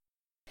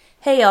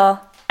Hey y'all,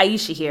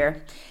 Ayesha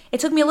here. It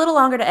took me a little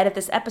longer to edit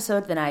this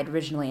episode than I had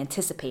originally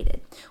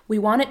anticipated. We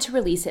wanted to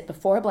release it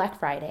before Black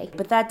Friday,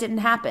 but that didn't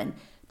happen.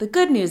 The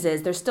good news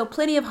is there's still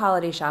plenty of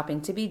holiday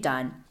shopping to be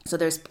done, so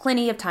there's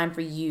plenty of time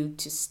for you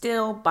to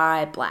still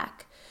buy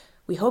black.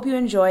 We hope you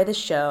enjoy the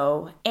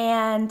show,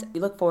 and we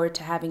look forward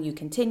to having you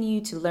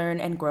continue to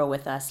learn and grow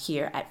with us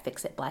here at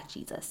Fix It Black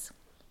Jesus.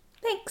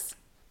 Thanks.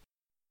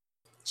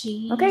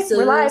 Jesus okay,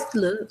 we're live.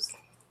 Loves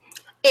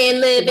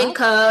and live in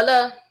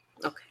color.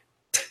 Okay.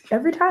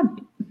 Every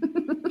time.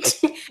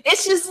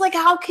 It's just like,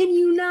 how can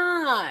you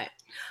not?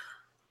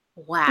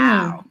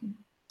 Wow.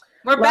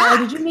 We're Laura, back.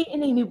 did you meet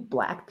any new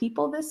black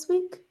people this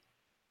week?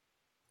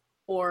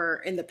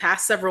 Or in the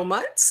past several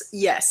months?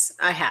 Yes,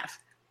 I have.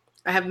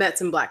 I have met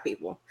some black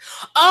people.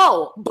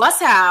 Oh, bless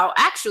how.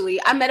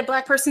 Actually, I met a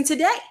black person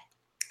today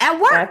at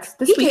work.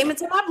 He came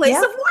into my place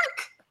of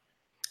work.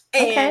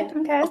 And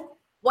okay.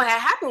 What had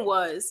happened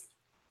was,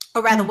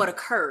 or rather what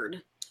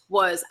occurred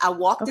was I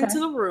walked into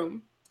the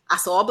room. I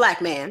saw a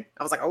black man.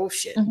 I was like, oh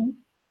shit,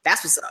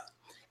 that's what's up.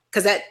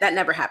 Because that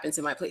never happens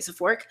in my place of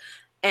work.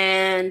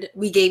 And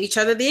we gave each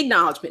other the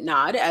acknowledgement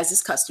nod, as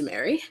is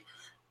customary.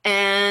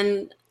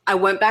 And I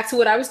went back to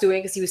what I was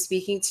doing because he was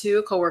speaking to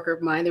a coworker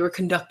of mine. They were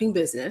conducting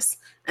business.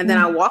 And then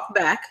I walked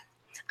back.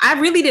 I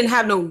really didn't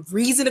have no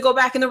reason to go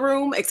back in the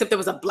room, except there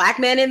was a black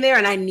man in there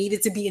and I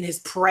needed to be in his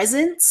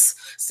presence.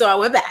 So I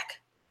went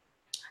back.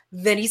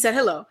 Then he said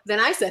hello. Then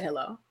I said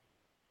hello.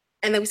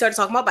 And then we started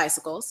talking about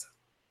bicycles.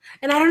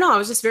 And I don't know, I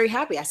was just very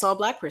happy. I saw a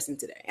black person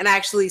today. And I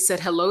actually said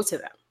hello to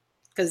them.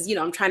 Because, you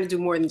know, I'm trying to do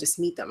more than just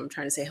meet them. I'm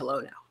trying to say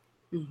hello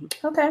now.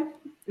 Okay.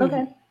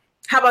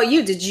 How about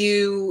you? Did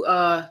you,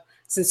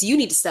 since you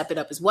need to step it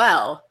up as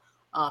well,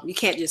 we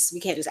can't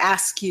just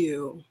ask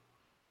you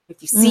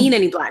if you've seen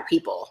any black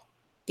people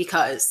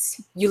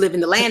because you live in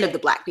the land of the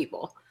black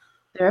people.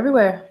 They're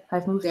everywhere.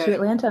 I've moved to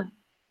Atlanta.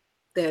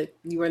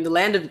 You were in the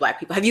land of the black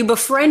people. Have you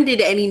befriended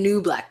any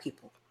new black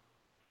people?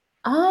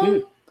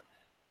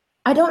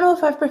 I don't know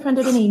if I've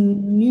befriended any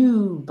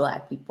new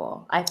black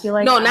people. I feel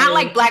like not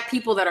like black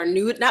people that are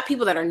new, not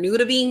people that are new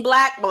to being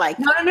black, but like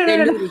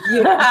they're new to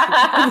you.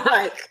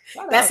 Like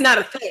that's not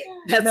a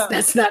thing.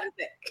 That's not a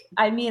thing.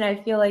 I mean,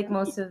 I feel like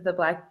most of the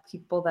black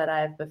people that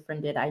I've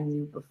befriended, I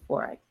knew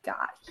before I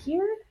got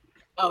here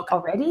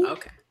already.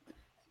 Okay.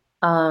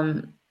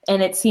 And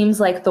it seems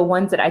like the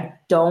ones that I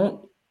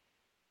don't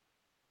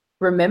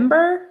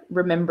remember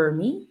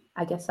me.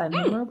 I guess I'm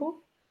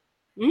memorable.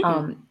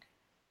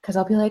 Because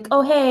I'll be like,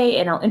 oh, hey,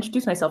 and I'll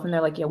introduce myself. And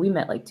they're like, yeah, we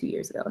met like 2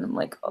 years ago. And I'm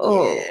like,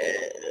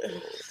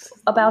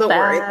 about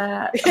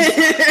that.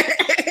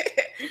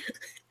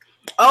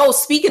 Oh,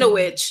 speaking of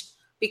which,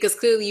 because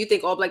clearly you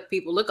think all black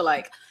people look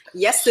alike.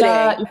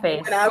 Yesterday,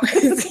 when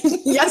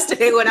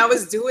I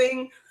was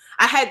doing,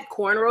 I had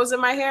cornrows in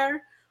my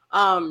hair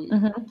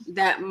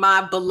that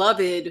my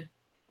beloved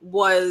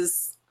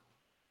was,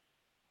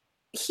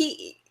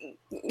 he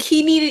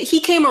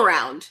came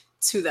around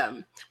to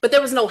them, but there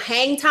was no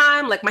hang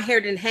time. Like my hair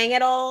didn't hang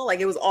at all.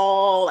 Like it was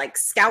all like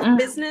scalp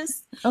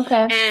business.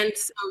 Okay. And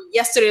so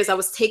yesterday as I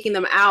was taking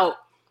them out,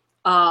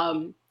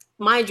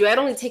 mind you, I'd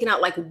only taken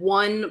out like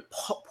one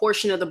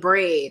portion of the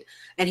braid.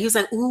 And he was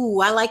like, ooh,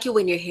 I like it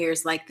when your hair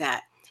is like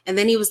that. And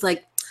then he was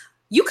like,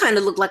 you kind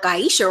of look like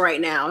Ayesha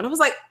right now. And I was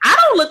like, I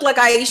don't look like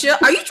Ayesha.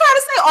 Are you trying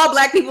to say all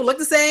black people look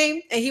the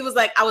same? And he was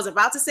like, I was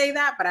about to say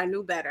that, but I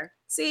knew better.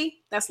 See,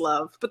 that's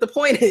love. But the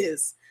point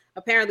is,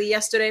 apparently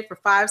yesterday for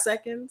 5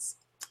 seconds,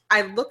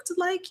 I looked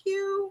like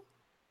you,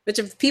 which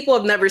if people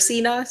have never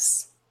seen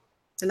us,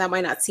 and that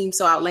might not seem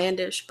so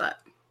outlandish, but.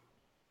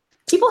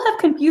 People have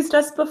confused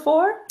us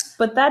before,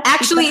 but that's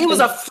actually, it was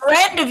a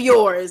friend of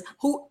yours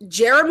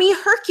Jeremy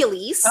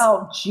Hercules.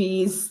 Oh,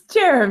 geez,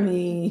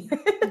 Jeremy.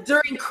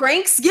 During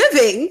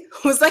Cranksgiving,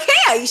 was like,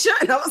 hey, Ayesha.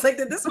 And I was like,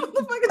 did this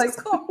motherfucker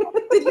just call?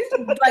 Did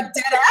you like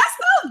dead ass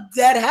though?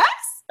 Dead ass?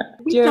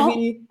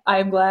 Jeremy,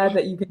 I'm glad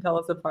that you can tell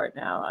us apart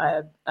now.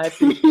 I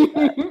appreciate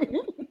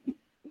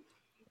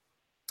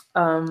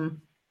that.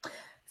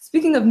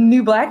 Speaking of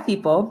new black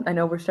people, I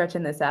know we're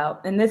stretching this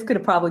out, and this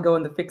could probably go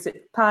in the fix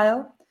it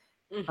pile.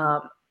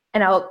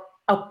 And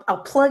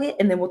I'll plug it,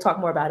 and then we'll talk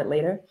more about it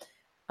later.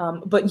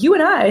 But you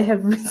and I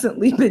have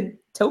recently been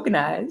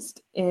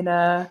tokenized in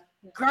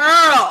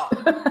girl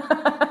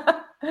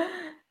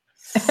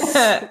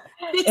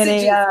in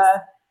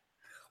a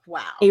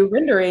wow. A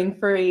rendering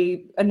for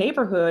a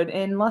neighborhood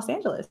in Los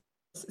Angeles.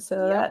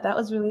 So that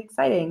was really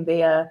exciting.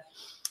 They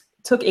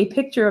took a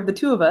picture of the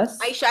two of us.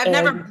 Ayesha, I've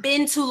never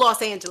been to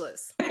Los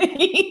Angeles. I've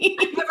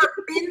never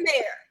been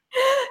there.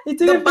 They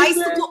took a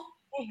bicycle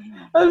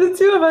of the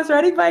two of us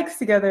riding bikes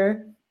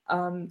together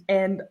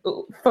and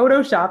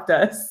photoshopped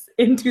us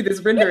into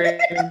this rendering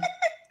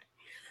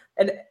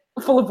and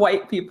full of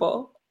white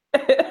people.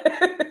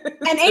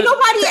 And ain't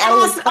nobody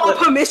asked our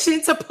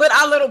permission to put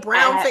our little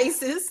brown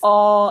faces. At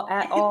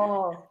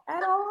all.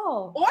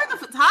 Or the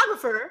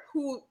photographer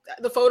who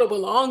the photo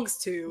belongs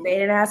to. They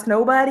didn't ask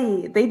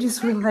nobody. They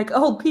just were like,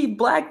 oh,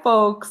 black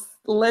folks.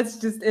 Let's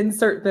just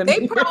insert them.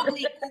 They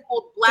probably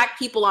Googled black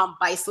people on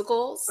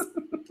bicycles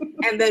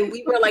And then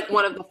we were like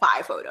one of the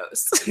 5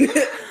 photos.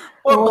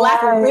 Or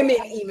Black women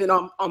even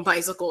on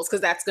bicycles,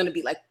 because that's going to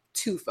be like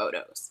 2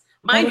 photos.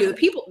 Mind you, the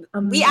people,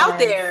 we out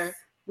there,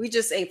 we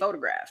just ain't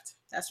photographed.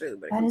 That's really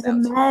what it comes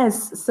down to. That is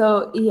a mess.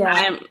 So,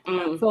 yeah.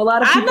 So a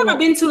lot of people, I've never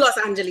been to Los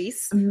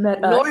Angeles,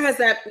 nor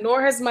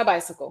has my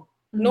bicycle.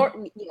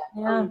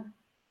 That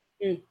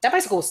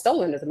bicycle was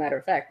stolen, as a matter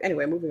of fact.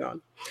 Anyway, moving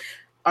on.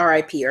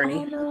 R.I.P. Ernie.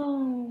 Oh,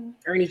 no.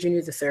 Ernie Jr.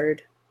 the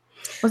third.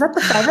 Was that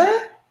the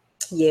feather?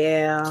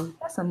 Yeah.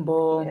 That's some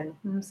bull. Yeah.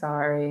 I'm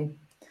sorry.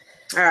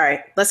 All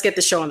right, let's get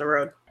the show on the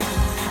road.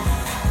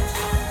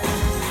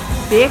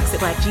 Fix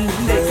it like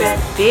Jesus.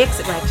 Fix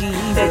it like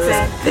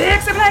Jesus.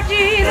 Fix it like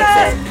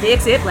Jesus.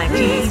 Fix it like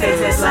Jesus.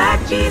 Fix it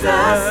like Jesus.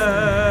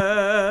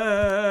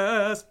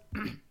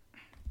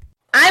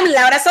 I'm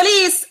Laura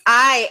Solis.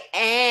 I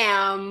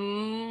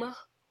am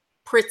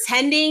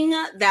pretending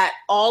that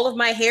all of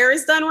my hair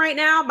is done right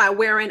now by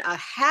wearing a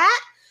hat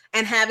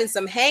and having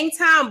some hang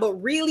time, but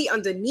really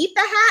underneath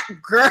the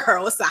hat,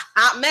 girl, it's a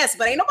hot mess.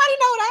 But ain't nobody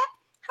know that.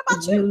 How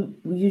about you?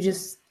 You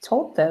just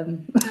told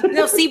them.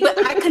 No, see,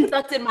 but I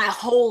conducted my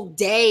whole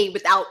day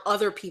without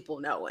other people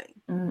knowing.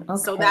 Okay.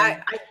 So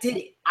that I did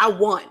it. I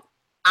won.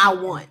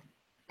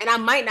 And I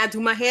might not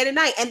do my hair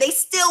tonight, and they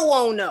still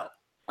won't know.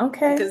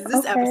 Okay. Because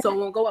this episode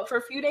won't go up for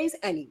a few days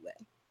anyway.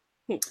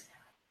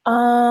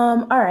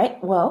 All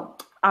right. Well,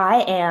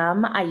 I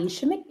am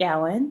Ayesha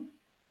McGowan,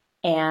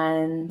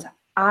 and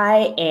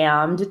I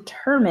am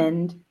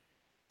determined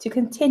to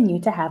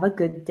continue to have a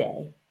good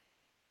day.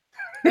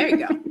 There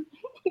you go.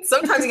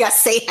 Sometimes you gotta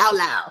say it out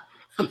loud.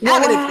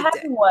 What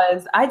happened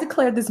was I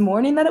declared this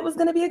morning that it was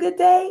going to be a good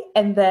day,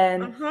 and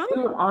then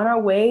we were on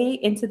our way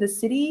into the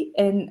city,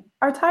 and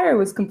our tire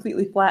was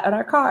completely flat on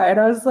our car, and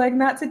I was like,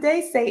 "Not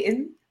today,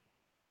 Satan."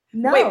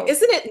 No. Wait,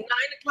 isn't it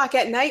 9:00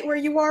 at night where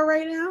you are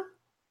right now?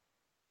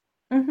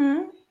 Mm-hmm.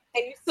 And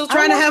you're still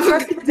trying to have a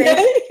good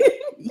day?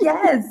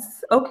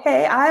 Yes.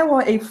 Okay. I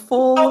want a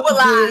full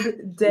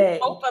good day.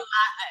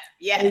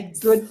 Yes.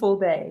 A good full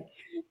day.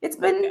 It's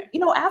been,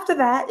 after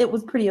that, it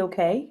was pretty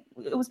okay.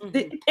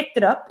 It picked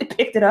it up,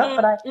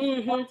 but I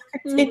want to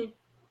continue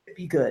to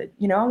be good.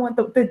 I want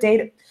the day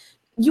to,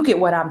 you get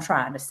what I'm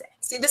trying to say.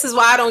 See, this is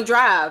why I don't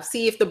drive.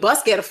 See, if the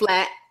bus get a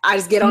flat, I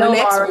just get on the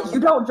next one. You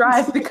don't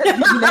drive because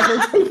you've never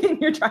taken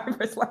your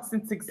driver's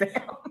license exam.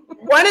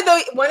 One of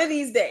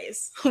these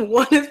days.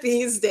 Oh,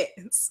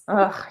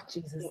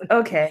 Jesus.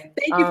 Okay.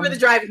 Thank you for the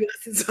driving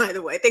lessons, by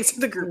the way. Thanks for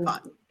the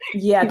Groupon.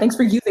 Yeah, thanks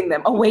for using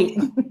them. Oh, wait.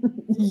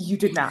 You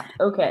did not.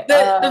 Okay.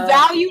 The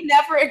value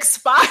never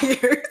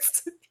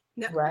expires.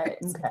 No. Right.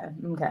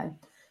 Okay.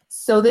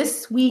 So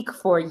this week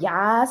for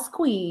Yass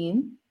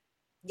Queen.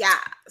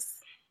 Yes.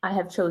 I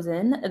have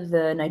chosen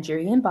the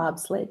Nigerian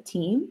bobsled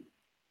team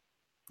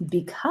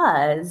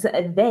because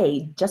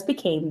they just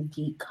became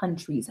the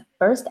country's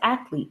first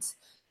athletes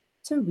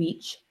to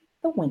reach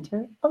the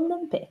Winter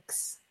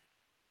Olympics.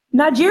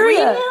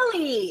 Nigeria.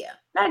 Really?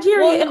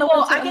 Nigeria in the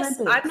Winter Olympics. I guess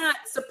I'm not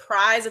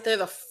surprised that they're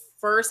the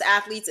first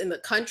athletes in the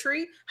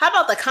country. How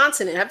about the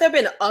continent? Have there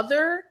been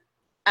other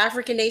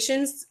African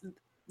nations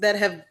that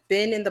have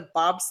been in the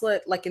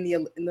bobsled, like in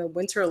the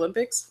Winter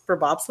Olympics for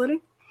bobsledding?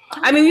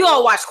 I mean, we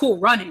all watch Cool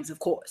Runnings, of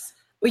course.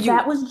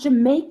 That was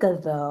Jamaica,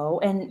 though,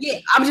 and yeah,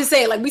 I'm just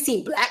saying, like, we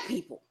seen black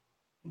people.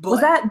 But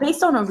was that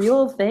based on a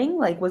real thing?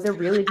 Like, was there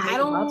really a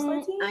Jamaican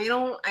bobsled team? I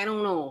don't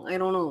know.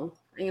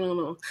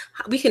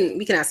 We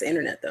can ask the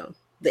internet though.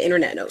 The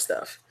internet knows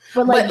stuff.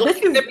 But like, has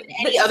there been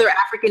any other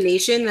African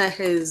nation that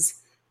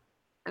has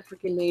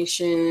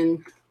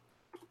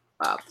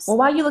bobs? Well,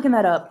 why are you looking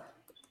that up?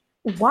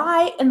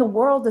 Why in the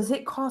world does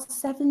it cost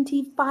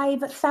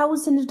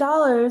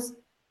 $75,000?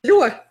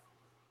 Sure.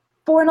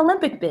 For an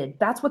Olympic bid?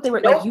 That's what they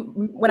were like.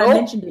 When I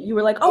mentioned it, you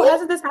were like, "Oh,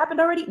 hasn't this happened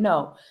already?"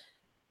 No,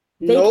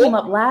 they came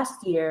up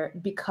last year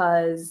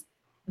because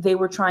they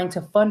were trying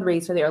to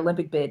fundraise for their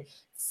Olympic bid.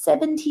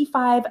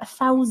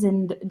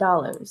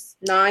 $75,000.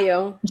 Nah,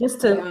 yo, just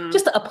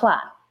to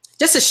apply,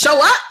 just to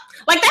show up.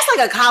 Like that's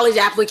like a college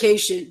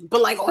application,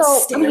 but like on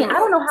steroids. I mean, I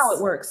don't know how it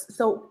works.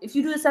 So if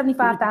you do the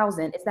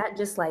 75,000, is that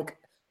just like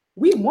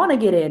we want to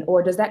get in,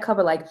 or does that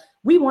cover like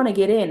we want to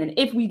get in, and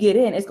if we get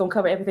in, it's gonna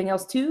cover everything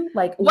else too?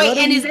 Like, wait,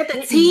 and is that the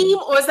team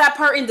or is that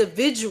per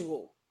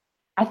individual?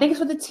 I think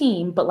it's for the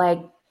team, but like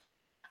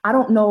I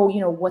don't know,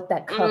 what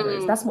that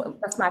covers. That's my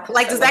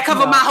like. Does that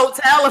cover my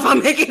hotel if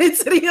I'm making it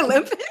to the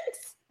Olympics?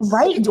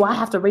 Right? Do I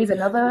have to raise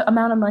another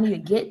amount of money to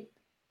get?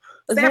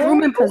 Is that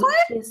room and board?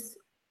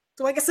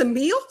 Do I get some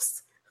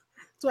meals?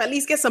 Do I at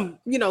least get some,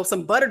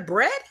 some buttered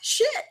bread?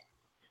 Shit,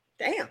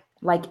 damn.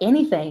 Like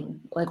anything,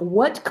 like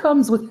what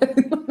comes with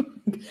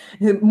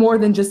it? More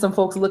than just some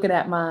folks looking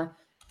at my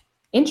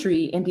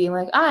entry and being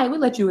like, "All right, we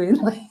let you in."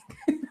 Like,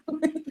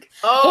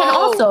 And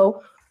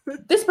also,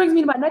 this brings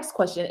me to my next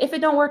question: if it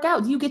don't work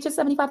out, do you get your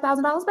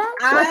 $75,000 back?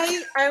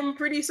 I am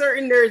pretty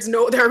certain there are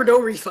no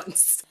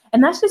refunds,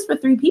 and that's just for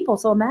 3 people.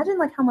 So imagine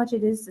like how much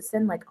it is to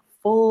send like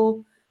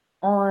full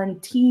on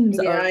teams.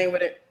 Yeah, I ain't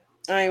with it.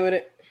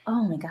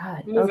 Oh my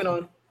God. Moving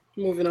on.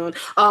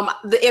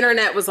 The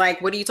internet was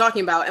like, "What are you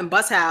talking about?" And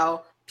Bus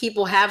How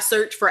people have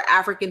searched for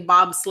African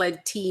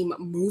bobsled team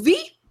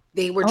movie,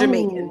 they were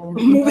Jamaican.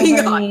 Moving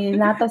on.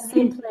 Not the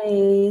same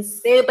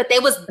place. But they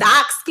was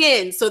dark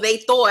skinned, so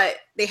they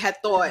had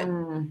thought,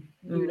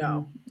 you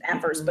know, at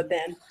first, but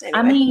then anyway.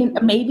 I mean,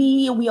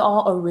 maybe we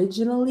all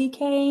originally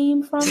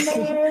came from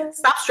there.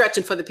 Stop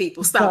stretching for the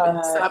people. Stop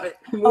it.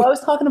 I was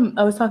talking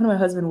to my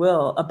husband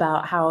Will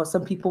about how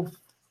some people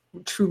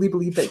truly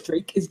believe that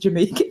Drake is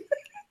Jamaican.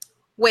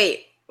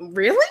 Wait,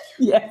 really?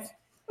 Yes.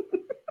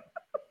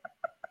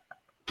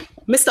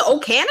 Mr. O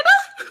Canada?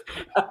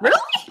 Really?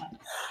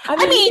 I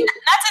mean,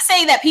 not to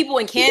say that people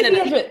in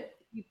Canada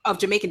of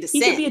Jamaican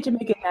descent. He could be a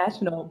Jamaican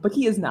national, but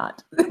he is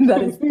not.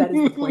 That is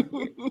the point.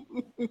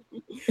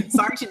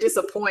 Sorry to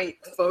disappoint,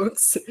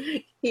 folks.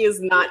 He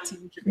is not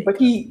Jamaican. But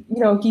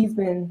he's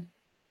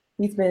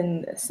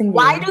been singing.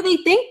 Why do they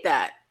think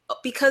that?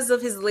 Because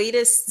of his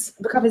latest.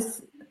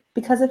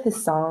 Because of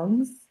his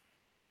songs.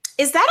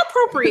 Is that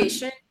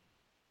appropriation?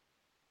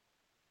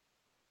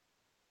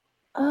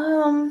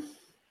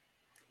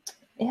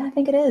 Yeah, I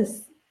think it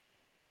is.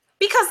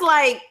 Because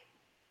I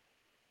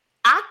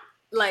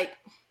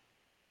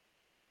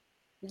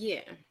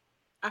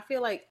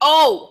feel like,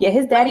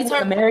 his daddy was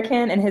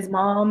American and his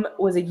mom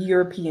was a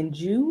European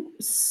Jew.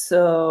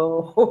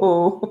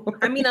 So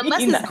I mean,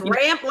 unless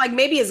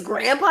maybe his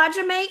grandpa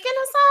Jamaican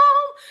or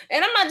something.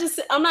 And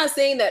I'm not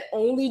saying that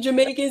only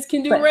Jamaicans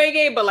can do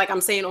reggae, but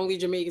I'm saying only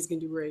Jamaicans can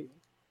do reggae.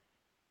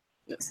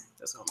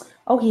 That's all.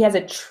 Oh, he has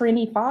a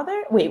Trini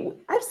father? Wait,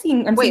 I'm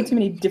seeing too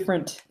many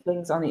different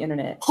things on the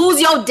internet.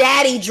 Who's your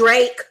daddy,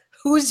 Drake?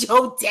 Who's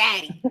your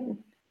daddy?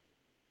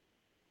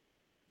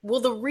 Will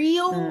the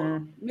real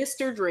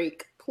Mr.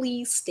 Drake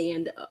please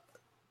stand up?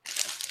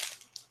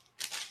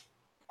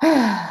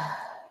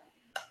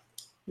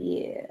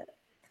 Yeah.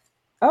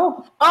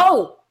 Oh.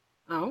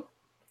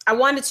 I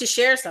wanted to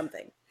share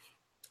something.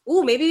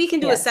 Ooh, maybe we can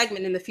do a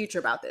segment in the future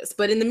about this.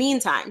 But in the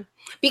meantime,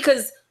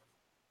 because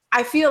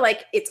I feel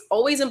like it's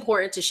always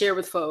important to share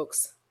with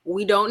folks,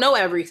 we don't know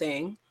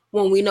everything.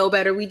 When we know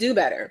better, we do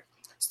better.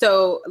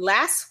 So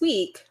last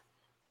week,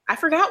 I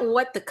forgot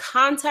what the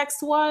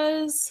context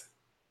was,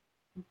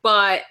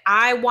 but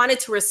I wanted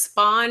to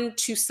respond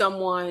to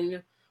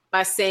someone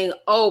by saying,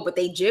 but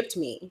they gypped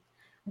me.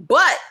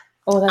 But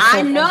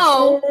I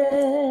know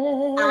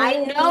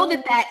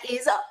that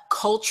is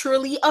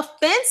culturally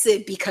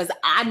offensive because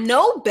I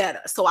know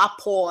better. So I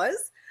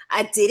paused.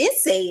 I didn't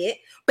say it,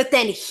 but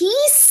then he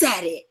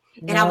said it.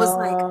 And I was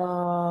like,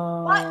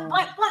 what?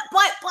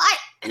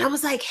 And I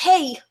was like,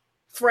 hey,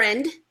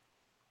 friend,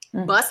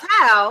 bust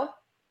how?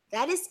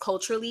 That is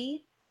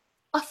culturally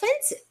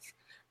offensive.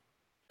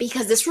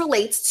 Because this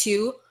relates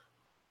to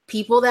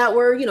people that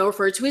were,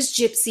 referred to as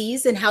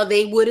gypsies and how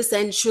they would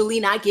essentially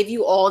not give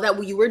you all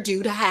that you were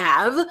due to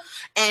have.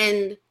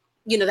 And,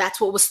 that's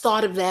what was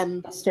thought of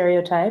them.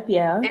 Stereotype,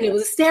 yeah. And it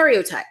was a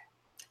stereotype.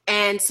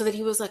 And so that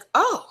he was like,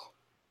 oh,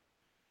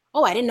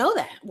 I didn't know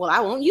that. Well, I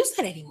won't use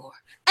that anymore.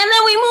 And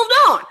then we moved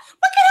on.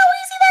 Look at how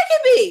easy that can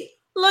be.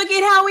 Look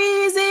at how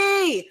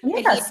easy.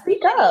 Yeah,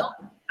 speak up.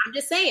 I'm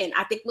just saying,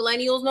 I think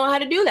millennials know how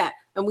to do that.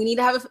 And we need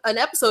to have an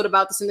episode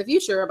about this in the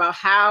future about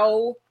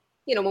how,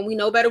 when we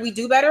know better, we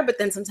do better. But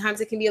then sometimes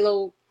it can be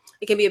a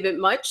bit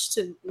much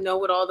to know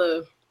what all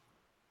the,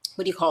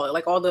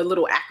 all the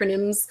little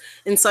acronyms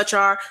and such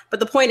are. But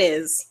the point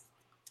is,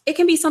 it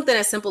can be something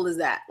as simple as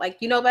that.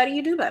 You know better,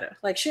 you do better.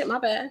 Shit, my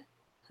bad.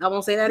 I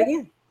won't say that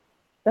again.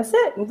 That's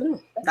it.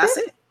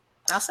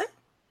 That's it.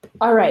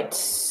 All right.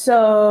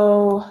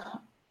 So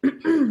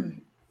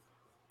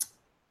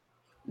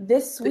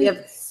this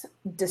week's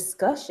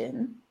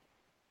discussion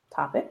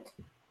topic,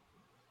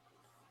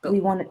 we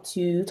wanted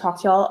to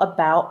talk to y'all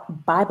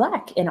about Buy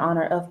Black in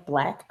honor of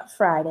Black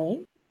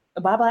Friday.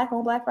 Buy Black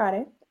on Black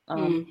Friday.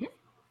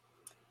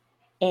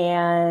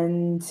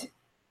 And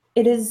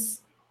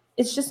it's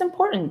just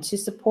important to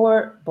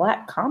support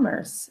Black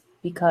commerce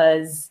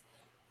because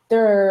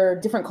there are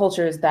different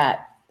cultures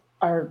that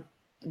are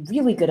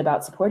really good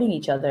about supporting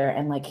each other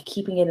and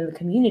keeping it in the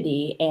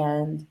community.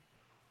 And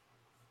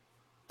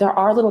there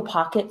are little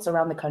pockets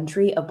around the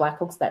country of Black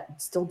folks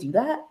that still do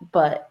that,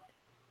 but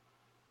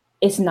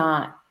it's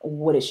not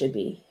what it should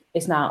be.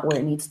 It's not where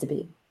it needs to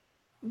be.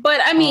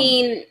 But I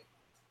mean,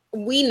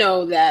 we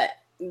know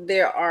that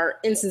there are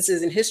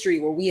instances in history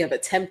where we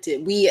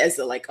as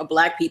a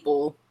Black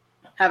people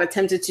have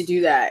attempted to do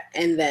that.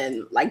 And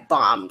then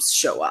bombs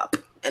show up.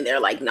 And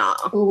they're like, nah,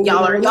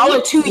 y'all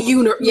are too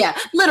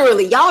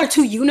literally, y'all are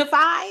too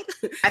unified.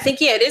 I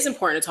think, it is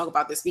important to talk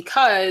about this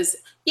because,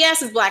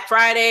 yes, it's Black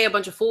Friday. A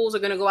bunch of fools are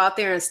going to go out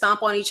there and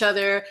stomp on each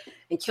other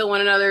and kill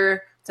one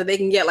another so they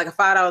can get a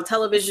 $5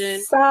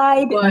 television.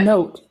 Side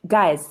note,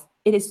 guys,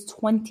 it is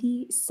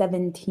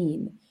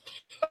 2017.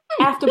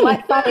 After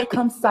Black Friday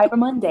comes Cyber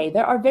Monday.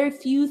 There are very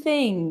few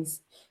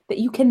things that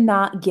you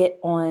cannot get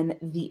on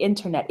the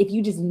internet. If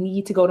you just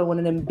need to go to one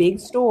of them big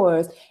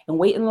stores and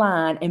wait in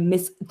line and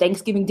miss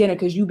Thanksgiving dinner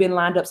because you've been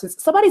lined up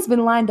somebody's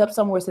been lined up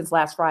somewhere since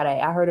last Friday.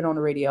 I heard it on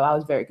the radio. I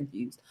was very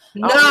confused.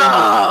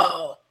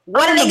 No.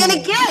 What are they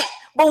going to get?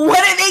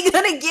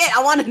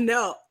 I want to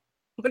know.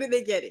 What are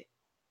they getting?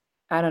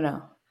 I don't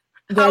know.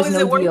 there's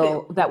no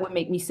deal that would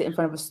make me sit in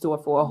front of a store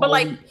for a whole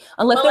week.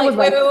 Unless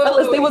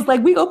they was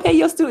like, we gonna pay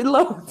your student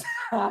loans.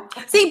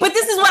 See, but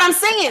this is what I'm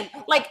saying.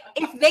 Like,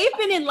 if they've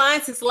been in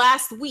line since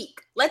last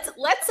week, let's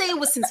say it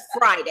was since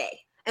Friday,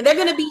 and they're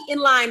gonna be in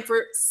line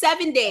for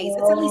 7 days.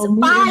 It's at least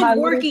 5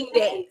 working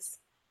days.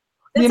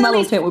 Me and my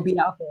little tent would be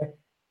out there.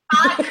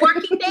 5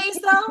 working days,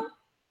 though.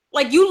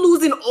 Like, you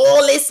losing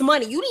all this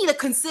money. You need to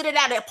consider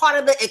that a part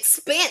of the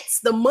expense,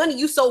 the money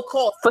you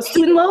so-called for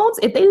student loans.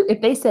 If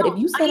they said, if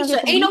you said,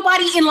 Ayesha, ain't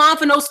nobody in line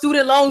for no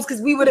student loans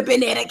because we would have been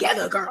there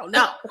together, girl.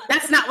 No,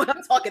 that's not what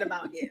I'm talking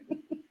about here.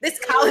 This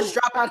college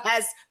dropout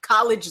has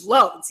college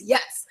loans.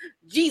 Yes,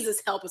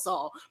 Jesus help us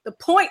all. The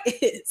point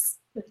is,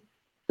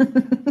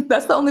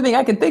 that's the only thing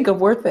I can think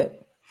of worth it.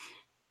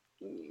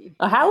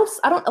 A house?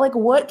 I don't like.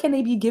 What can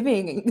they be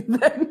giving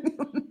that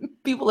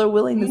people are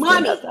willing to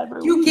money?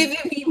 You giving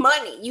me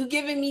money? You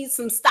giving me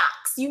some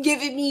stocks? You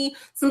giving me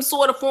some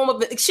sort of form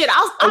of shit?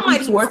 I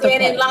might even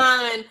stand in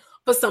line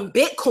for some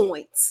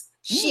bitcoins.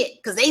 Shit,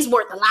 because they's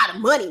worth a lot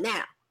of money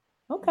now.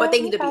 Okay, but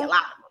they need to be a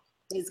lot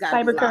of money.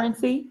 Cyber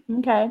currency.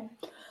 Okay.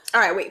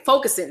 All right, wait.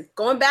 Focusing.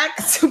 Going back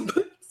to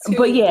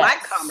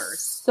Black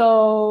commerce.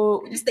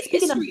 So just the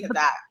history of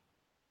that.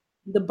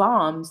 The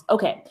bombs.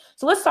 Okay,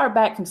 so let's start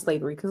back from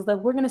slavery, because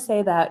we're going to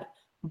say that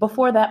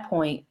before that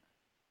point,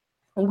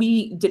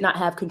 we did not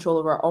have control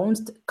of our own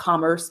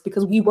commerce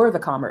because we were the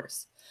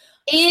commerce.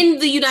 In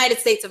the United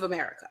States of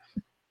America.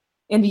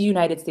 In the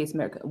United States of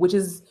America, which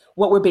is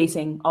what we're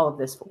basing all of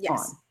this on.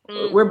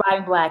 Mm. We're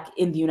buying Black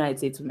in the United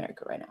States of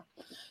America right now.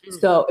 Mm.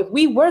 So if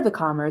we were the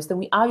commerce, then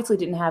we obviously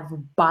didn't have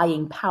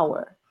buying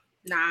power.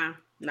 Nah.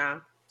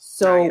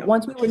 So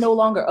once we were no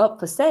longer up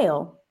for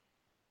sale,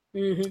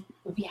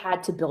 we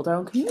had to build our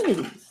own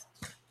communities.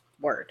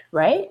 Word.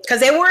 Right? Because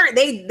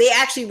they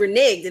actually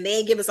reneged and they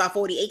ain't give us our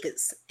 40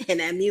 acres and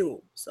that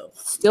mule. So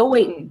still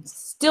waiting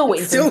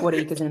for 40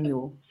 acres and a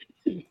mule.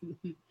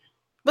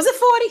 Was it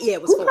 40? Yeah,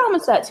 it was 40. Who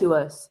promised that to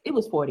us? It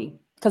was 40.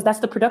 Because that's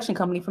the production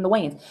company from the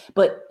Wayans.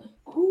 But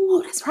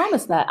who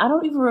promised that? I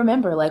don't even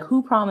remember. Like,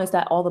 who promised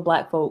that all the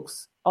Black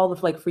folks, all the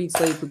like freed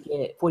slaves would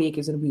get 40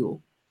 acres and a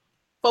mule?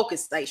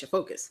 Focus, Ayesha,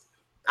 focus.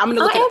 I'm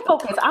gonna look at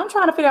focus. I'm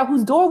trying to figure out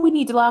whose door we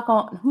need to knock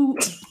on,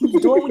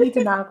 whose door we need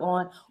to knock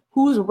on,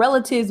 whose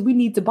relatives we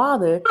need to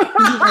bother.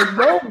 Like,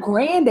 your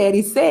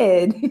granddaddy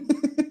said.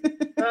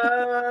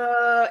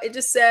 It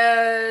just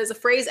says a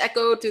phrase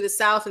echoed through the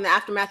South in the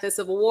aftermath of the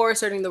Civil War,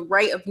 asserting the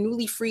right of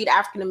newly freed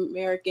African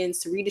Americans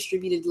to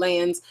redistributed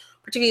lands,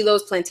 particularly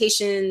those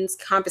plantations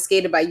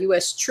confiscated by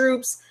U.S.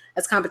 troops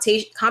as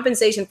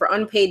compensation for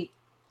unpaid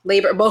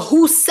labor. But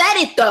who said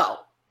it though?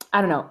 I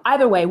don't know.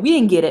 Either way, we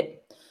didn't get it.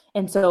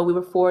 And so we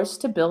were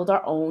forced to build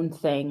our own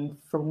thing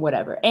from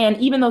whatever. And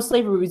even though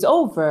slavery was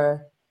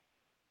over,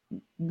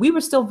 we were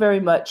still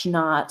very much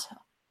not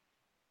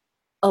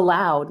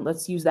allowed,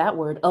 let's use that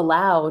word,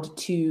 allowed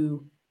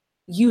to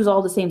use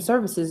all the same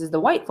services as the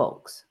white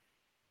folks.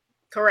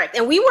 Correct.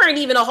 And we weren't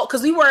even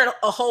because we weren't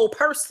a whole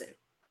person.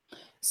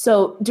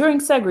 So during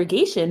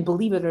segregation,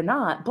 believe it or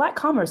not, Black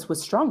commerce was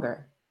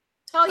stronger.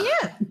 Hell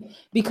yeah.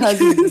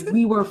 Because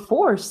we were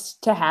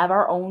forced to have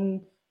our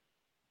own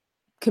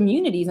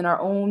communities and our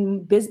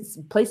own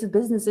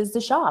businesses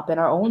to shop, and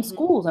our own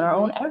schools and our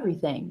own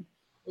everything.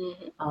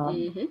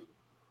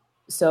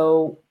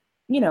 So,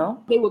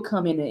 they would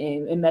come in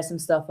and mess some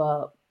stuff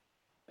up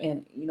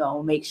and,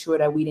 make sure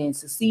that we didn't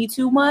succeed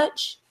too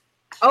much.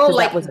 Oh,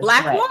 like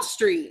Black Wall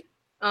Street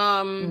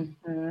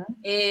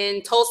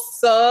in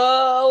Tulsa,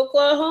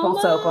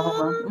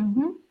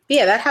 Oklahoma.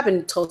 Yeah, that happened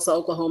in Tulsa,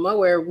 Oklahoma,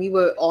 where we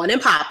were on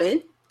and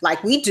popping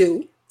like we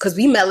do because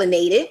we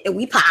melanated and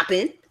we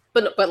popping.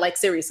 But like,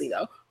 seriously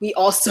though, we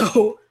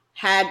also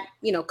had,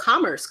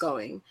 commerce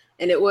going,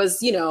 and it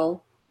was,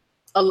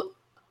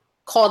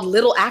 called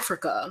Little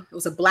Africa. It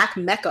was a Black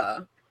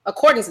Mecca,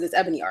 according to this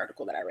Ebony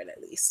article that I read,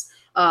 at least.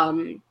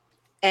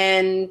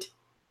 And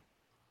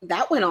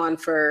that went on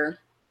for,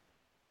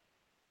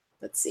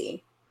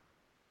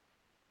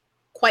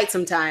 quite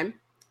some time.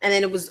 And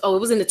then it was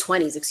in the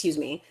 1920s, excuse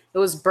me. It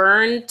was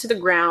burned to the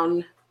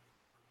ground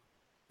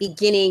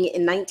beginning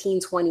in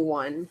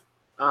 1921.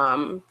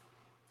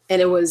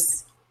 And it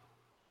was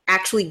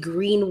actually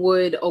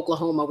Greenwood,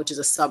 Oklahoma, which is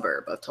a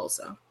suburb of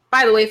Tulsa.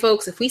 By the way,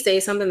 folks, if we say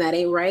something that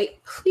ain't right,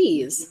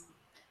 please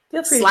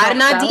feel free slide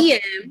in our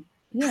DM.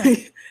 Yeah.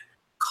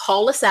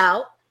 Call us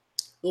out.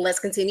 Let's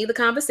continue the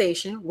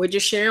conversation. We're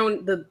just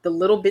sharing the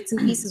little bits and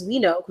pieces we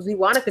know because we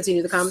want to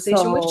continue the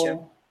conversation with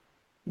you.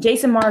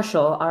 Jason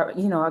Marshall,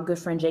 our good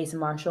friend Jason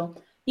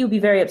Marshall, he would be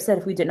very upset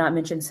if we did not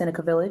mention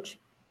Seneca Village.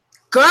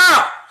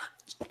 Girl!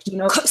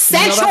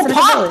 Central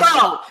Park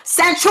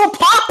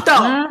though.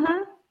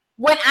 Mm-hmm.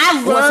 When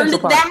I learned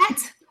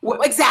that,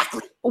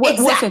 exactly. What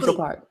Central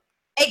Park?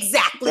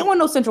 Exactly. There wasn't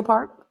no Central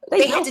Park.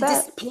 They had to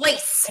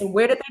displace. And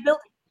where did they build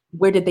it?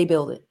 Where did they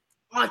build it?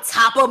 On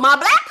top of my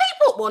Black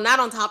people. Well, not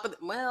on top of.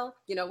 Well,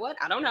 you know what?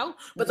 I don't know.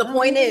 But the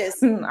point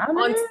is,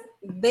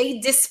 they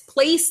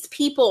displaced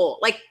people,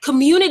 like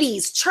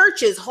communities,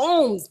 churches,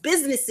 homes,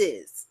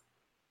 businesses,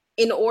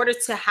 in order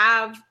to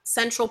have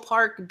Central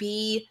Park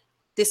be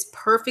this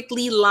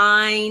perfectly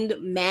lined,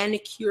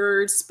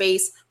 manicured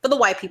space for the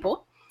white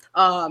people.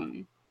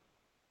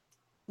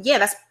 Yeah,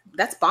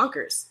 that's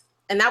bonkers.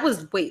 And that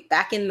was,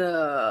 back in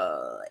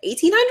the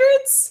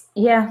 1800s?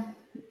 Yeah.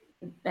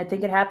 I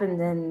think it happened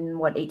in,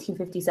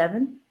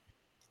 1857?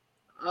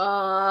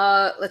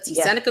 Let's see.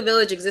 Yeah. Seneca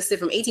Village existed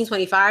from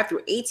 1825 through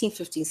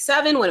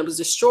 1857 when it was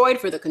destroyed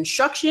for the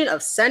construction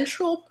of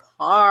Central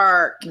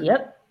Park.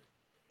 Yep.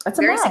 That's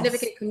a very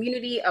significant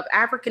community of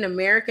African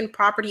American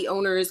property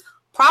owners.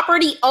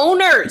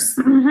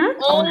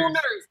 Mm-hmm. Owners.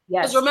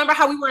 Yes. Because remember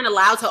how we weren't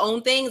allowed to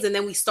own things, and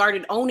then we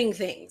started owning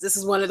things. This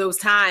is one of those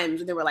times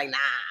when they were like, nah,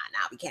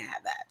 we can't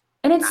have that.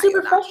 And it's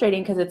super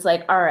frustrating because it's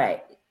like, all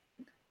right,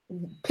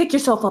 pick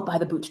yourself up by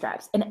the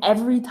bootstraps. And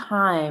every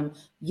time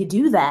you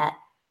do that,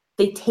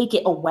 they take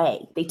it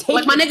away. They take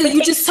like, my nigga,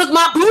 you just took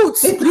my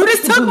boots. You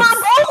just took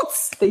my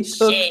boots. They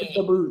took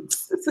the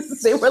boots.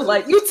 They were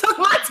like, you took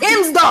my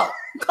Timbs though.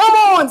 Come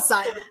on,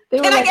 son.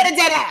 Can I get a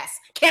dead ass?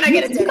 Can I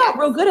get a dead ass? You got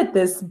real good at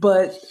this,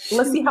 but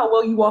let's see how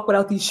well you walk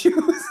without these shoes.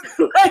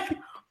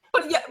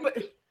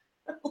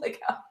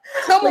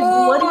 Come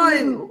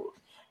on.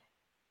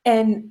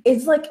 And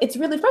it's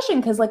really frustrating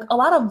because like a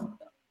lot of,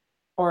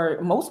 or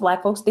most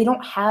Black folks, they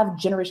don't have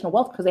generational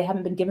wealth because they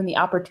haven't been given the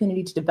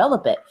opportunity to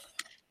develop it.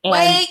 And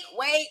wait.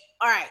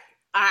 All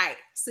right.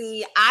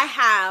 See, I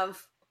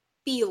have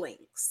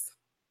feelings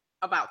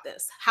about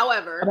this.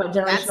 However, about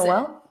generational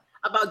wealth?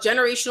 About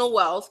generational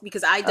wealth,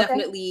 because I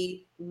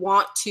definitely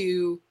want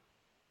to,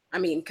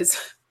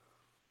 because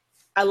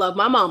I love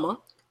my mama.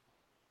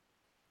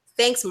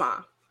 Thanks,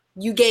 Ma.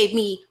 You gave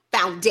me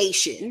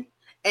foundation,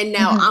 and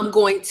now I'm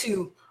going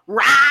to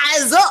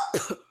rise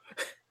up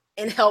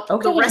and help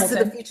the rest of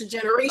the future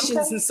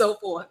generations and so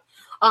forth.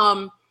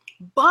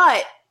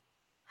 But,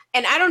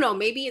 and I don't know,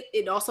 maybe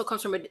it also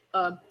comes from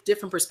a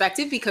different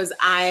perspective because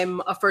I'm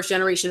a first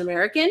generation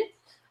American.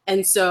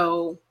 And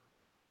so,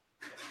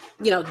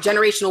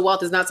 generational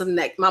wealth is not something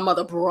that my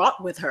mother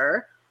brought with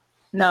her.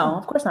 No,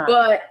 of course not.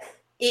 But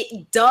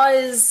it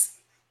does,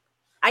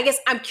 I guess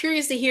I'm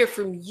curious to hear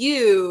from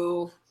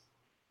you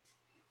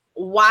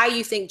why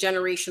you think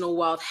generational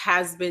wealth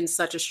has been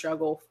such a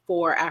struggle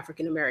for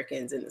African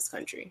Americans in this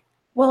country.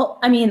 Well,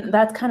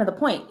 that's kind of the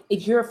point.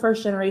 If you're a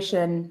first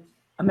generation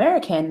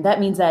American, that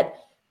means that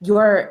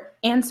your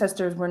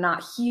ancestors were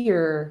not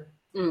here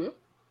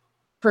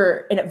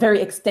for a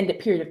very extended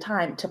period of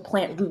time to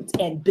plant roots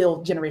and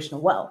build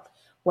generational wealth.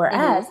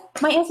 Whereas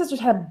my ancestors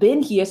have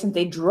been here since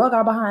they drug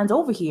our behinds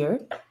over here.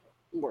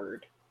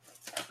 Word.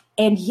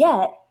 And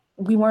yet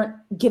we weren't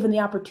given the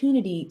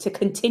opportunity to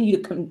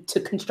continue to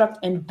construct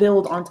and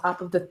build on top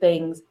of the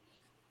things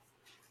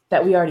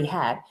that we already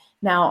had.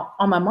 Now,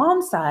 on my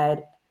mom's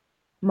side,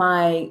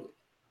 my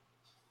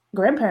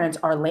grandparents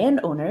are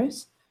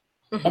landowners,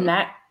 and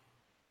that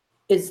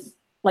is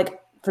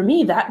like, for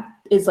me, that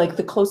is like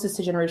the closest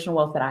to generational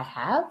wealth that I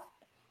have.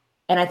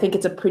 And I think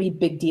it's a pretty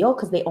big deal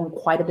because they own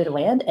quite a bit of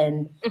land,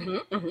 and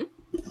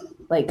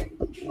like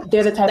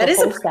they're the type of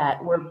folks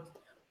that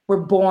were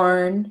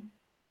born,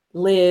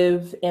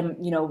 live, and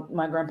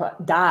my grandpa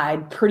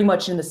died pretty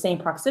much in the same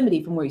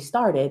proximity from where he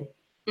started.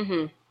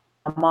 My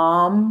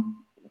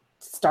mom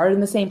started in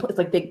the same place.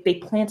 Like they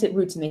planted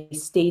roots and they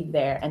stayed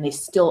there and they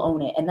still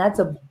own it, and that's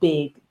a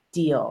big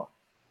deal.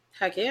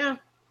 Heck yeah.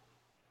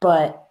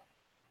 But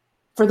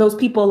for those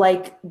people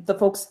like the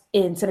folks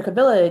in Seneca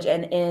Village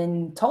and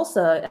in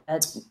Tulsa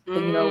at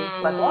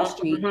Black Wall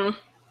Street,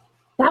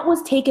 that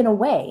was taken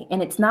away.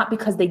 And it's not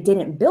because they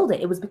didn't build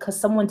it. It was because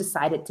someone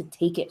decided to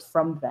take it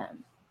from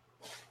them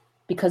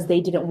because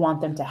they didn't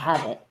want them to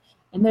have it.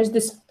 And there's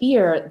this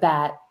fear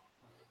that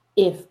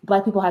if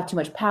Black people have too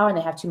much power and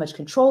they have too much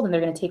control, then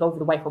they're going to take over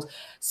the white folks.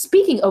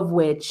 Speaking of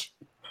which,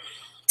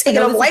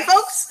 taking over white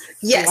folks?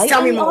 Yes,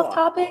 tell me more. Off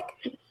topic,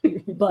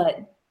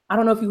 but I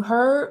don't know if you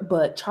heard,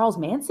 but Charles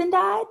Manson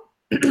died.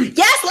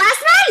 Yes,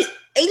 last night.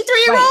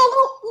 83-year-old.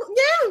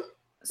 Yeah.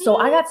 So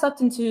I got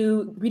sucked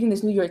into reading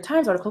this New York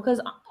Times article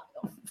because,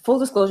 full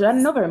disclosure, I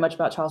didn't know very much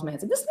about Charles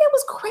Manson. This man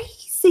was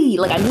crazy.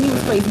 Like, I knew he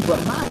was crazy, but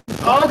I'm like,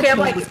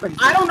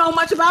 I don't know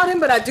much about him,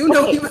 but I do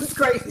know he was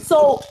crazy.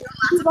 So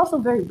he was also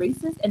very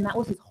racist, and that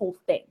was his whole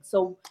thing.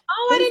 So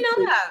I didn't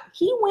know that.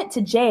 He went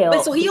to jail.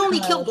 Wait, so he only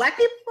killed Black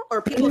people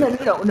or people?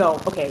 No.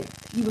 Okay,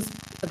 he was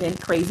again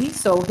crazy.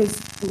 So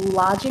his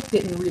logic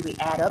didn't really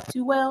add up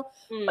too well.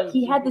 But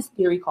he had this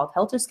theory called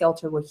Helter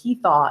Skelter, where he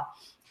thought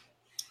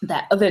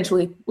that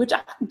eventually, which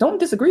I don't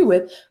disagree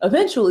with,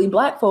 eventually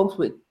Black folks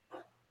would,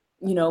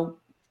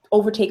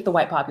 overtake the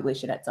white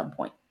population at some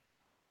point.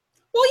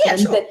 Well, yeah,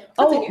 sure.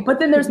 But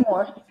then there's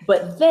more.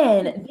 But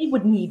then they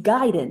would need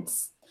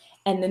guidance.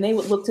 And then they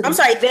would look to the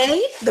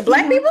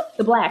Black people?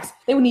 The Blacks.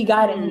 They would need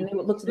guidance, and they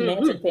would look to the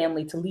Manson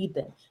family to lead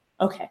them.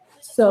 Okay.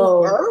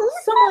 So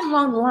somewhere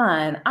along the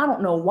line, I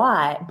don't know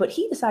why, but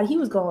he decided he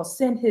was going to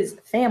send his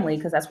family,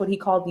 because that's what he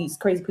called these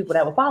crazy people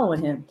that were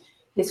following him,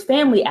 his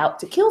family out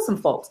to kill some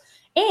folks.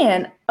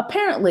 And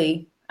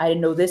apparently, I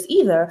didn't know this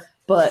either,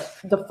 but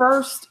the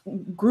first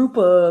group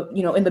of,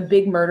 in the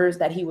big murders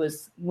that he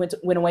went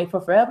away for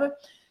forever,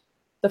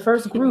 the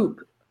first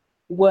group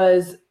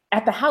was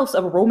at the house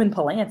of Roman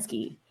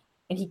Polanski.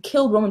 And he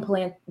killed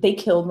they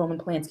killed Roman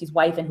Polanski's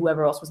wife and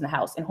whoever else was in the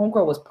house. And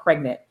homegirl was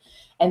pregnant.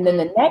 And then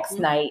the next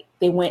night,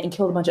 they went and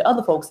killed a bunch of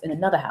other folks in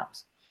another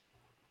house.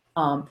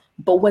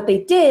 But what they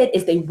did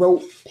is they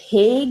wrote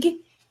pig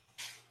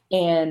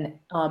and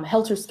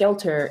helter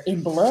skelter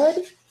in blood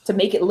to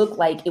make it look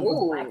like it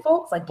was black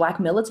folks, like black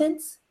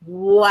militants.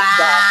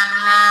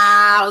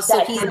 Wow.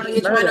 So he's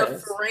trying to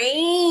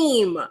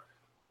frame.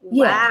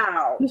 Yeah.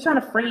 Wow. He's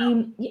trying to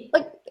frame,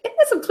 like,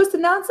 it's some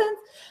twisted nonsense.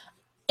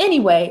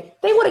 Anyway,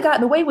 they would have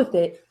gotten away with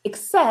it,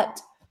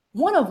 except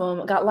one of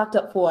them got locked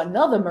up for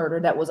another murder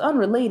that was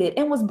unrelated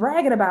and was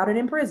bragging about it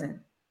in prison.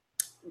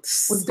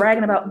 Was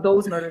bragging about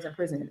those murders in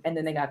prison, and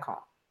then they got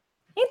caught.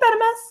 Ain't that a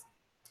mess?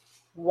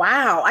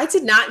 Wow. I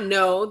did not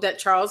know that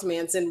Charles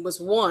Manson was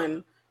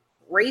one,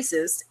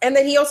 racist, and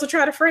that he also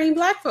tried to frame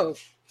black folk,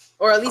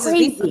 or at least his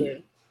people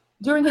did.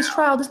 During his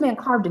trial, this man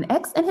carved an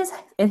X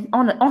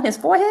on his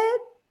forehead,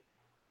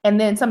 and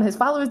then some of his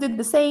followers did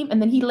the same,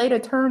 and then he later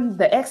turned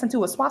the X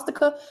into a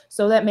swastika,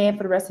 so that man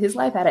for the rest of his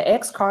life had an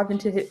X carved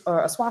into his,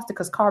 or a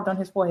swastika carved on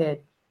his forehead.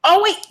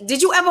 Oh wait,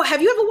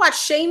 have you ever watched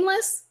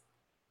Shameless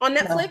on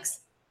Netflix?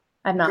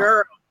 No, I've not.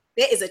 Girl,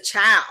 there is a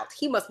child.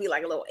 He must be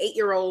like a little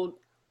 8-year-old,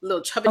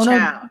 little chubby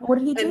child. No. What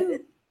did he do?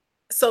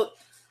 So,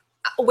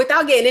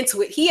 without getting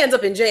into it, he ends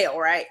up in jail,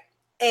 right?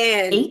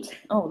 And 8?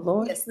 Oh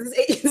Lord! Yes, this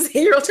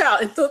 8-year-old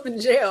child ends up in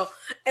jail,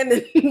 and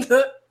then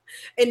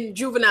in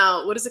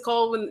juvenile, what is it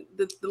called when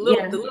the little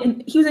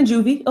he was in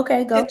juvie.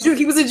 Okay, go.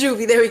 He was in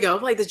juvie. There we go.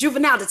 Like the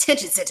juvenile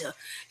detention center.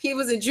 He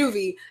was in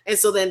juvie, and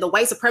so then the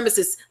white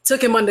supremacists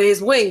took him under his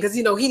wing because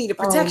he needed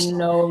protection. Oh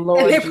no,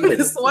 Lord! And they put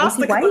a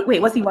swastika. Was he white?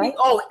 Wait, was he white?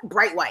 Oh,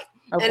 bright white.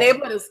 Okay. And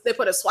they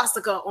put a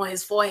swastika on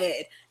his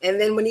forehead. And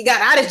then when he got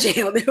out of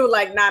jail, they were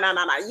like, nah,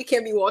 you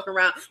can't be walking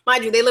around.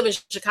 Mind you, they live in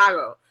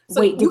Chicago.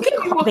 So wait,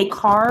 they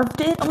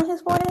carved it on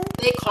his forehead?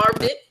 They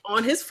carved it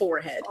on his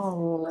forehead.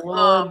 Oh,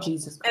 Lord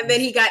Jesus Christ. And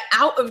then he got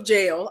out of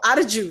jail, out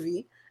of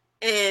juvie.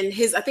 And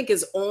I think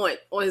his aunt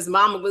or his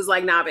mama was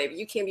like, nah, baby,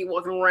 you can't be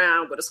walking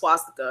around with a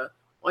swastika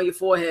on your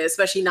forehead,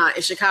 especially not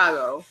in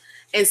Chicago.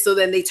 And so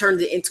then they turned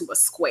it into a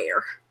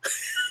square.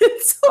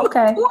 So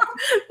okay.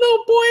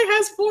 Little boy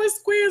has 4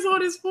 squares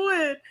on his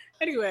forehead.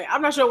 Anyway,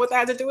 I'm not sure what that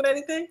had to do with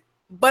anything.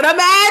 But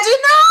imagine,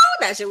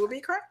 that shit would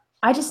be crap.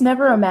 I just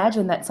never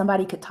imagined that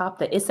somebody could top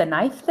the "it's a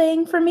knife"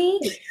 thing for me.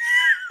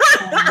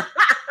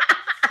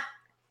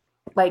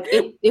 Like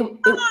it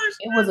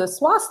was a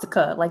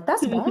swastika. Like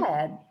that's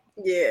bad.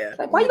 Yeah.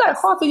 Like why you got a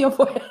cross on your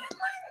forehead?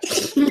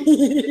 It's a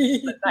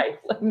knife.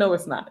 Like, no,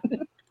 it's not.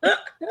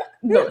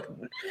 No,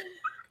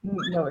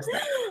 it's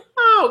not.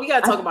 Oh, we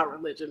gotta talk about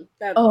religion.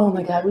 Oh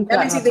my God, that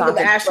makes you think of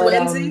Ash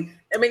Wednesday.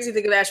 That makes you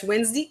think of Ash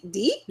Wednesday.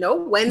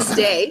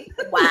 Wednesday.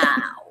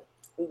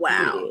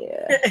 Wow.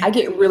 Yeah. I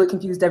get really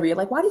confused every year.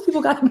 Like, why do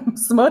people got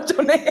smudge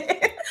on their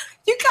head?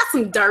 You got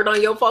some dirt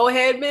on your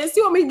forehead, man. So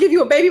you want me to give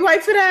you a baby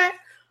wipe for that?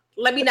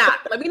 Let me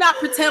not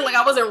pretend like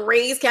I wasn't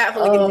raised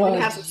Catholic and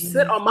didn't have to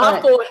sit on my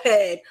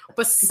forehead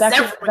for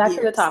several years. Back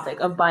to the topic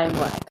of buying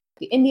black.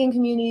 The Indian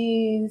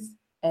communities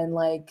and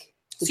like.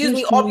 Excuse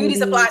me, all beauty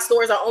supply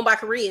stores are owned by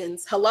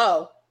Koreans.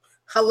 Hello.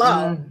 In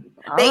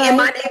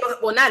my neighborhood.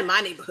 Well, not in my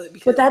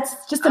neighborhood. But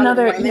that's just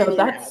another,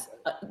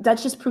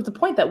 that's just proof the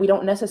point that we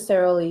don't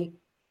necessarily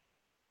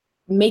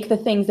make the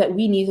things that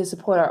we need to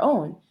support our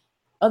own.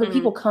 Other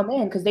people come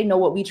in because they know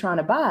what we're trying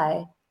to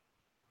buy,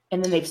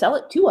 and then they sell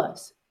it to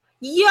us.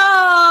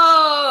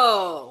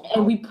 Yo!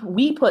 And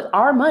we put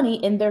our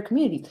money in their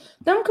communities.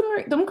 Them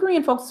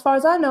Korean folks, as far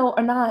as I know,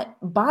 are not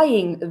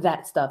buying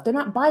that stuff. They're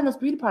not buying those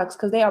beauty products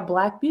because they are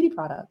black beauty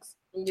products.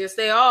 Yes,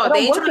 they are.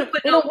 They ain't trying to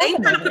put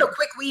a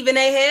quick weave in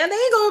their hair. They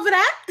ain't going for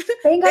that.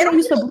 They ain't got no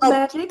use for blue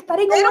magic. That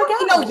ain't gonna work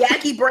out. No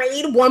yaki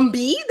braid, 1B. They don't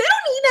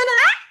need none of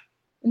that.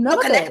 No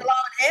connect long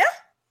hair.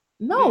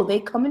 No, they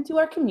come into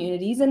our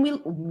communities and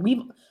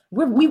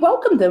we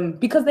welcome them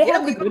because they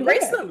have the good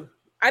hair. Them.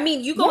 I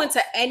mean, you go into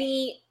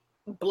any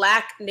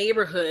black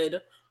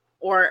neighborhood,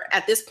 or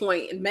at this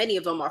point, many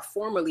of them are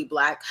formerly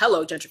black.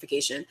 Hello,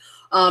 gentrification.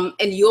 And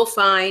you'll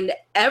find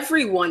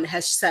everyone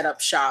has set up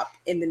shop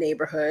in the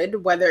neighborhood,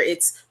 whether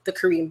it's the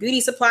Korean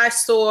beauty supply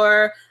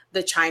store,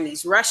 the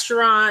Chinese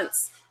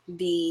restaurants,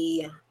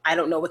 I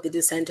don't know what the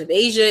descent of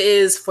Asia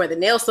is for the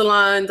nail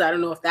salons. I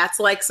don't know if that's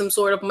like some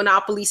sort of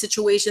monopoly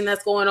situation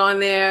that's going on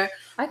there.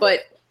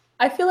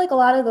 I feel like a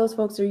lot of those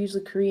folks are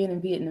usually Korean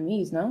and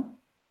Vietnamese, no?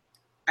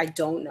 I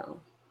don't know.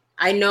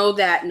 I know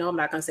that, no, I'm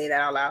not going to say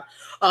that out loud.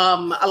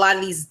 A lot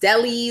of these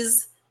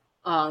delis,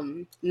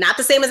 not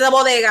the same as El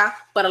Bodega,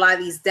 but a lot of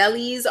these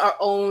delis are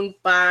owned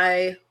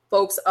by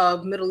folks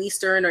of Middle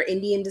Eastern or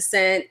Indian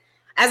descent.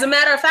 As a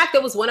matter of fact,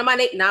 there was one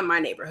in not my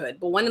neighborhood,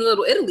 but one in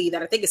Little Italy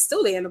that I think is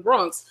still there in the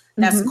Bronx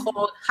that's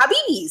called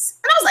Habibi's.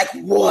 And I was like,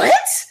 what?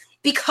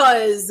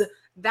 Because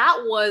that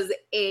was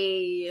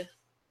a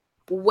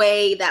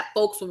way that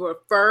folks would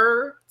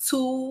refer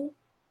to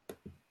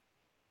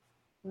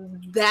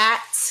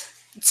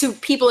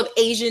people of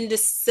Asian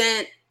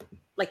descent,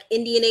 like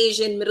Indian,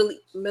 Asian, Middle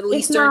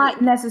It's Eastern.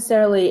 not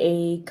necessarily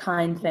a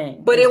kind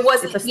thing. But it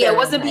wasn't. Yeah, it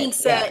wasn't being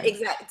said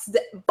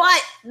exactly.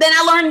 But then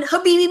I learned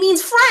Habibi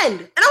means friend,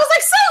 and I was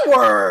like, say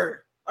word.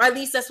 Or at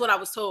least that's what I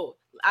was told.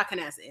 I can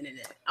ask the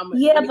internet.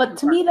 But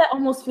to me that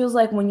almost feels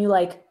like when you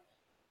like.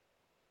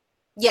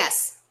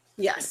 Yes.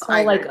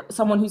 Call like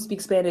someone who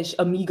speaks Spanish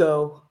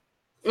amigo.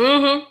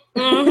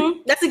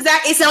 That's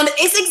exactly.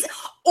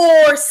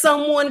 Or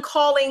someone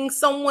calling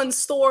someone's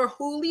store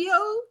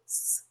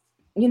Julio's.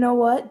 You know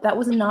what? That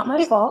was not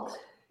my fault.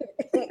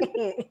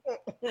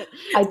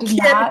 I did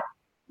not.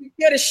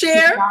 Get a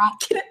share.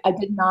 I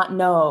did not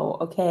know.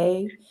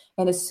 Okay,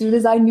 and as soon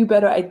as I knew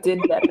better, I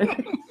did better.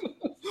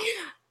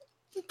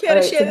 So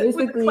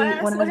basically, when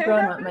I was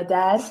growing up, my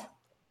dad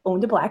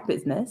owned a black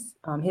business.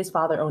 His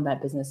father owned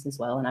that business as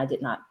well, and I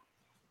did not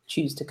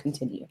choose to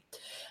continue.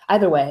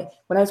 Either way,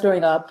 when I was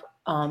growing up,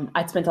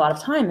 I'd spent a lot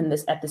of time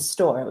at this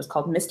store. It was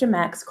called Mr.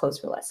 Mac's Clothes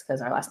for Less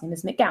because our last name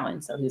is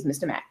McGowan, so he was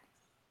Mr. Mac.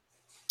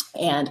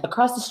 And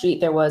across the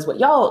street, there was what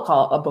y'all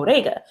call a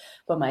bodega,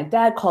 but my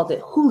dad called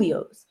it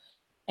Julio's.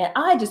 And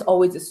I just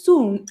always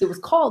assumed it was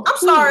called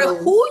Julio's. Sorry,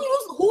 who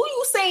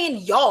you saying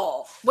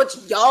y'all? What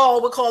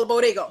y'all would call a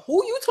bodega?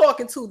 Who you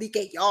talking to,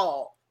 DK,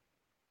 y'all?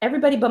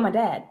 Everybody but my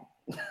dad.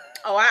 Oh,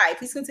 all right.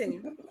 Please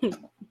continue. Sorry,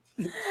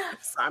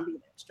 I'm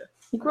being extra.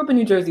 He grew up in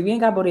New Jersey. We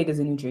ain't got bodegas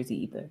in New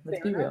Jersey either.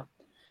 Let's be real.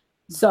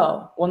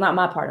 So, well, not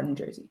my part of New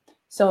Jersey.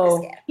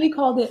 So he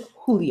called it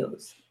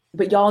Julio's.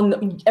 But y'all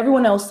know,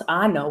 everyone else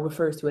I know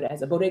refers to it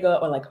as a bodega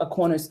or like a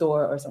corner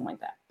store or something like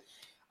that.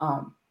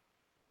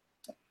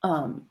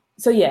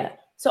 So yeah.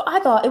 So I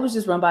thought it was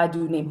just run by a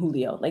dude named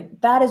Julio. Like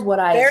that is what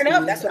I Fair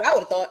enough. That's what I would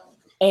have thought.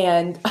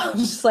 And I was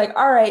just like,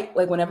 all right,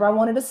 like whenever I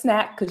wanted a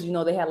snack, because you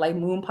know they had like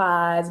moon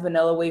pies,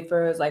 vanilla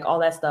wafers, like all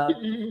that stuff.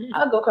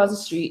 I would go across the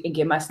street and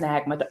get my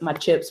snack, my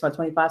chips, my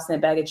 25-cent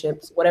bag of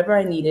chips, whatever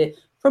I needed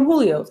from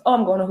Julio's. Oh,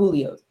 I'm going to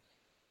Julio's.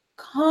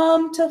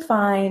 Come to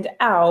find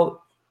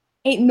out,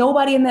 ain't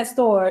nobody in that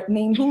store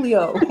named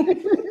Julio.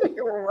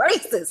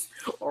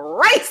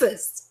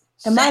 Racist.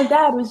 And my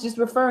dad was just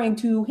referring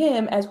to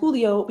him as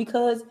Julio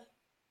because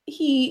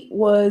he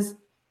was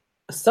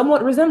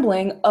somewhat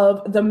resembling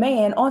of the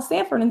man on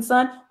Sanford and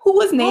Son who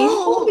was named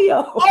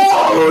Julio.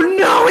 Oh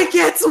no, it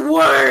gets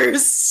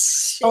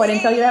worse. Oh, I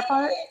didn't tell you that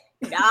part?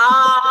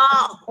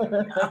 No.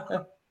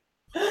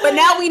 But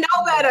now we know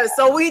better,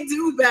 so we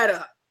do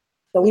better.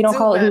 So we don't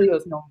call it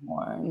Julio's no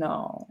more.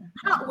 No.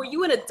 Were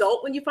you an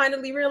adult when you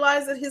finally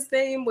realized that his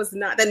name was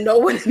not, that no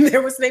one in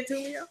there was named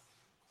Julio?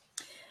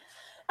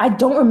 I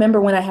don't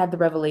remember when I had the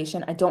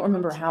revelation. I don't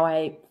remember how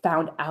I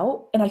found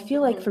out. And I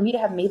feel like for me to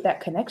have made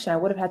that connection, I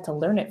would have had to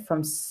learn it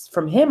from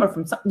him or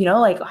from some, you know,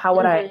 like how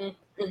would I,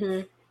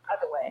 either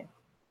way.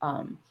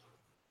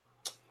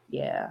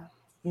 Yeah,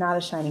 not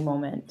a shining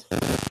moment.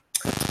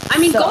 I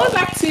mean, going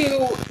back to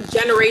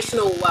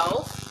generational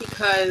wealth,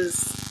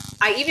 because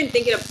I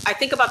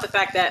think about the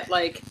fact that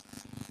like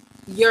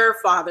your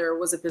father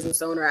was a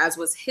business owner, as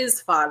was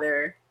his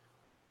father,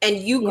 and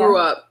you grew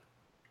up,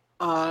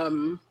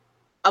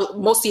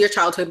 most of your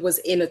childhood was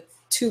in a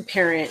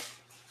 2-parent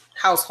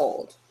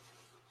household.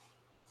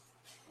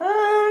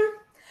 I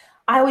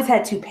always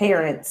had 2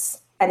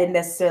 parents. I didn't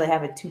necessarily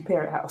have a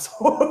 2-parent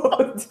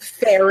household.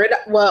 Fair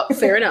enough.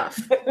 Fair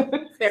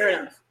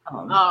enough.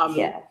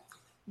 Yeah.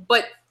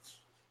 But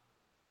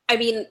I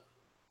mean,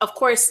 of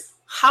course,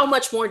 how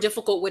much more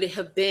difficult would it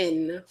have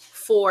been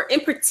for,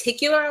 in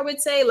particular, I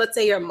would say, let's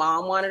say your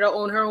mom wanted to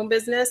own her own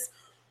business,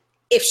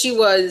 if she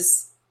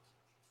was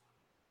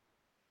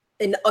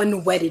an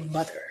unwedded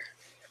mother,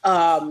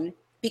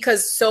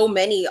 because so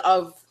many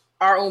of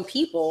our own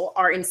people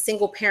are in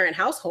single parent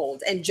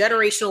households, and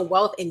generational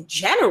wealth in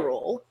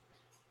general,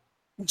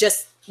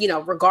 just, you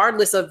know,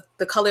 regardless of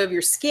the color of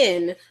your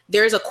skin,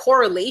 there's a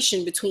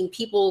correlation between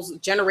people's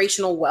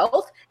generational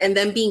wealth and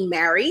them being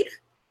married,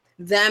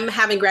 them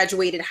having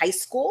graduated high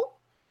school.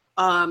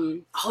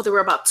 There were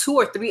about 2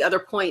 or 3 other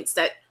points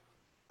that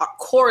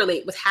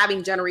correlate with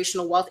having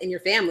generational wealth in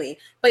your family.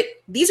 But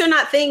these are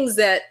not things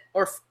that,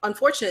 or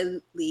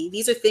unfortunately,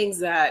 these are things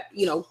that,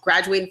 you know,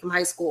 graduating from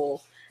high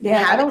school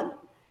and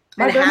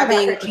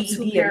having a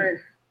GED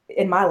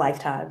in my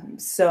lifetime.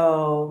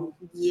 So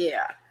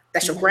yeah,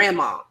 that's your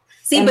grandma.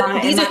 See,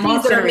 but these are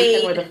things that are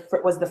made.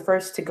 Was the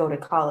first to go to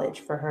college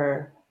for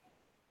her.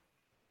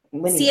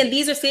 See, and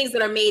these are things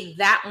that are made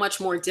that much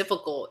more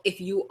difficult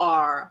if you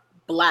are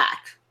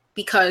Black,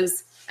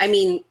 because I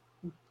mean,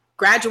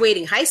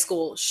 graduating high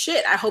school,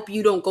 shit, I hope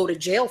you don't go to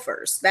jail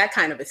first, that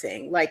kind of a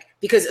thing. Like,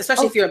 because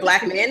especially if you're a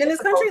Black man in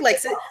this country, like,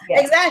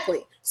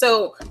 exactly.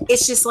 So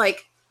it's just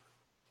like,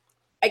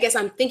 I guess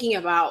I'm thinking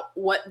about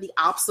what the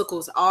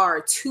obstacles are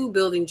to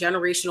building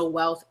generational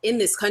wealth in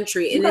this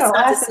country. And it's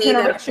not to say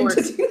that, of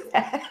course,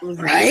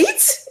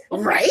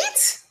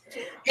 right?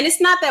 And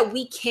it's not that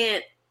we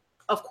can't,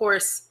 of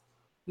course,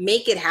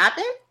 make it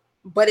happen,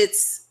 but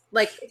it's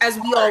like, as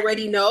we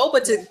already know,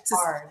 but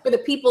for the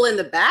people in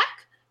the back,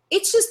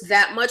 it's just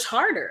that much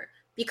harder,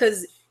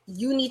 because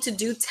you need to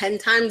do 10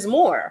 times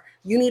more.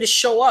 You need to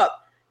show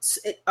up.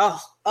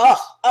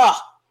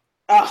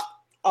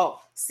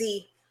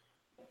 See,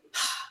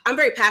 I'm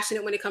very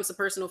passionate when it comes to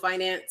personal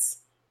finance.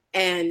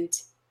 And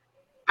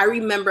I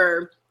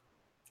remember,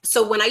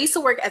 so when I used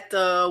to work at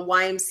the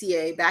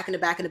YMCA back in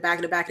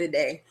the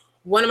day,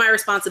 one of my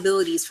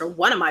responsibilities for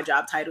one of my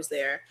job titles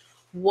there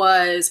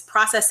was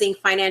processing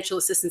financial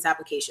assistance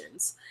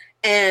applications.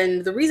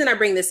 And the reason I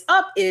bring this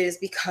up is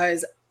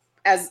because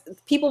as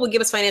people would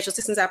give us financial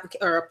assistance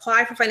or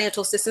apply for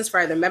financial assistance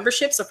for either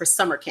memberships or for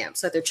summer camp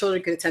so that their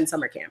children could attend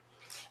summer camp.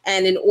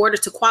 And in order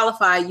to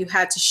qualify, you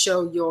had to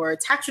show your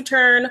tax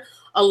return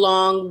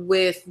along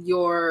with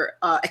your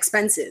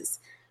expenses.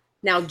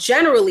 Now,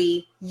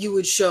 generally, you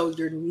would show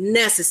your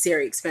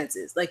necessary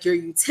expenses, like your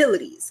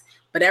utilities.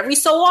 But every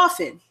so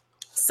often,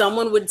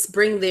 someone would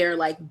bring their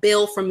like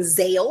bill from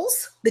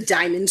Zales, the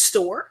diamond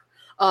store,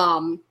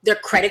 their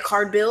credit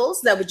card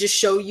bills that would just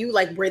show you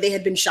like where they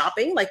had been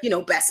shopping, like, you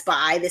know, Best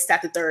Buy, this,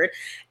 that, the third.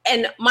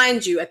 And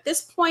mind you, at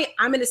this point,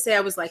 I'm going to say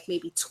I was like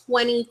maybe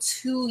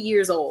 22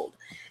 years old.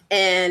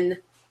 And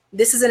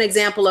this is an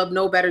example of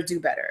know better, do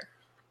better.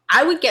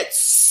 I would get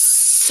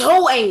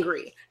so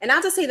angry. And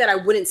not to say that I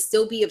wouldn't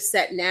still be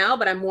upset now,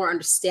 but I'm more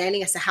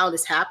understanding as to how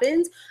this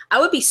happened. I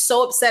would be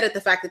so upset at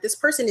the fact that this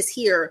person is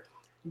here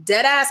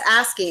dead ass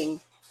asking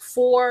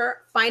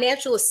for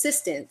financial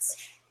assistance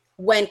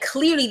when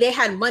clearly they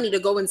had money to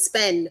go and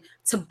spend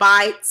to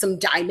buy some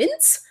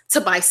diamonds, to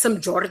buy some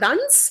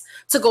Jordans,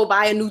 to go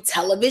buy a new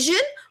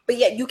television, but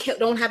yet you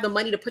don't have the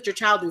money to put your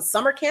child in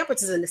summer camp,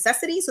 which is a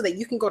necessity so that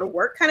you can go to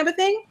work kind of a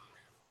thing.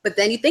 But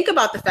then you think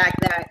about the fact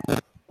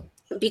that,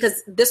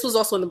 because this was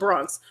also in the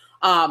Bronx,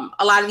 a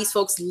lot of these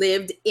folks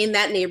lived in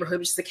that neighborhood,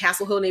 which is the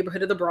Castle Hill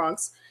neighborhood of the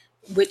Bronx,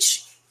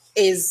 which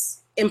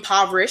is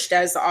impoverished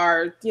as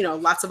are, you know,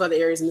 lots of other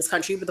areas in this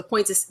country. But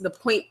the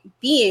point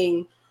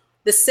being,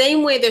 the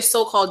same way there's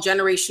so-called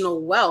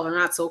generational wealth, or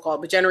not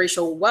so-called, but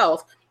generational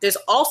wealth, there's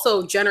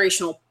also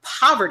generational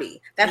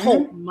poverty, that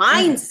whole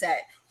mindset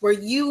where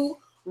you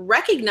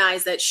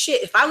recognize that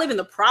shit, if I live in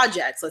the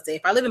projects, let's say,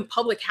 if I live in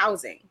public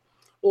housing,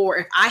 or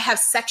if I have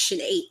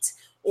Section 8,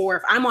 or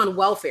if I'm on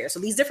welfare, so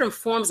these different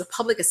forms of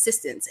public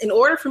assistance, in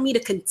order for me to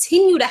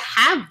continue to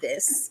have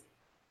this,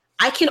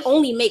 I can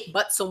only make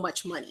but so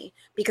much money.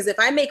 Because if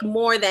I make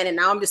more than, and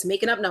now I'm just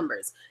making up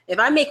numbers, if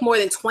I make more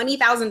than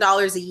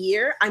 $20,000 a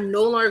year, I'm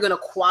no longer going to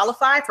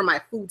qualify for my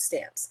food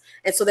stamps.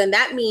 And so then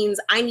that means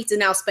I need to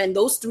now spend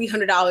those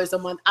 $300 a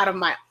month out of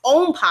my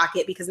own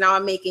pocket, because now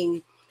I'm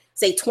making,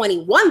 say,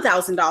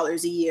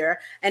 $21,000 a year.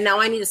 And now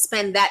I need to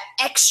spend that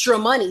extra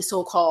money,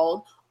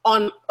 so-called,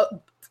 on,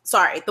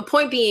 the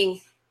point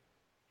being,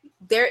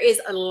 there is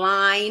a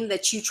line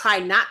that you try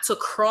not to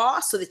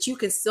cross so that you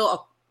can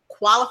still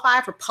qualify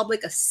for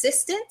public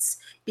assistance,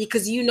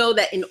 because you know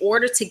that in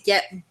order to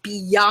get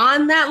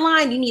beyond that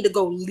line, you need to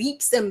go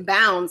leaps and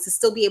bounds to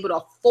still be able to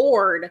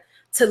afford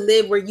to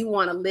live where you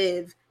want to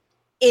live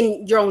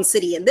in your own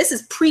city. And this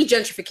is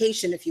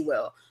pre-gentrification, if you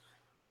will.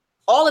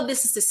 All of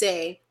this is to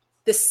say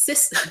the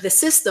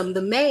system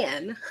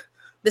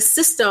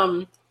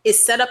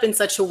is set up in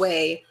such a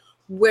way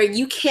where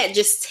you can't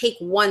just take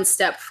one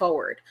step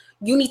forward.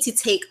 You need to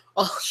take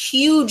a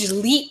huge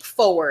leap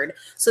forward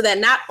so that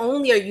not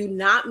only are you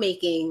not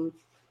making,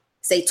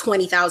 say,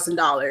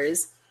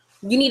 $20,000,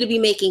 you need to be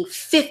making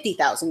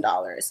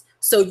 $50,000.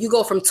 So you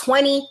go from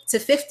 20 to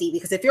 50,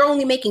 because if you're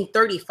only making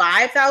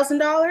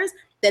 $35,000,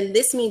 then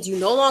this means you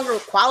no longer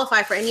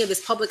qualify for any of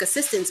this public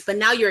assistance, but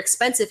now your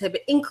expenses have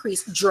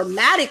increased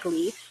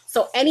dramatically.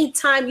 So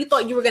anytime you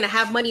thought you were going to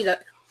have money to,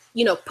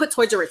 you know, put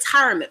towards your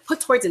retirement,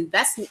 put towards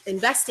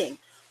investing,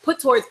 put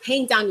towards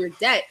paying down your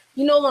debt,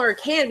 you no longer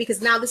can,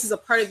 because now this is a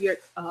part of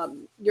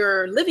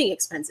your living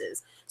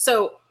expenses.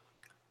 So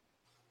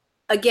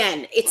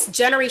again, it's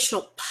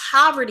generational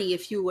poverty,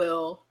 if you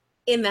will,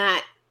 in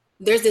that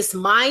there's this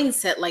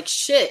mindset like,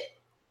 shit,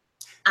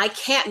 I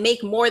can't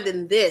make more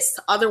than this.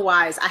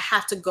 Otherwise, I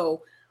have to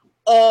go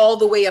all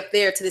the way up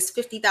there to this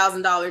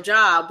 $50,000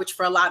 job, which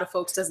for a lot of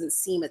folks doesn't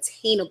seem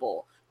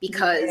attainable,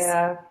 because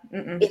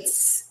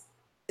it's,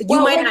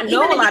 you might not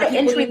know a lot of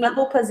people. Entry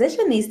level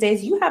position these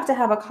days, you have to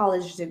have a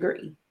college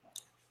degree.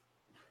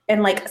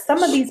 And like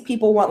some of these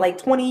people want like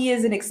 20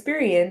 years in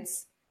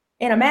experience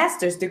and a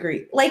master's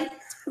degree. Like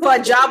for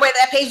a job where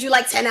that pays you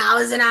like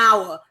 $10 an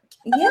hour.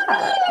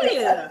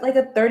 Yeah. Like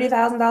a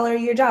 $30,000 a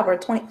year job or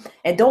 20.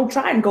 And don't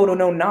try and go to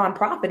no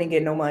nonprofit and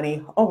get no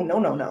money. Oh, no.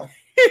 No,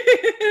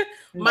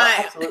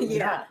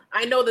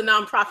 I know the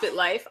nonprofit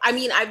life. I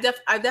mean, I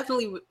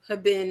definitely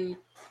have been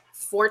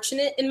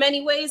fortunate in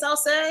many ways, I'll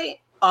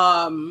say.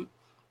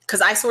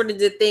 Because I sort of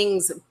did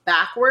things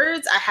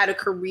backwards. I had a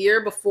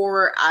career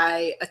before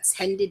I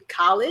attended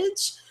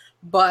college,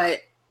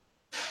 but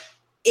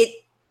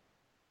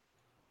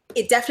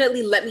it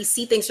definitely let me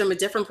see things from a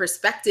different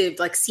perspective,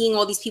 like seeing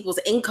all these people's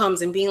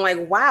incomes and being like,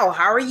 wow,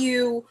 how are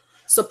you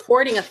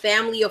supporting a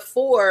family of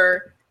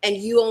 4 and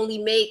you only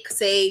make,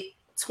 say,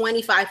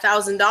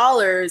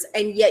 $25,000,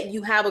 and yet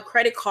you have a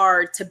credit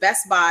card to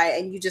Best Buy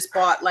and you just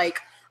bought like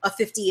a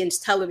 50-inch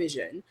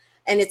television.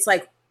 And it's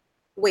like,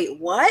 wait,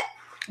 what?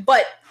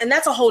 And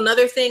that's a whole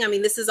nother thing. I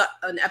mean, this is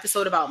an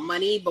episode about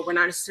money, but we're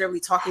not necessarily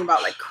talking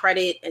about like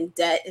credit and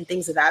debt and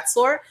things of that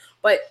sort.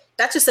 But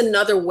that's just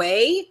another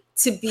way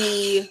to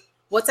be,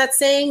 what's that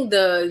saying?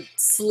 The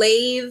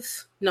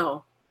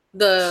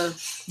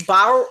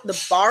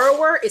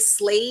borrower is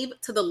slave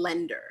to the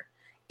lender,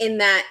 in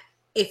that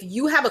if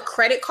you have a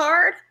credit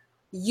card,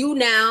 you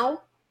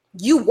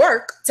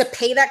work to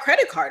pay that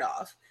credit card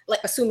off,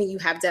 like assuming you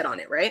have debt on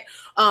it, right?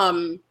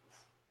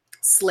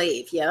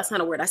 Slave. Yeah, that's not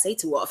a word I say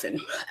too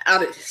often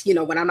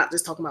when I'm not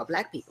just talking about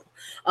Black people.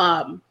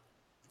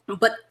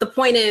 But the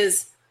point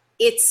is,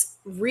 it's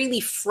really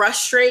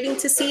frustrating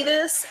to see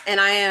this. And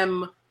I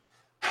am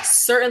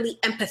certainly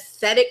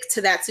empathetic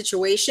to that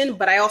situation.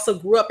 But I also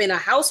grew up in a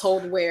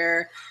household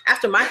where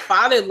after my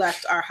father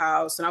left our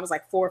house, and I was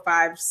like 4,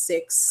 5,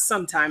 6,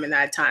 sometime in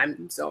that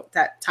time. So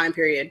that time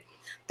period,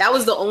 that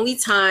was the only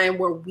time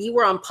where we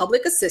were on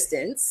public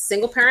assistance,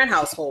 single parent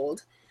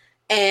household.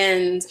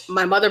 And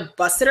my mother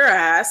busted her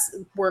ass,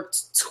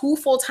 worked 2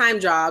 full-time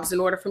jobs in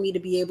order for me to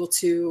be able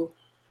to,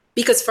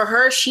 because for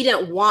her, she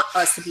didn't want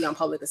us to be on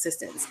public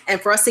assistance. And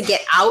for us to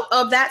get out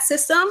of that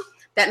system,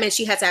 that meant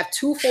she had to have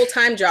 2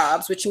 full-time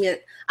jobs, which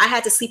meant I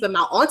had to sleep in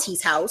my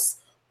auntie's house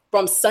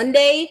from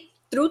Sunday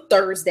through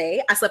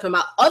Thursday. I slept in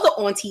my other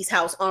auntie's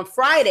house on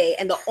Friday.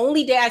 And the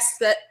only day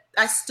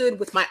I stood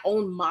with my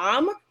own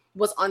mom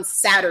was on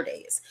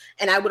Saturdays.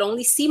 And I would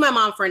only see my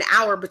mom for an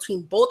hour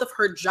between both of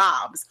her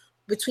jobs,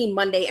 between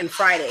Monday and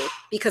Friday,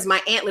 because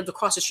my aunt lived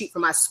across the street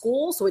from my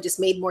school. So it just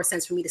made more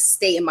sense for me to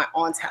stay in my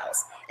aunt's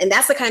house. And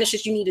that's the kind of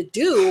shit you need to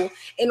do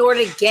in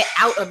order to get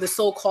out of the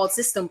so-called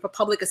system for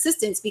public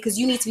assistance, because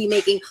you need to be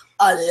making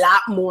a lot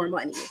more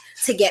money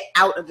to get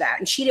out of that.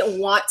 And she didn't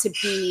want to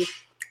be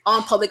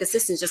on public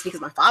assistance just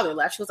because my father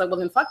left. She was like, well,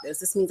 then fuck this.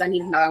 This means I need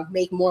to now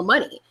make more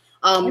money.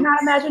 And I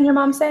imagine your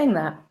mom saying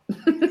that.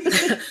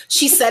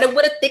 She said it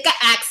with a thicker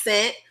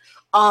accent.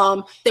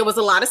 There was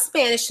a lot of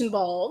Spanish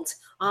involved.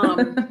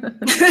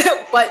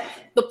 But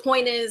the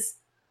point is,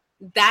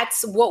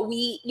 that's what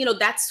we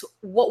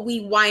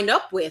wind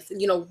up with,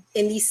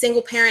 in these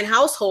single parent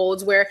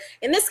households where,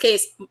 in this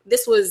case,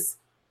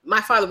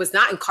 my father was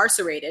not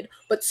incarcerated,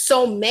 but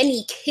so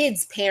many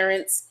kids'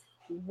 parents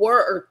were,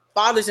 or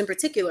fathers in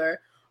particular,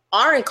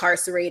 are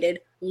incarcerated,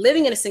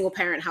 living in a single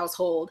parent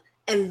household.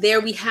 And there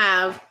we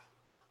have,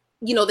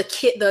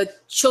 the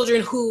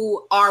children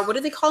who are, what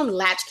do they call them?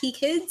 Latchkey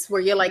kids,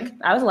 where you're like,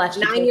 I was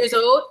latchkey 9 years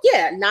old.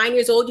 Yeah, 9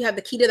 years old. You have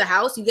the key to the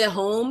house. You get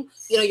home,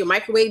 your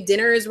microwave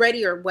dinner is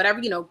ready or whatever.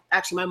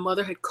 Actually, my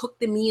mother had cooked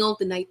the meal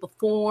the night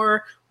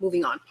before.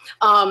 Moving on.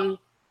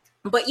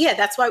 But yeah,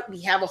 that's why we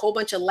have a whole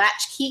bunch of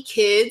latchkey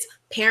kids,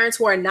 parents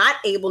who are not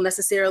able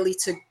necessarily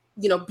to,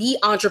 be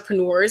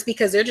entrepreneurs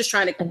because they're just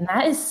trying to. And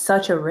that is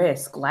such a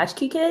risk,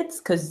 latchkey kids,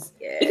 because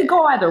it could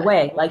go either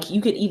way. Like,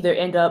 you could either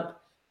end up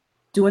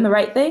doing the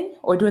right thing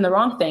or doing the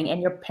wrong thing,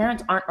 and your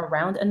parents aren't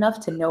around enough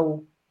to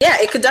know. Yeah,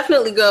 it could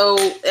definitely go.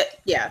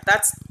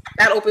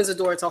 That opens the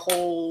door to a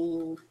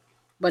whole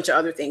bunch of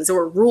other things. There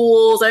were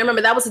rules. I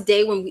remember that was a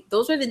day when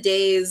those were the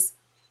days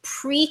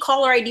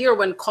pre-caller ID, or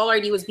when caller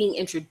ID was being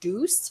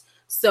introduced.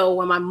 So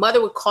when my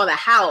mother would call the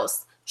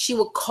house, she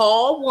would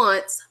call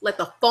once, let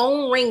the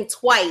phone ring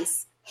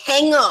twice,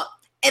 hang up,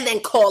 and then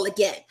call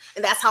again.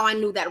 And that's how I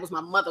knew that it was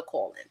my mother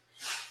calling.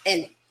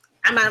 And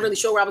I'm not really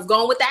sure where I was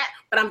going with that,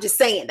 but I'm just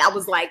saying that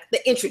was like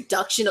the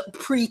introduction of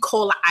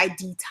pre-caller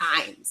ID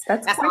times.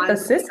 That's quite the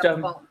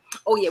system.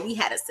 Oh yeah, we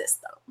had a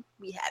system.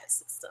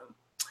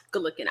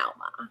 Good looking out,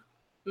 Ma.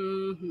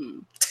 Mm-hmm.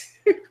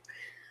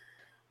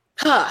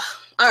 All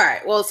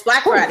right. Well, it's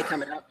Black Friday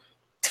coming up.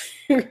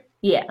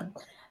 Yeah.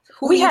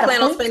 Who you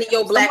plan on spending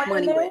your black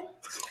money with?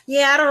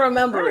 Yeah, I don't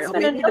remember it.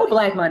 Spending no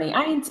black money.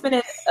 I ain't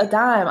spending a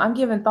dime. I'm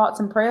giving thoughts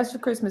and prayers for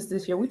Christmas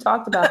this year. We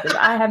talked about this.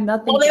 I have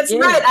nothing. Oh, that's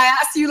right. I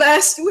asked you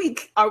last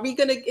week. Are we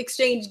going to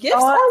exchange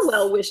gifts or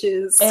well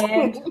wishes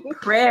and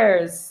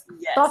prayers?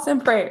 Yes. Thoughts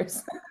and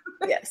prayers.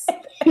 Yes.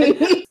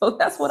 So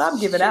that's what I'm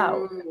giving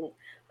out.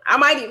 I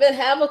might even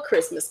have a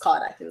Christmas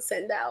card I can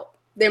send out.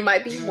 There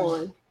might be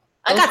one.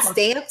 I got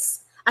stamps.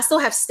 I still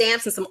have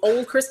stamps and some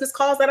old Christmas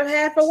cards that I've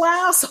had for a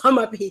while, so I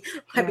might be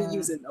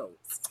using those.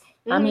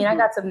 I mean, I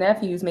got some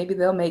nephews. Maybe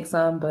they'll make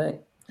some,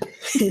 but.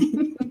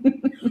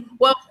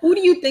 Well, who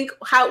do you think?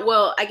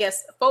 I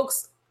guess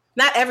folks.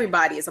 Not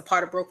everybody is a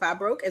part of Broke Five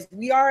Broke as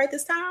we are at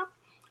this time.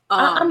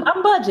 I'm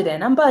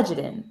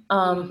budgeting.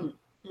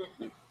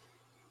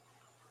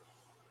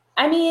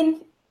 I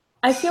mean,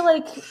 I feel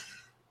like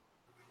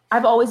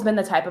I've always been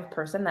the type of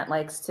person that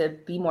likes to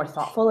be more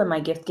thoughtful in my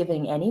gift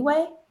giving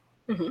anyway.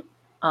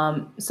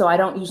 So I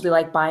don't usually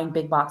like buying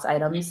big box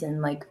items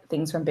and like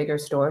things from bigger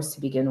stores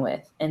to begin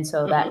with. And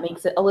so that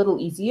makes it a little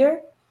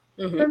easier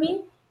for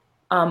me.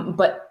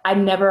 But I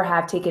never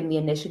have taken the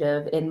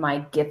initiative in my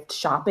gift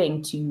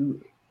shopping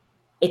to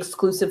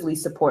exclusively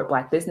support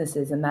Black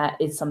businesses. And that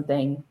is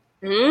something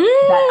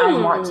that I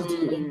want to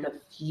do in the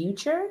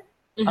future.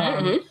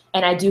 And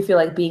I do feel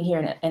like being here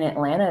in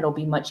Atlanta, it'll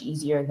be much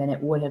easier than it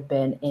would have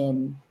been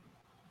in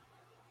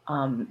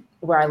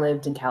where I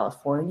lived in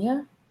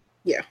California.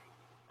 Yeah.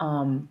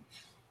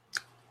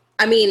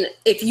 I mean,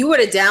 if you were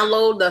to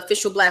download the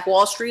official Black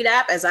Wall Street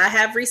app, as I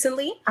have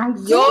recently,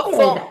 your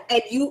phone,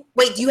 and do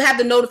you have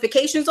the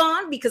notifications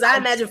on? Because I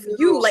imagine for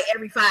you, like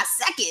every 5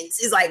 seconds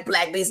is like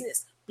Black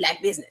business.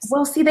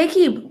 Well, see, they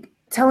keep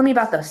telling me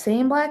about the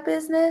same Black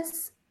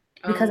business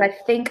because I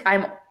think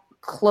I'm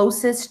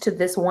closest to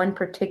this one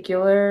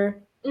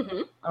particular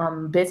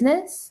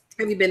business.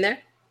 Have you been there?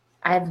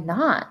 I have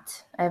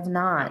not.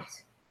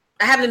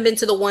 I haven't been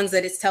to the ones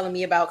that it's telling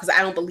me about because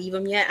I don't believe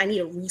them yet. I need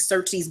to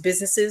research these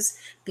businesses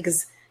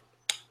because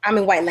I'm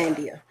in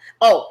Whitelandia.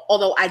 Oh,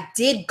 although I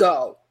did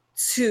go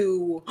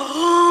to,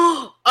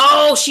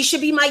 she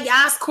should be my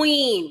yass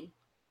queen.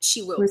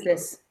 She will. Who's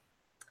this?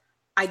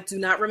 I do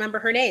not remember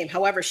her name.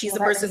 However, she's the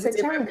person who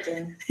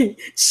did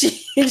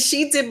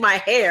she did my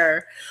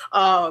hair.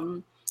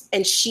 And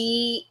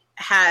she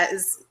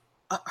has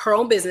her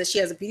own business. She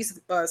has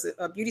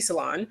a beauty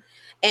salon.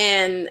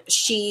 And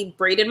she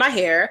braided my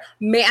hair.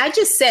 May I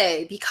just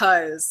say,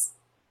 because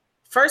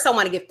first I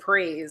want to give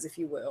praise, if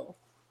you will,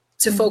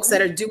 to folks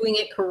that are doing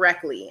it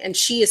correctly. And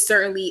she is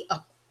certainly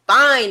a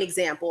fine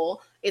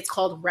example. It's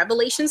called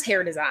Revelations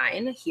Hair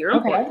Design here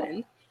in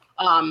Portland,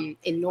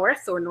 in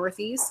North or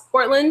Northeast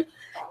Portland.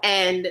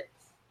 And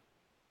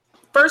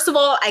first of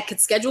all, I could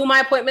schedule my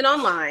appointment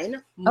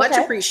online. Much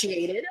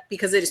appreciated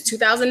because it is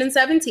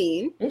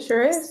 2017. It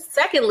sure is.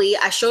 Secondly,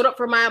 I showed up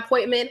for my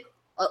appointment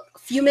a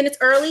few minutes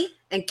early.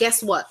 And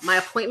guess what? My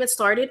appointment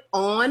started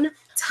on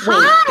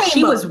time. Wait,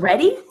 she was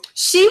ready?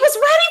 She was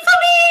ready for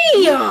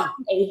me.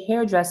 A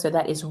hairdresser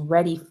that is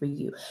ready for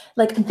you.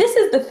 Like, this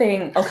is the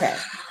thing. Okay.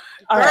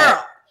 All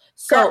right.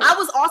 So I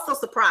was also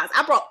surprised.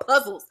 I brought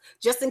puzzles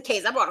just in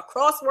case. I brought a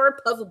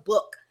crossword puzzle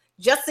book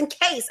just in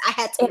case I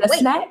had to wait. A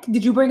snack?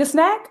 Did you bring a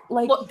snack?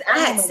 Like, well, I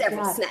had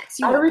several snacks.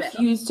 I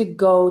refuse to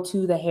go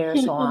to the hair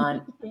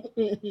salon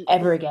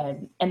ever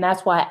again. And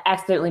that's why I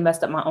accidentally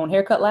messed up my own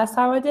haircut last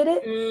time I did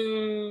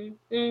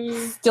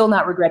it. Still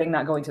not regretting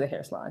not going to the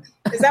hair salon.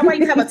 Is that why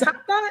you have a top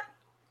knot?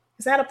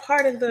 Is that a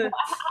part of the...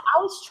 I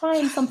was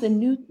trying something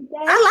new today.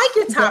 I like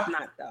your top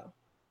knot, though.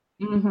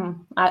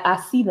 I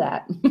see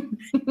that.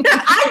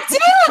 I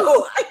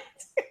do!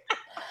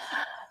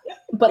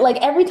 But like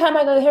every time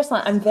I go to the hair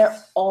salon, I'm there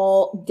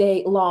all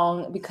day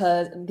long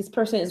because this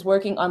person is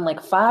working on like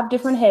 5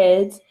 different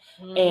heads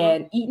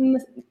and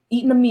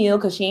eating a meal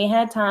because she ain't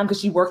had time because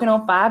she's working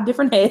on 5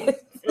 different heads.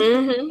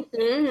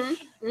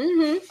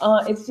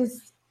 It's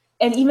just,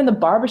 and even the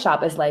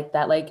barbershop is like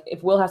that. Like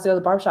if Will has to go to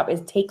the barbershop,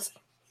 it takes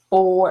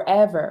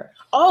forever.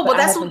 Oh, but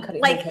that's been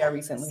cutting like his hair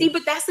recently. See,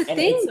 but that's the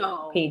thing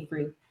though. Paid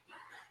free.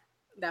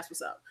 That's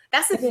what's up.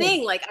 That's the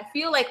thing. Like I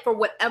feel like for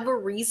whatever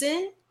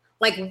reason,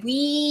 like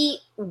we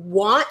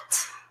want,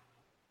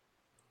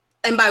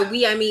 and by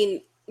we I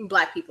mean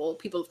Black people,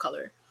 people of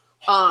color.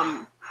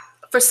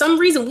 For some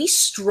reason, we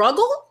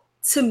struggle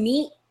to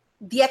meet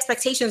the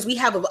expectations we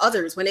have of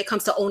others when it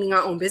comes to owning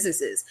our own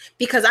businesses.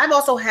 Because I've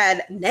also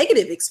had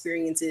negative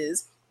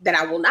experiences that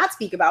I will not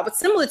speak about, but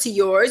similar to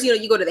yours. You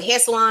know, you go to the hair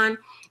salon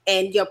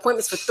and your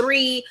appointment's for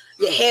 3.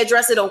 Your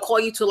hairdresser don't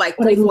call you till like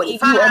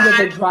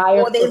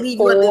 3:45, or they leave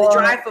you under the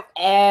dryer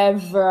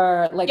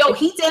forever. Like, yo,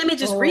 heat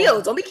damage is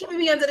real. Don't be keeping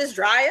me under this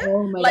dryer.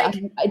 Oh my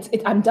God.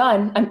 I'm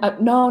done.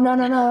 No,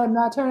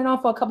 not turning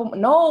off for a couple.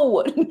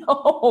 No.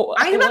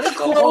 I ain't about the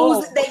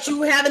clothes that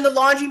you have in the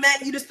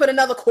laundromat. You just put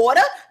another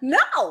quarter.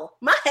 No,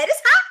 my head is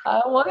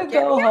hot. I want to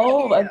go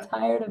home. I'm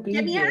tired of being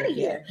here. Get me out of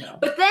here. Yeah, no.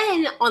 But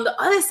then on the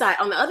other side,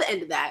 on the other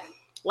end of that,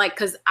 like,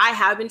 because I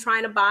have been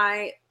trying to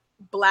buy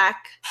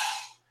Black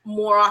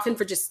more often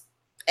for just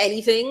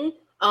anything.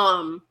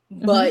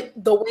 But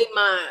the way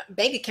my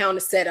bank account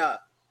is set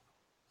up,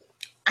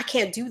 I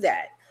can't do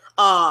that.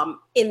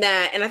 In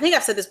that, and I think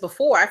I've said this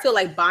before, I feel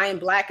like buying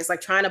Black is like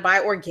trying to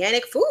buy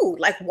organic food.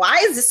 Like, why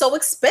is this so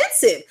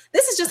expensive?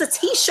 This is just a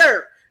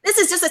t-shirt.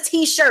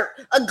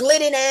 A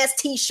glidden ass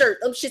t-shirt.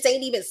 Them shits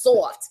ain't even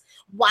soft.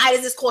 Why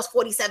does this cost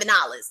 $47?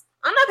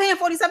 I'm not paying $47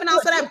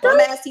 for that bum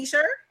ass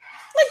t-shirt.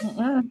 Like,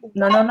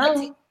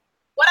 no.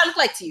 What I look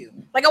like to you?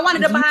 Like I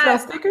wanted to buy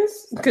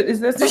stickers. Is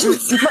there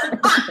something?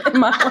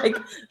 Am I like?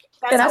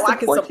 That's how I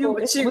can support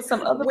you with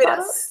some other with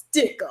product? A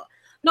sticker.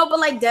 No, but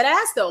like dead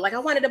ass though. Like I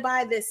wanted to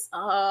buy this.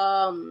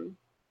 I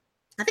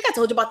think I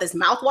told you about this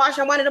mouthwash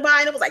I wanted to buy,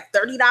 and it was like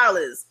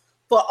 $30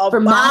 for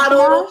a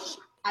bottle.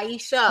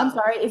 Ayesha. I'm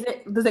sorry.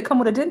 Does it come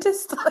with a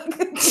dentist? Like,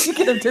 did you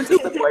get a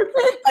dentist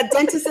appointment? A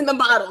dentist in the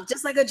bottle,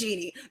 just like a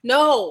genie.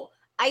 No,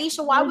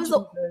 Ayesha. Why was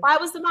the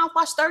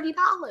mouthwash $30?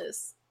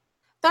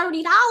 $30,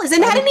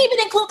 and that didn't even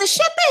include the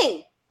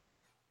shipping.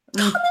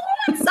 Come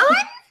on, son.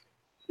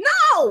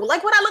 No,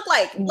 like what I look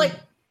like. Like,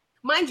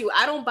 mind you,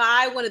 I don't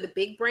buy one of the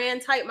big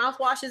brand type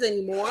mouthwashes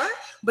anymore.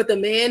 But the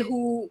man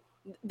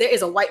there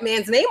is a white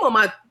man's name on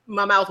my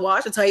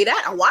mouthwash. I'll tell you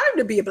that. I wanted him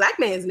to be a Black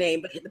man's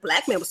name, but the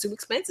Black man was too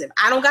expensive.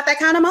 I don't got that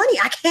kind of money.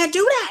 I can't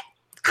do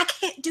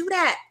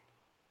that.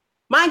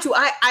 Mind you,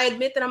 I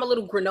admit that I'm a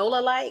little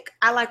granola-like.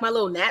 I like my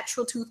little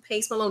natural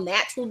toothpaste, my little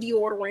natural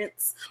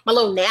deodorants, my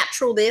little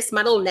natural this,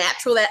 my little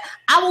natural that.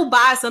 I will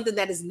buy something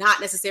that is not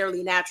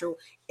necessarily natural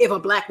if a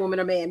Black woman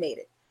or man made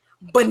it.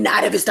 but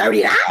not if it's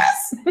 $30.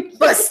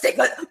 But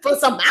for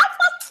some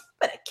mouthwash,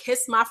 better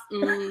kiss my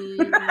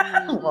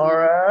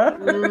Laura.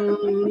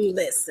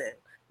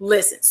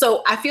 Listen.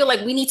 So I feel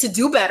like we need to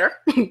do better.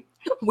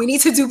 We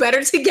need to do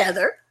better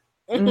together.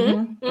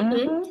 I'm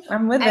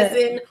with As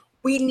it. in,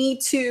 we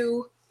need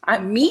to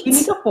meet. We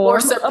need to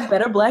form a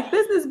Better Black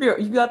Business Bureau.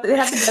 You got to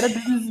have the Better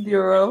Business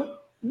Bureau.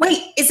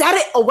 Wait, is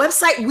that a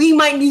website we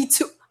might need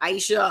to?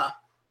 Ayesha,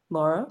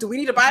 Laura, do we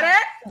need to buy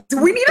that?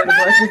 Do we need to buy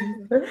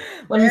that?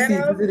 Let me see.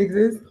 Does it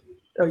exist?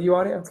 Oh, you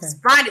on it? Okay.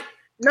 Find it.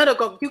 No,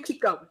 go. You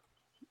keep going.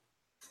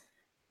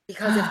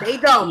 Because if they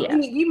don't,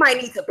 we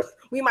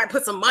might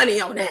put some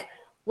money on that.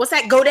 What's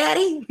that?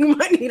 GoDaddy? We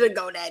might need a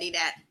GoDaddy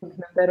that.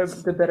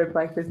 The Better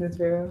Black Business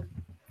Bureau.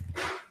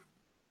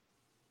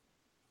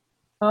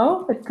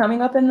 Oh, it's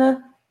coming up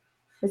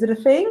is it a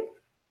thing?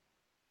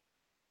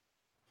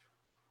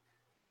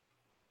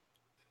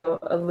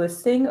 A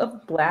listing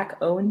of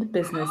Black-owned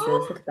businesses.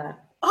 Look at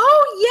that.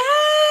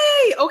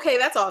 Oh, yay! Okay,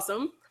 that's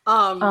awesome.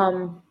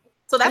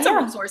 So that's a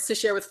resource to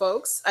share with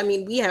folks. I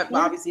mean, we have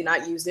obviously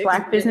not used it.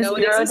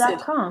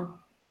 Blackbusinessbureau.com.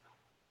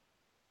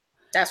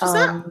 That's what's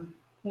up.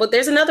 But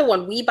there's another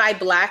one,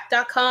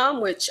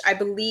 WeBuyBlack.com, which I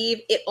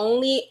believe it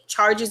only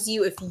charges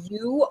you if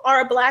you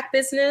are a Black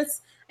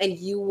business and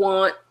you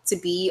want to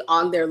be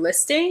on their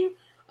listing.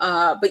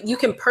 But you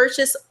can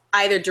purchase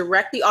either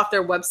directly off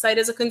their website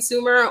as a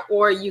consumer,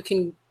 or you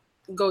can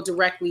go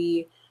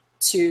directly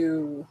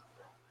to,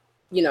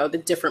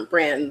 the different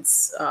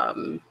brands'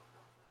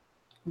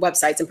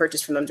 websites and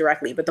purchase from them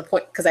directly. But the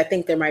point, because I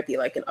think there might be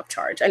like an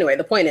upcharge. Anyway,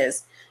 the point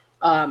is,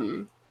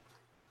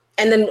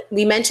 and then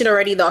we mentioned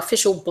already the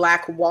official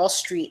Black Wall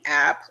Street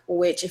app,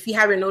 which if you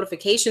have your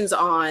notifications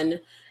on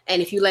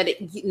and if you let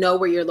it know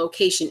where your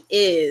location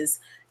is,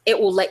 it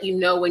will let you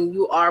know when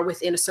you are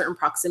within a certain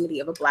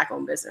proximity of a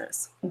Black-owned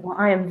business. Well,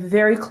 I am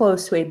very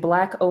close to a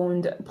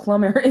Black-owned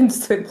plumbing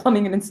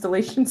and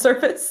installation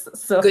service.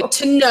 So good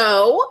to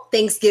know.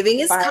 Thanksgiving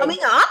is coming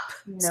up.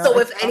 So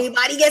if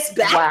anybody gets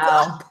backed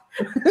up,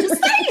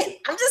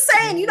 I'm just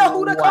saying, you know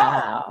who to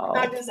call.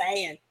 I'm just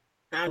saying.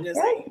 I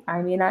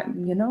mean, I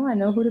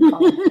know who to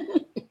call.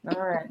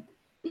 All right.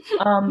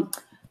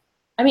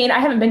 I mean, I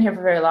haven't been here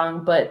for very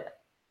long, but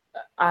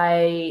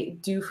I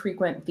do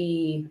frequent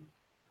the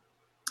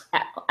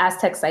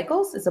Aztec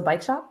Cycles. It's a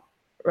bike shop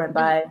run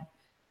by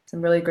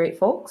some really great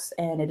folks,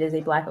 and it is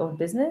a Black-owned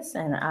business.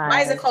 And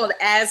why is it called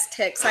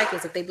Aztec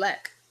Cycles if they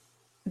Black?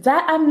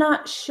 That I'm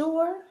not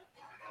sure,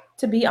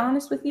 to be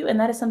honest with you, and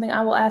that is something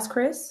I will ask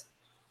Chris,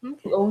 who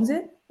owns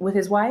it, with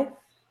his wife.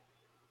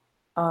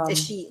 Is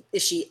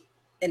she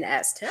an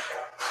Aztec?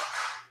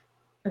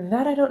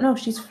 That I don't know.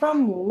 She's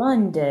from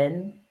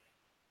London,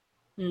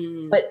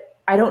 but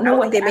I don't know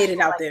what they made it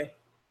out there.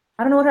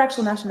 I don't know what her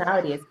actual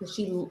nationality is, because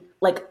she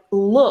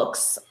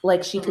looks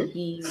like she could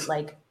be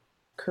like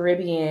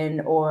Caribbean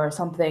or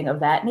something of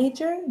that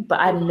nature, but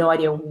I have no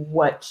idea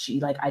what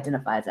she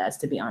identifies as,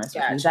 to be honest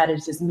with you. That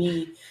is just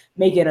me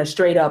making a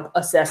straight up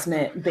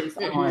assessment based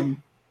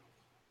on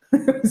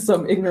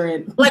some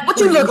ignorant. Like what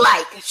you look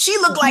like. She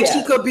looked like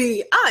she could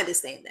be. I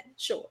understand that.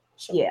 Sure.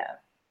 Yeah.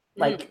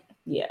 But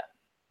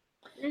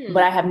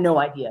I have no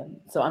idea,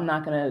 so I'm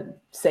not gonna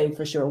say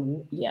for sure.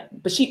 Yeah,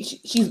 but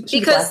she's a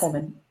Black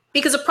woman.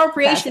 Because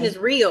appropriation is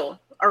real,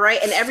 all right?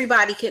 And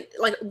everybody can,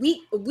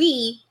 we,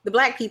 the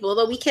Black people,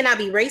 although we cannot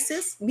be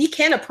racist, we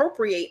can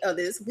appropriate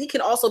others. We can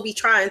also be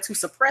trying to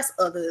suppress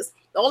others.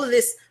 All of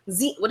this,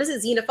 what is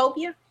it,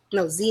 xenophobia?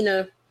 No,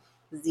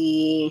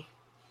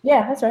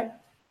 Yeah, that's right.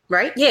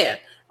 Right? Yeah.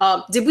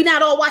 Did we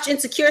not all watch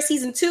Insecure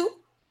season 2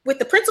 with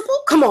the principal?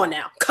 Come on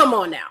now.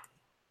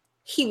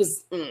 He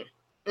was,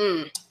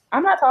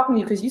 I'm not talking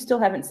to you because you still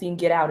haven't seen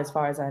Get Out, as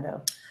far as I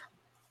know.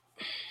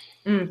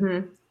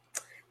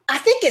 I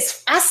think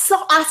I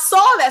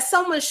saw that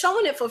someone's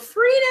showing it for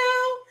free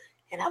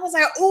now, and I was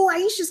like, "Oh,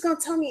 Ayesha's gonna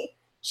tell me.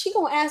 She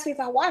gonna ask me if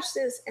I watch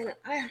this." And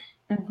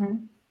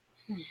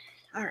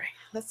all right,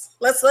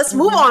 let's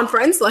move on,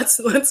 friends. Let's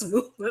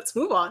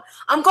move on.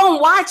 I'm gonna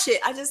watch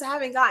it. I just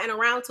haven't gotten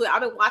around to it.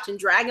 I've been watching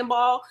Dragon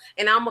Ball,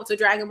 and I'm up to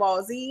Dragon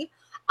Ball Z.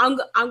 I'm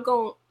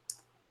going.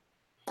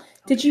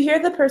 Did you hear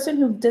the person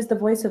who does the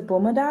voice of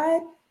Bulma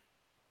died?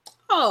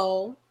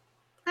 Oh,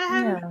 I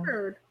haven't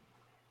heard.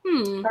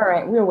 All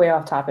right, we're way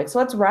off topic. So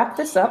let's wrap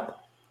this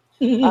up.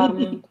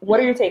 What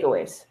are your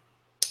takeaways?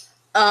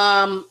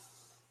 Buy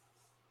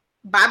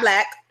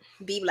black,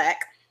 be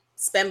black,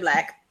 spend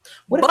black.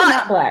 What if they're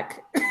not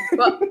Black?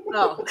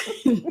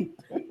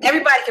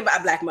 Everybody can buy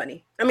Black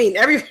money. I mean,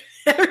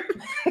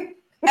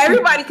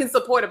 everybody can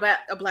support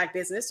a Black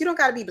business. You don't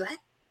got to be Black.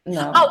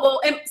 No. Oh,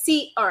 well, and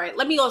see, all right,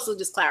 let me also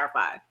just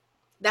clarify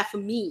that for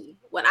me,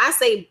 when I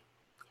say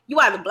you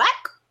either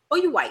Black or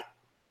you white,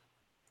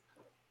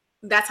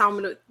 that's how I'm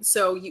gonna.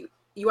 So you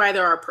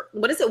either are.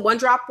 What is it? The one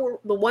drop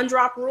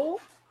rule.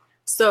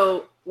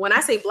 So when I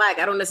say Black,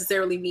 I don't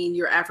necessarily mean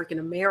you're African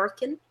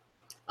American,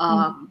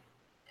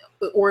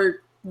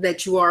 or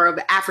that you are of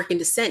African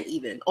descent.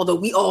 Even although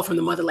we all from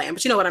the motherland,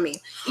 but you know what I mean.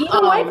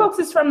 Even white folks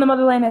is from the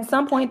motherland at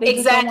some point. They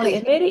just don't want to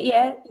admit it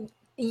yet.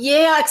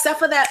 Yeah, except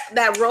for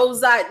that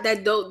Rose, that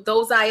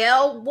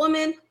Doziel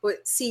woman,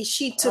 but see,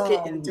 she took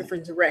it in a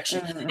different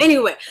direction.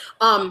 Anyway,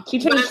 she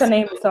changed her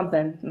name to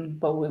something.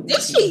 But did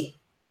she?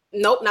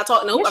 Nope, not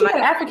talking. Nope,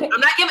 yeah,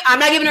 I'm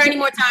not giving her any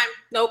more time.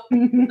 Nope,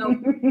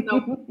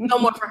 no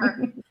more for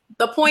her.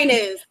 The point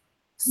is,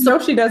 no,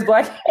 she does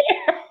black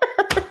hair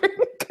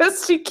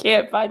because she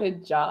can't find a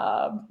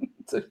job,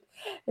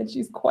 and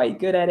she's quite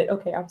good at it.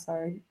 Okay, I'm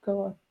sorry.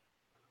 Go on.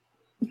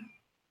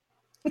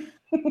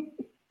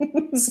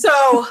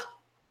 So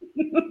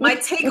my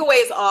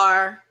takeaways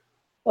are,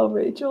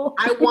 Rachel,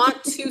 I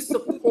want to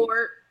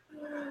support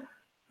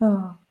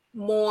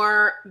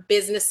more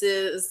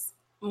businesses,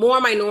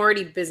 more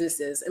minority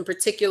businesses, in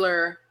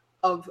particular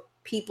of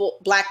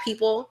Black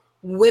people,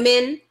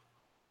 women,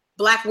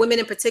 Black women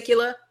in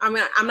particular. I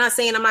mean, I'm not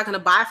saying I'm not going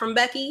to buy from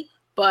Becky,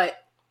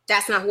 but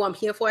that's not who I'm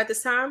here for at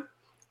this time.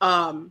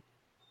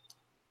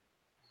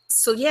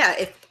 So yeah,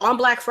 if on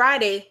Black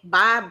Friday,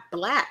 buy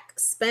Black,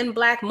 spend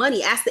Black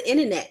money. Ask the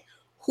internet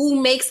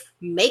who makes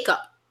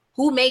makeup,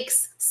 who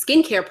makes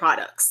skincare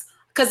products,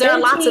 because there are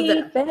lots of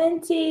them.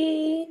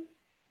 Fenty.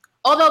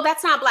 Although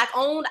that's not Black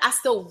owned, I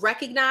still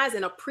recognize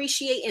and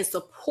appreciate and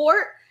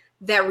support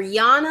that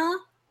Rihanna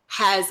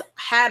has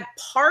had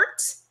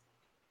part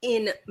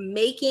in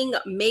making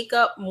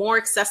makeup more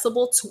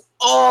accessible to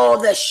all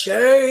the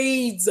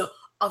shades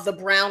of the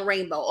brown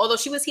rainbow. Although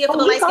she was here for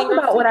the light skin. Talk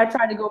about when I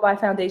tried to go buy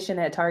foundation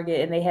at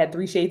Target and they had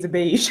 3 shades of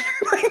beige.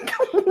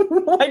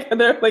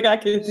 like I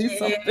could do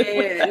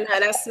something.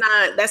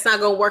 No, that's not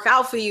gonna work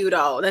out for you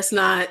though. That's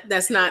not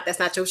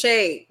your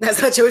shade.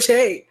 That's not your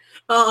shade.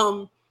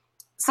 How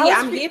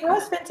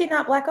is Fenty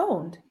not Black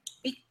owned?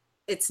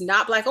 It's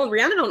not Black owned.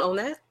 Rihanna don't own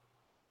that.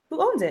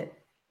 Who owns it?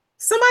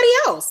 Somebody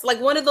else, like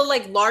one of the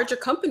larger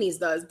companies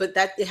does, but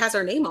that it has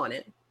her name on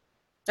it.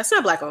 That's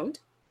not Black owned.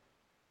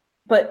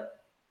 But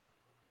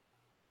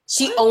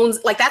she owns,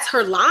 that's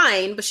her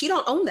line, but she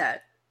don't own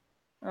that.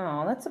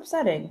 Oh, that's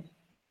upsetting.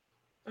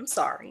 I'm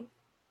sorry.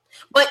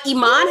 But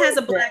Iman has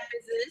a Black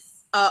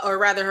business, or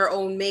rather her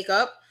own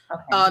makeup.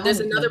 Okay,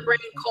 there's another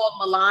brand called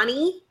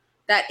Milani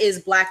that is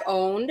Black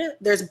owned.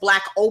 There's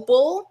Black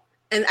Opal.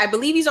 And I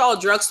believe these are all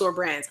drugstore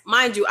brands.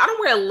 Mind you, I don't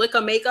wear a lick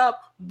of makeup,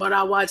 but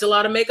I watch a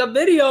lot of makeup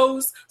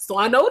videos. So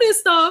I know this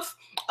stuff.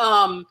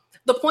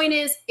 The point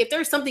is, if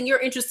there's something you're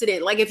interested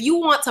in, like if you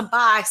want to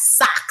buy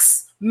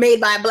socks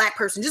made by a Black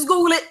person, just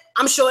Google it.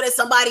 I'm sure there's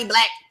somebody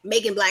Black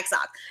making Black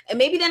socks. And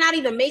maybe they're not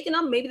even making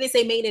them. Maybe they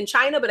say made in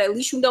China, but at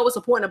least you know it's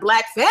supporting a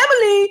Black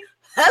family.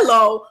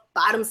 Hello,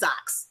 buy them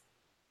socks.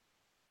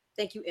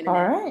 Thank you, Internet.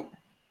 All right.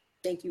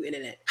 Thank you,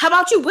 Internet. How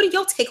about you? What are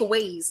your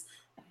takeaways?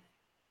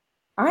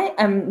 I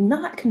am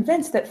not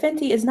convinced that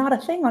Fenty is not a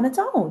thing on its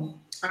own.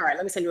 All right,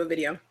 let me send you a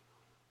video.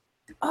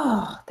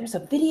 Oh, there's a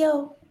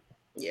video?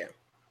 Yeah.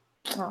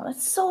 Oh,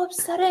 that's so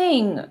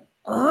upsetting.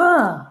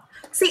 Ugh.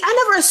 See,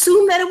 I never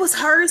assumed that it was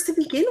hers to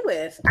begin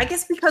with. I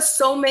guess because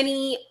so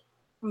many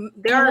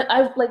they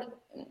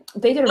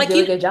did a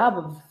really good job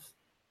of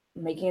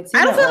making it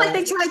seem. I don't feel like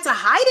they tried to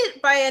hide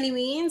it by any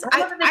means.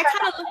 I kind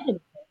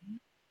of.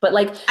 But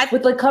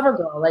with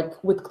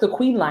CoverGirl, with the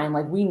Queen line,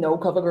 we know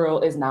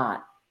CoverGirl is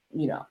not,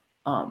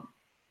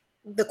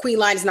 the Queen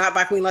line is not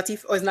by Queen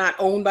Latifah, or is not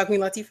owned by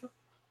Queen Latifah.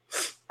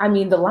 I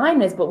mean, the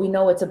line is, but we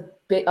know it's a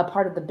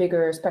part of the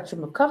bigger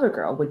spectrum of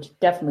CoverGirl, which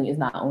definitely is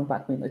not owned by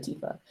Queen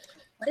Latifah.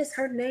 What is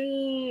her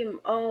name?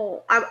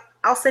 Oh,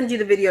 I'll send you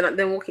the video, and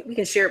then we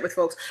can share it with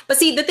folks. But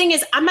see, the thing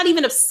is, I'm not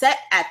even upset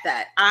at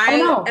that.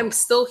 I am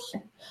still.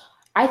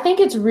 I think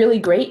it's really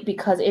great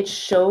because it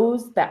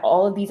shows that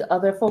all of these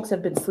other folks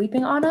have been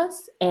sleeping on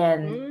us,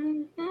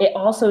 and it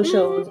also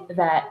shows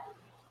that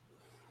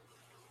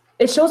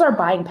it shows our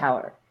buying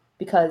power,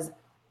 because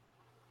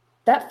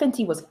that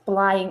Fenty was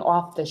flying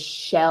off the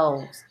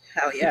shelves.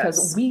 Hell yes.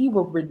 Because we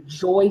were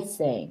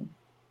rejoicing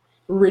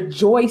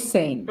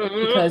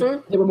because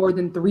there were more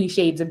than 3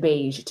 shades of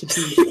beige to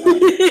choose from.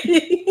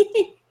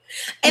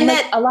 and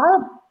that a lot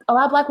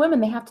of Black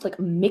women, they have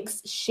to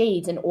mix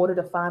shades in order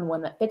to find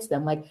one that fits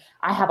them.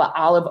 I have an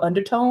olive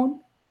undertone.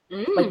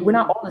 We're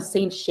not all the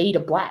same shade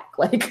of black.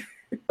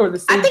 Or the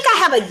same. I think I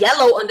have a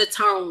yellow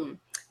undertone.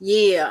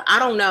 Yeah, I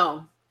don't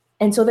know.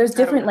 And so there's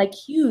different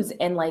hues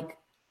and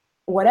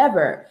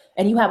whatever.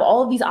 And you have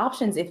all of these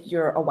options if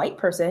you're a white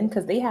person,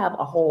 because they have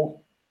a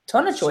whole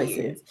ton of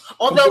choices.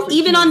 Although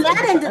even on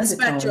that end of the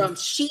spectrum,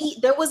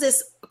 there was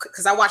this,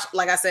 because I watched,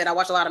 like I said, I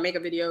watch a lot of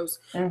makeup videos.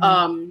 And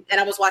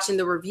I was watching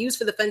the reviews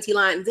for the Fenty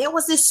line. There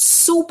was this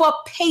super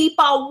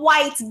paper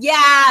white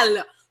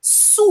gal.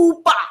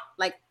 Super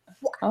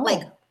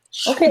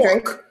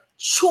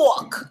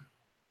chalk.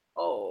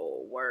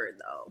 Oh, word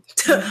though.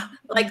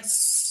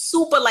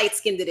 Super light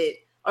skinned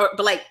it.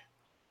 But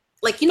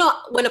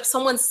when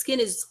someone's skin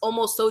is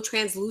almost so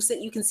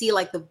translucent, you can see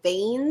the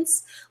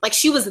veins.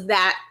 She was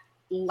that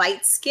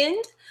light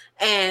skinned,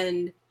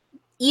 and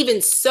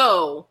even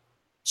so,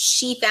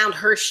 she found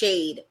her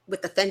shade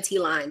with the Fenty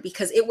line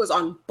because it was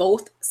on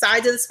both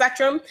sides of the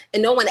spectrum,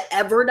 and no one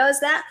ever does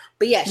that.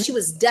 But yeah, she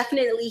was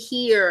definitely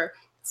here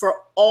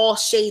for all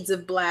shades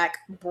of black,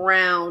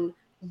 brown,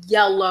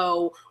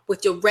 yellow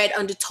with your red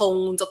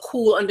undertones, a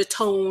cool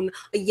undertone,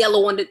 a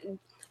yellow undertone.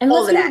 And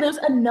let's see, there's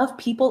enough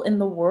people in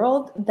the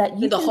world that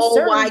you in the can whole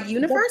serve wide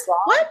universe.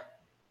 What?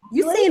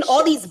 You saying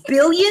all these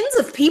billions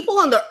of people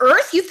on the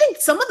earth? You think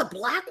some of the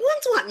black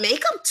ones want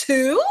makeup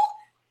too?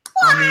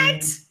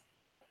 What?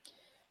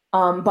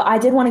 But I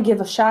did want to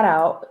give a shout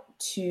out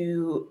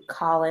to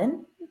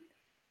Colin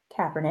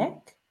Kaepernick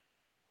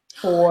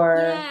for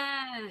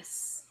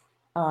yes.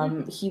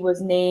 He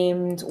was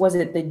named, was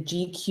it the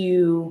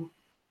GQ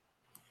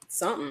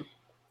something?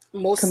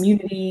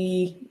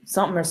 Community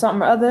something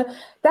or other.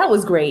 That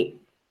was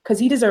great because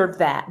he deserved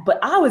that. But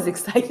I was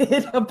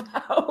excited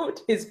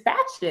about his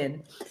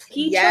fashion.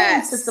 He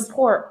chose to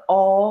support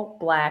all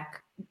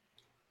Black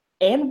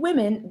and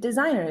women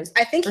designers.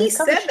 I think he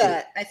said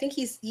that. I think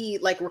he's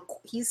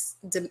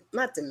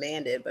not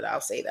demanded, but I'll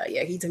say that.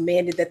 Yeah, he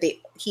demanded that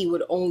he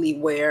would only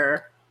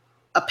wear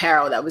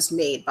apparel that was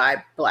made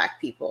by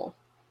Black people.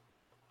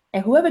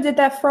 And whoever did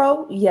that,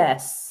 fro,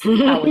 yes,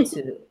 I would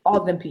too.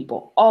 All them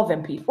people.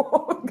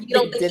 You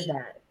don't think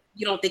that?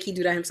 You don't think he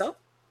do that himself?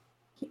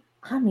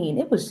 I mean,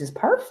 it was just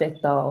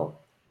perfect, though.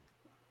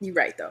 You're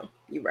right, though.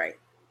 You're right.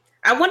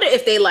 I wonder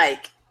if they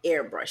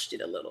airbrushed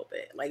it a little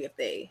bit, like if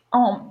they.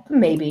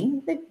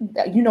 Maybe. They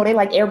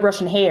like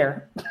airbrushing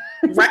hair.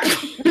 Right.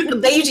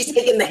 They usually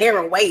taking the hair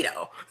away,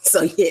 though.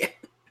 So yeah.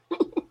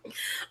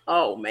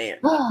 Oh man.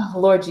 Oh,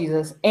 Lord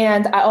Jesus.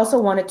 And I also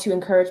wanted to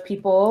encourage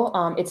people.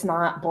 It's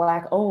not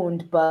Black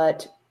owned,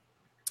 but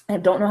I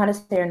don't know how to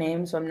say her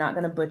name, so I'm not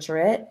going to butcher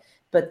it.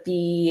 But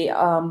the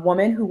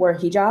woman who wore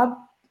hijab,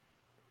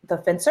 the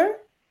fencer,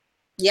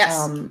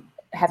 yes,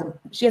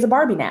 she has a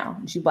Barbie now.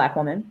 She's a Black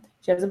woman.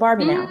 She has a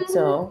Barbie now.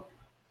 So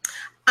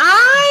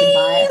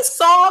I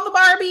saw the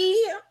Barbie.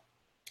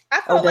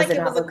 I felt like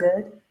it was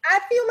good. I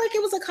feel like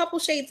it was a couple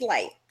shades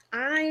light.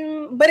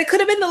 But it could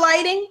have been the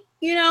lighting.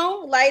 You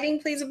know, lighting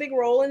plays a big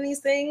role in these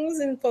things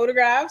and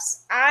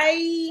photographs.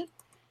 I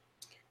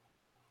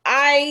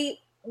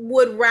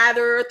would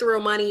rather throw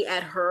money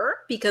at her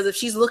because if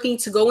she's looking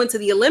to go into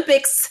the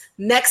Olympics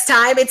next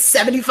time, it's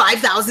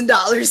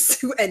 $75,000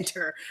 to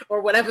enter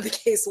or whatever the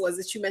case was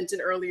that you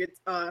mentioned earlier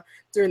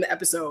during the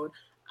episode.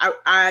 Did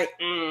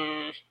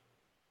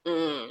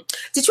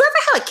you ever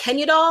have a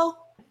Kenya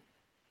doll?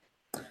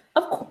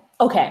 Of course.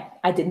 Okay,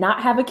 I did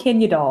not have a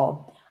Kenya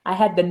doll. I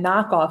had the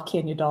knockoff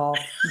Kenya doll,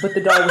 but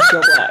the doll was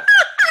still Black.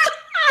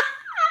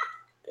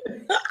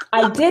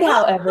 I did,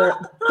 however,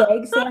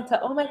 beg Santa.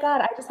 Oh my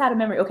God, I just had a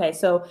memory. Okay,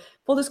 so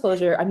full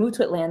disclosure, I moved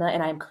to Atlanta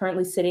and I'm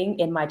currently sitting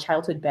in my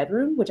childhood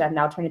bedroom, which I've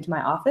now turned into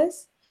my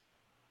office.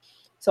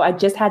 So I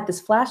just had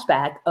this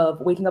flashback of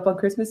waking up on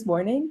Christmas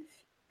morning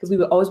because we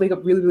would always wake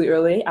up really, really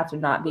early after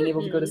not being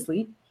able to go to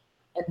sleep.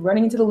 And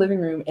running into the living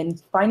room and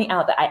finding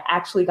out that I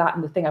actually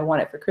gotten the thing I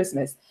wanted for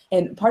Christmas.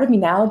 And part of me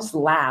now just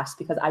laughs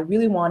because I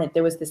really wanted,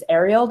 there was this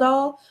Ariel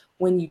doll,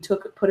 when you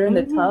put her in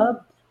the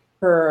tub,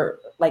 her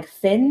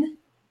fin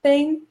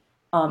thing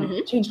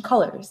changed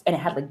colors and it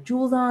had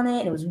jewels on it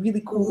and it was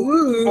really cool.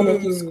 Ooh. And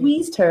if you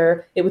squeezed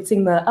her, it would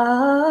sing the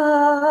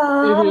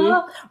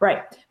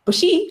right. But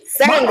she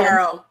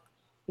girl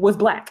was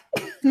Black.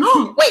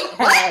 Oh, wait,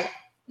 what?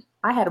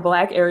 I had a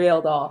Black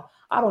Ariel doll.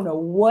 I don't know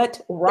what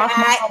rock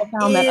that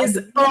is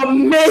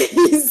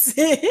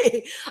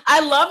amazing. I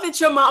love that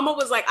your mama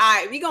was like, all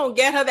right, we gonna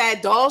get her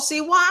that doll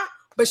she want,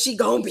 but she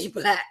gonna be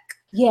Black.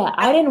 Yeah,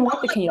 I didn't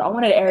want the Kenya doll. I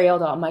wanted an Ariel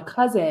doll. My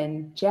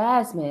cousin,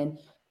 Jasmine,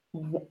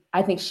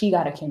 I think she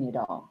got a Kenya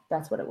doll.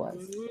 That's what it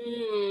was.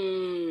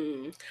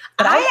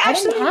 But I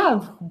didn't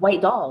have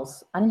white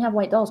dolls. I didn't have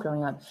white dolls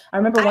growing up. I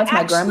remember once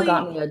my grandma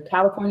got me a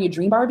California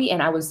Dream Barbie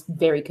and I was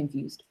very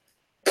confused.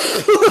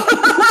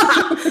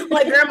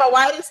 Like, grandma,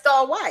 why is this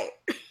doll white?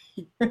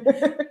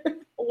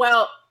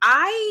 Well,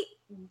 I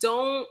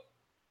don't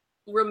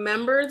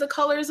remember the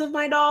colors of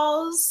my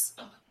dolls.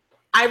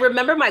 I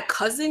remember my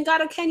cousin got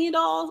a Kenya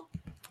doll.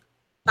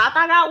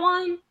 Tata got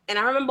one. And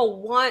I remember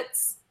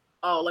once,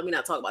 let me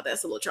not talk about that.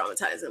 It's a little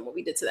traumatizing what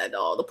we did to that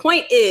doll. The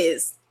point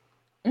is,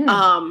 she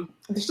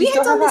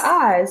still have her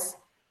eyes.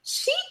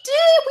 She did.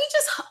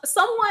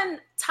 Someone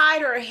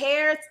tied her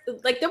hair.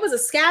 There was a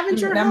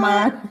scavenger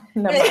hunt.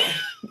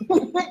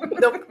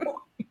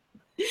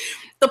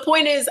 The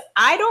point is,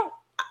 I don't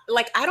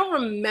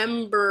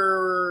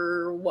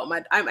remember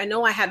what I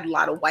know I had a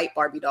lot of white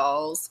Barbie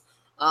dolls.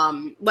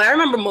 But I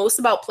remember most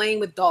about playing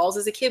with dolls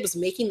as a kid was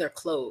making their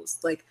clothes.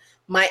 Like,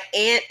 my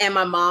aunt and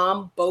my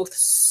mom both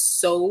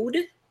sewed.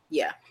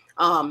 Yeah.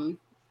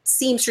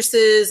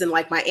 Seamstresses, and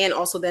my aunt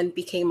also then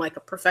became a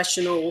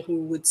professional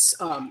who would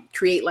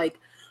create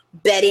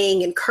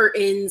bedding and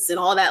curtains and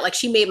all that.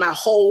 She made my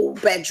whole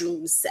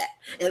bedroom set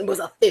and it was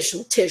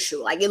official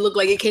tissue. It looked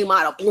like it came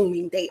out of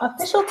Bloomingdale's.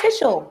 Official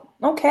tissue.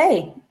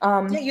 Okay.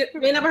 Yeah, you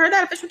never heard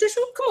that, official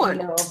tissue? Come on.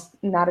 No,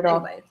 not at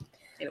all.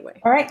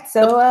 Anyway. All right.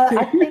 So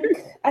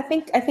I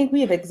think we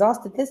have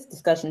exhausted this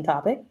discussion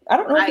topic. I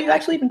don't know if we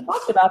actually even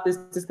talked about this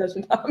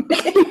discussion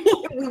topic.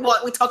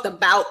 We talked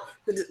about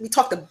We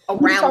talked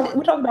around it.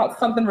 We talked about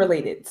something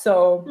related.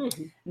 So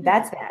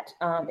that's that.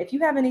 If you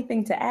have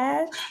anything to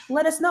add,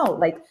 let us know.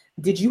 Like,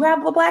 did you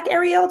have the black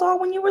Ariel doll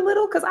when you were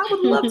little? Because I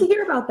would love to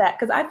hear about that.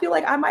 Because I feel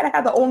like I might have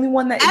had the only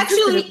one that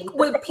actually,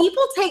 when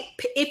people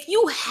if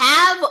you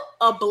have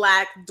a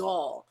black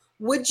doll,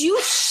 would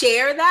you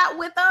share that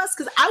with us?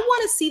 Because I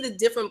want to see the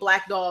different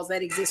black dolls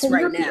that exist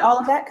right now. All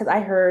of that, because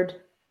I heard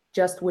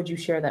just would you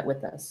share that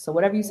with us? So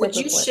whatever you said. Would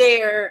you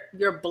share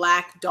your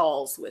black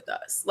dolls with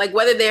us? Like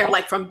whether they're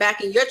like from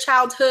back in your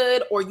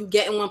childhood or you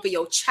getting one for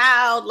your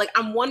child. Like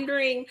I'm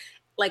wondering,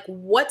 like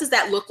what does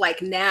that look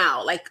like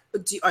now? Like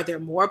are there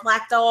more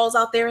black dolls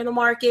out there in the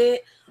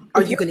market?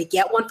 Are you going to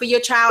get one for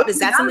your child? Is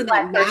that something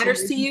that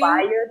matters to you?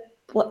 Buy your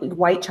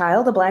white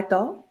child a black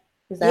doll?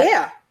 Is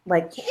that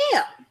Like is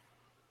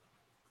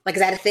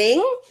that a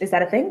thing? Is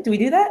that a thing? Do we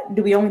do that?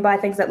 Do we only buy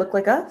things that look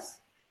like us?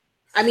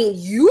 I mean,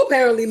 you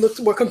apparently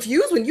were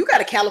confused when you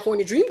got a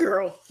California Dream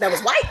Girl that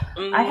was white.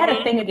 I had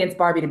a thing against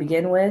Barbie to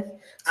begin with.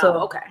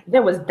 So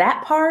there was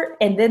that part.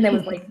 And then there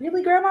was like,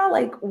 really, Grandma?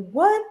 Like,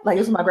 what? Like,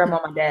 this was my grandma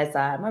on my dad's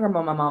side. My grandma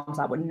on my mom's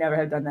side would never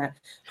have done that.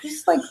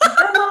 Just like,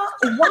 Grandma,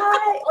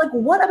 why? Like,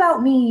 what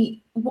about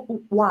me?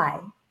 Why?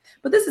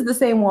 But this is the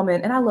same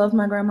woman. And I love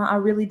my grandma. I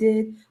really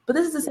did. But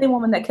this is the same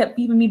woman that kept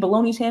feeding me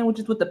bologna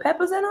sandwiches with the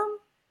peppers in them.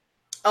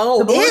 Oh,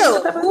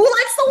 ew. Who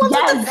likes the ones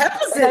with the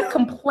peppers in them? I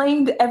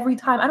complained every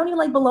time. I don't even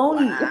like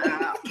bologna.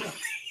 Wow.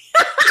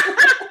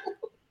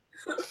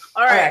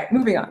 All right,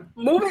 moving on.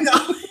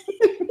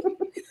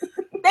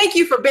 Thank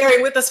you for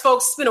bearing with us,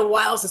 folks. It's been a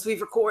while since we've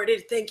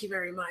recorded. Thank you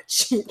very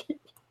much.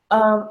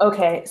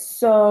 Okay,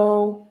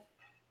 so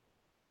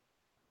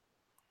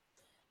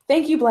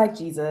thank you, Black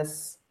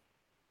Jesus.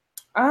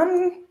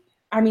 I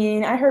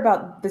mean, I heard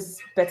about this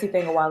Betsy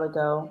thing a while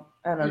ago.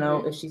 I don't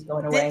know if she's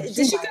going away.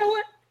 Did she go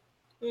away?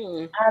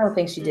 I don't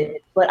think she did,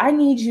 but I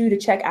need you to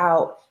check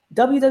out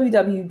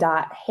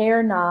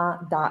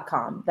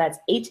www.hairnah.com. That's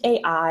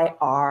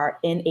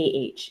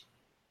HAIRNAH.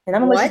 And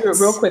I'm going to let you do it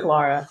real quick,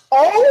 Laura.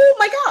 Oh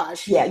my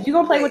gosh. Yeah, you're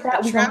going to play with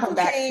that. We're going to come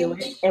back to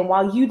it. And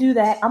while you do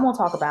that, I'm going to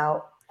talk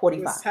about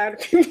 45. How do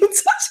people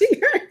touching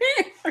her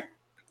hair?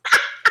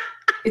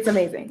 It's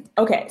amazing.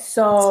 Okay,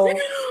 so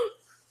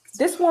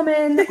this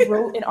woman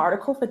wrote an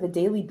article for the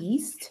Daily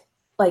Beast.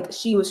 Like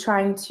she was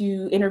trying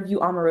to interview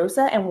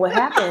Omarosa, and what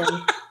happened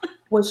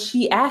was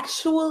she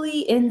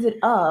actually ended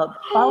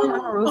up following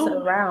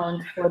Omarosa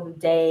around for the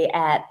day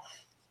at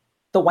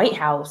the White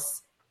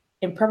House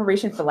in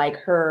preparation for like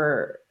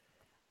her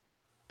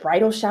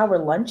bridal shower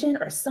luncheon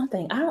or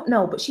something. I don't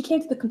know, but she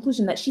came to the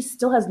conclusion that she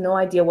still has no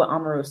idea what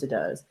Omarosa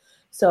does.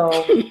 So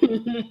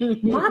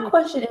my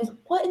question is,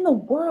 what in the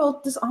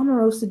world does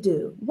Omarosa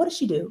do? What does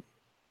she do?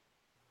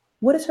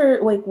 What is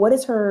her, what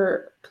is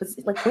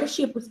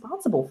she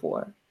responsible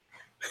for?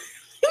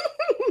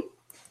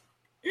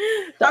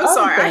 I'm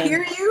sorry, I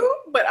hear you,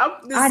 but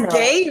this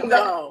game,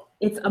 though.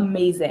 It's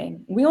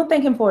amazing. We'll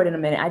thank him for it in a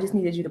minute. I just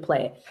needed you to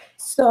play it.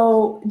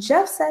 So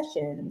Jeff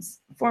Sessions,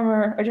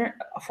 former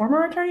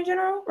Attorney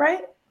General,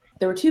 right?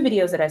 There were two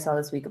videos that I saw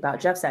this week about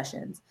Jeff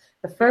Sessions.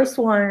 The first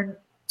one,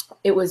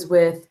 it was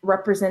with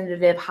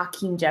Representative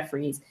Hakeem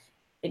Jeffries,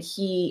 and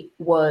he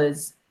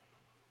was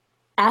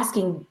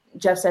asking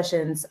Jeff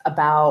Sessions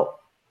about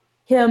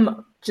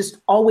him just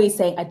always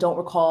saying, I don't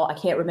recall, I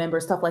can't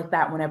remember, stuff like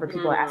that whenever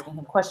people are asking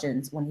him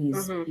questions when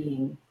he's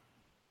being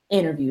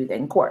interviewed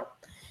in court.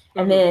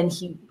 And then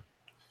he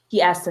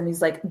asked him,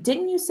 he's like,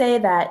 didn't you say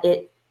that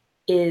it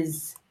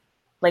is,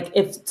 like,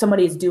 if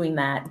somebody is doing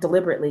that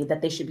deliberately,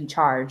 that they should be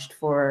charged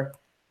for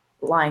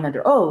lying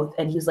under oath?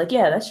 And he was like,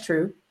 yeah, that's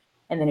true.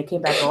 And then it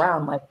came back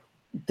around, like,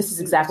 this is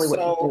exactly what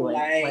you're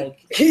doing.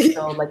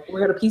 We're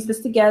going to piece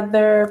this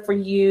together for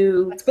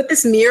you. Let's put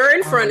this mirror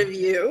in front of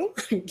you.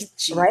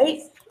 Right?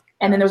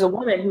 And then there's a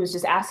woman who was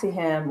just asking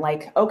him,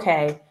 like,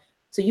 okay,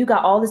 so you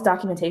got all this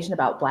documentation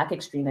about Black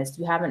extremists.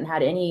 You haven't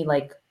had any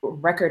like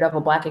record of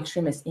a Black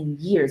extremist in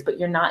years, but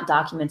you're not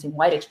documenting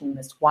white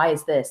extremists. Why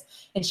is this?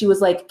 And she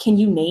was like, can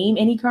you name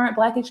any current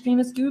Black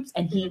extremist groups?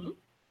 And he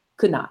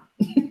could not.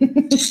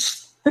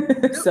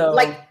 So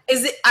like,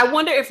 is it, I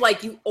wonder if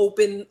like you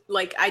open,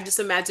 like, I just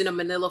imagine a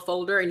manila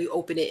folder and you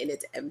open it and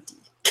it's empty.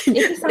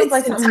 It sounds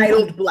like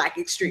entitled Black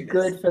extremists.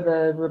 Good for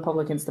the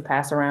Republicans to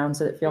pass around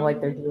so they feel like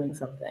they're doing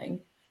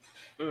something.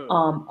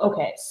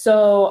 Okay,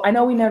 so I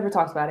know we never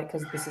talked about it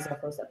because this is our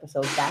first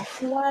episode back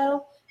in a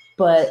while,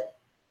 but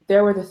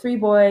there were the three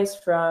boys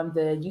from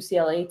the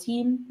UCLA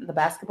team, the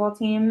basketball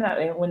team,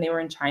 when they were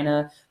in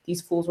China.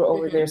 These fools were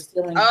over there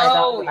stealing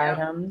high-value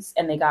items,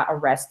 and they got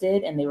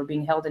arrested, and they were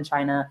being held in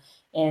China,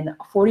 and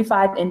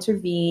 45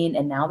 intervened,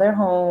 and now they're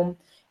home.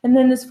 And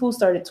then this fool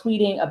started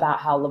tweeting about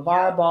how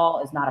Lavar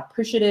Ball is not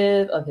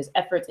appreciative of his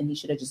efforts, and he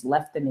should have just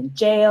left them in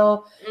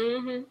jail.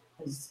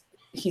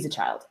 He's a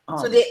child.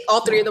 So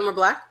all three of them are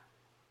Black?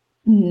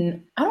 I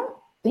don't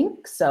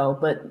think so,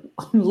 but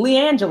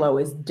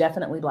Leangelo is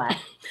definitely Black.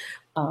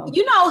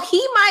 He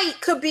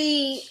could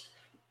be.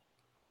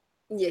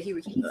 Yeah, he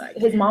would be Black.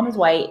 His mom is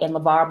white and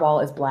LeVar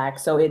Ball is Black.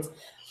 So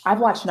I've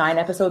watched 9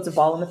 episodes of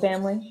Ball in the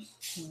Family.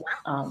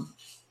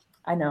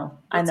 I know.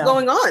 What's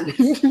going on?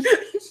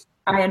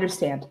 I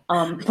understand.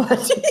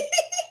 But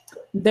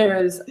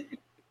there's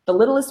the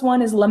littlest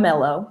one is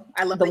LaMelo.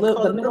 I love the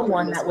middle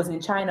one that was in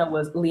China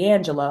was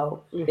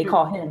Leangelo. They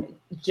call him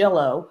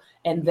Jello.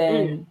 And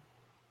then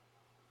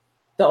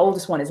the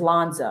oldest one is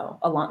Lonzo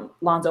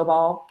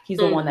Ball. He's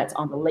the one that's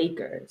on the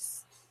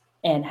Lakers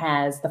and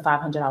has the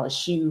 $500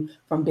 shoe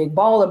from Big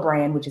Baller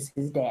Brand, which is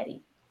his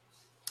daddy.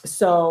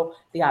 So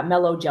they got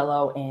Melo,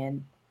 Jello,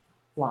 and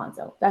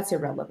Lonzo. That's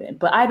irrelevant.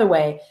 But either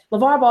way,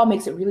 LaVar Ball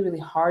makes it really, really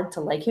hard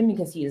to like him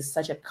because he is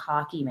such a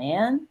cocky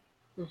man.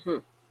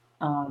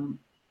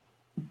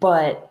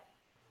 But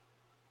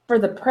for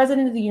the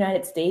president of the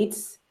United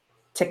States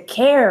to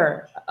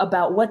care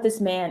about what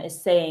this man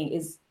is saying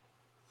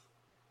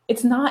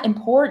it's not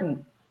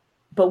important.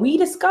 But we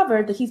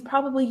discovered that he's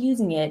probably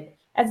using it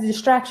as a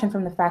distraction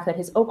from the fact that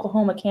his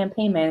Oklahoma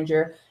campaign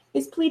manager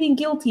is pleading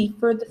guilty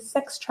for the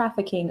sex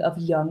trafficking of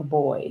young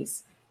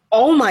boys.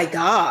 Oh my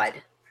God.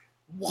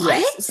 What?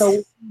 Yes. So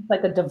it's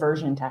like a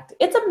diversion tactic.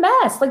 It's a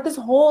mess. Like this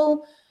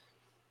whole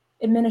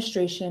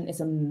administration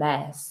is a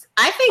mess.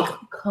 I think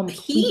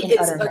he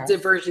is a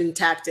diversion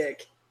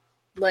tactic.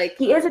 Like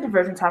he is a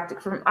diversion tactic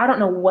from, I don't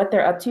know what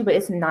they're up to, but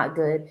it's not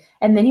good.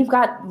 And then you've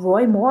got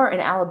Roy Moore in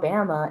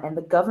Alabama, and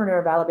the governor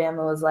of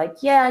Alabama was like,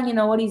 yeah,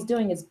 what he's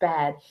doing is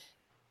bad,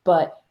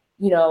 but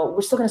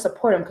we're still going to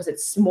support him because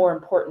it's more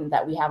important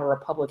that we have a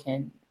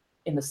Republican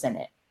in the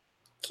Senate.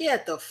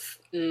 Get the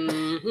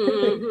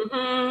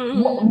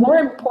more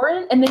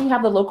important. And then you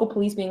have the local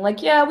police being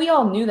like, yeah, we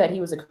all knew that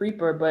he was a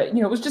creeper, but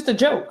it was just a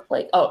joke,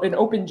 like an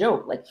open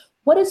joke. Like,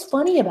 what is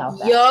funny about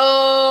that?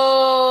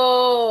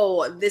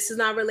 Yo, this is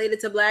not related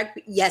to black.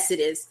 Yes, it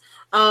is.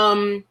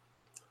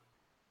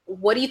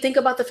 What do you think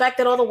about the fact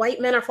that all the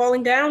white men are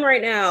falling down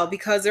right now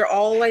because they're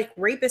all like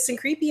rapists and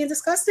creepy and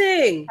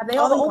disgusting? Are they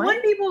all the old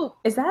white people?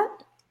 Is that?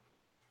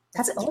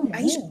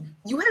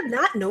 You have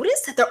not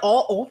noticed that they're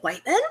all old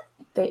white men?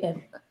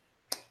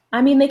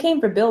 They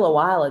came for Bill a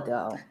while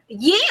ago.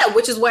 Yeah,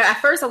 which is where at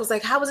first I was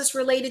like, how is this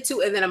related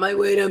to? And then I'm like,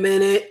 wait a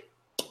minute.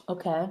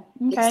 Okay.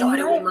 It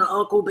started with my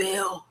Uncle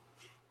Bill.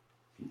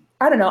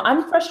 I don't know.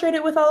 I'm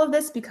frustrated with all of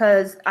this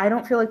because I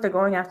don't feel like they're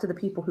going after the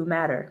people who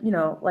matter,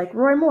 like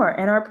Roy Moore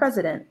and our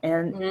president.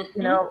 And,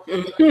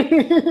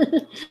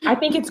 I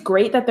think it's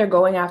great that they're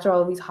going after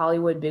all of these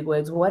Hollywood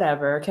bigwigs,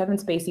 whatever. Kevin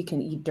Spacey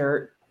can eat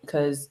dirt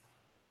because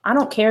I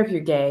don't care if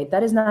you're gay.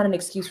 That is not an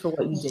excuse for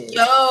what you did.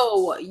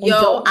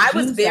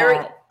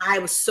 I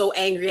was so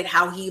angry at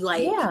how he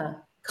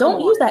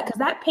don't use that because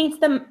that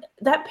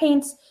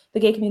paints the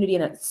gay community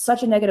in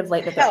such a negative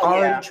light that they're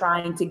already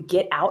trying to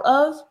get out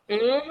of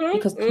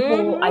because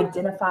people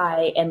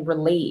identify and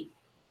relate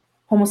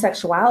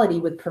homosexuality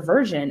with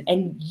perversion,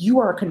 and you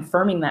are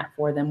confirming that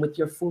for them with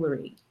your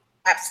foolery.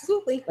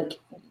 Absolutely. Like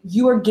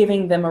you are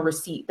giving them a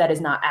receipt that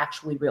is not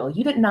actually real.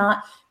 You did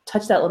not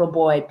touch that little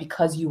boy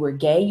because you were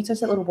gay. You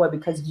touched that little boy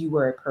because you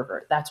were a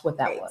pervert. That's what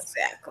that was.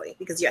 Exactly.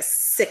 Because you're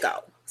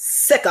sicko.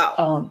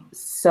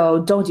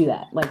 So don't do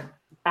that. Like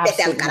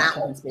absolutely not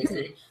Kevin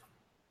Spacey.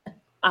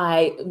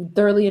 I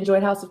thoroughly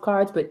enjoyed House of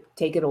Cards, but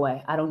take it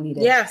away. I don't need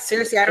it. Yeah,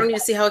 seriously, I don't need to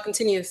see how it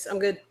continues. I'm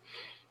good.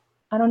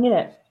 I don't need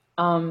it.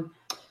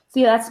 So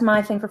yeah, that's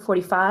my thing for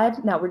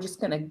 45. Now we're just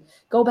gonna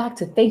go back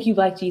to Thank You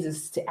Black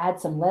Jesus to add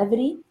some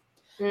levity.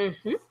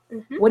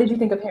 What did you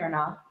think of Hair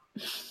Nah?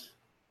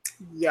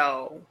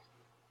 Yo,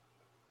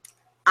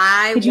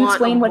 could you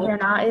explain what Hair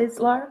Nah is,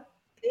 Laura?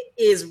 It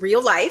is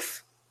real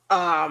life.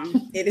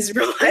 It is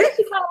real life.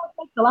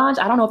 Solange.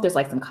 I don't know if there's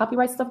like some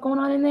copyright stuff going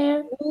on in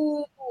there.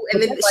 Ooh,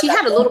 and then she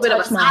had a little bit of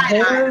a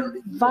side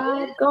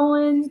vibe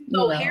going.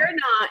 So Hair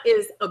Nah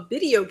is a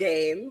video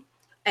game,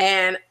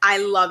 and I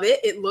love it.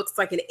 It looks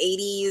like an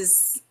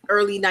 80s,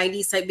 early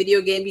 90s type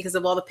video game because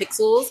of all the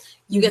pixels.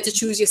 You get to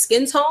choose your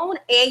skin tone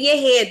and your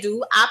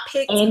hairdo. I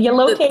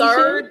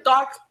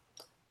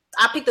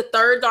picked the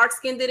third dark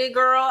skinned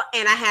girl,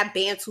 and I had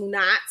Bantu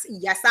knots.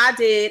 Yes, I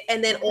did.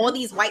 And then all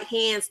these white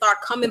hands start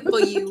coming for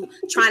you,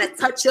 trying to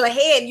touch your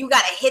head. You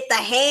gotta hit the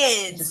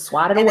hands. Just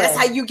swat it away. That's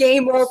how you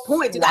gain more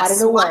points. You gotta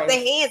swat the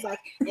hands,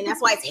 and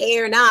that's why it's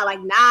Hair Nah. Like,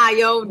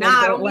 don't be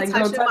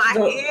touching my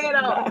head.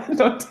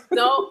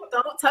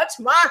 Don't touch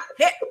my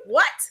head.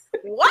 What?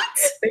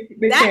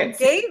 That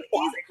game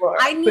is.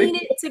 I need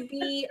it to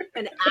be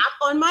an app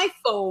on my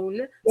phone.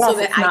 Yes, so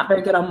that it's not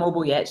very good on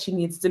mobile yet. She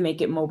needs to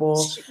make it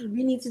mobile.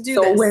 We need to do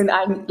this. So when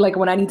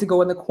I need to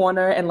go in the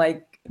corner and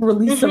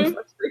release some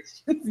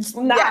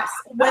frustration. Yes.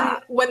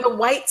 When the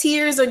white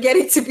tears are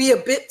getting to be a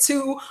bit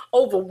too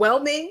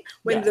overwhelming,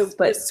 when there's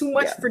too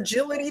much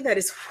fragility that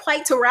is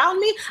white around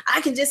me,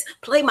 I can just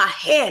play my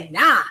hair.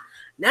 Nah.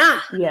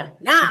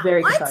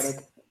 Very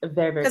cathartic.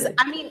 Very, very good.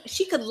 Because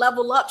she could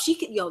level up. She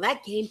could,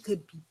 that game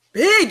could be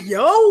big,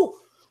 yo.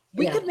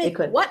 We could make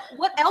what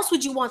else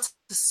would you want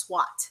to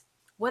SWAT?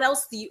 What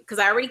else do you, because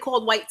I already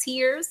called white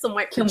tears, some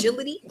white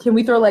fragility. Can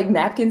we throw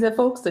napkins at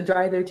folks to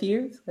dry their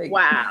tears?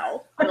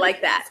 Wow. I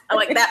like that.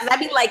 That'd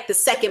be like the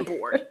second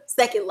level.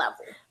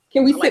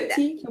 Can we sip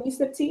tea? Can we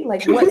sip tea?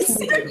 What can we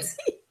do?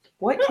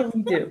 What can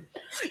we do?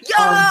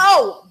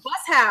 Yo,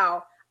 Bus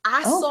How.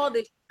 I saw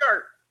this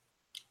shirt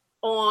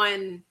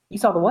on. You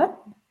saw the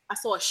what? I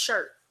saw a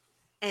shirt,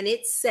 and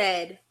it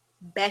said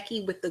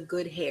Becky with the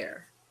good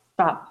hair.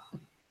 Stop.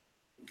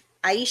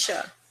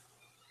 Ayesha.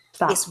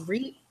 Stop.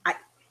 I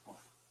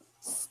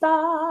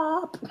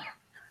Stop.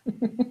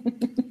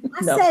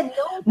 said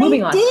no.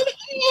 Moving on.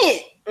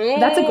 Didn't.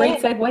 That's a great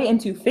segue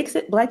into Fix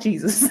It Black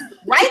Jesus.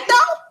 Right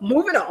though?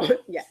 Moving on.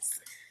 Yes.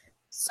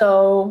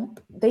 So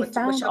they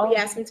found what shall we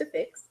ask me to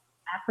fix?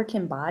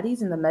 African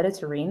bodies in the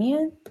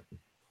Mediterranean.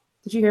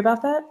 Did you hear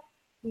about that?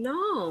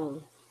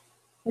 No.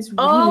 It's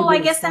really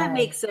I guess sad. that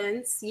makes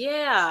sense.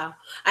 Yeah.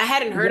 I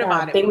hadn't heard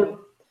about it. They were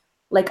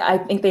I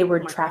think they were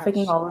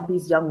trafficking all of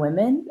these young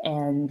women,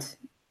 and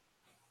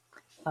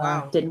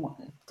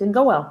didn't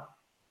go well.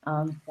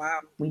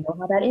 Wow. We know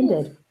how that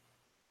ended.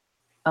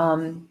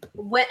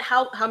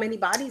 How many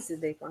bodies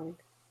did they find?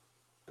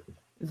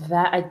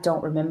 That I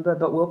don't remember,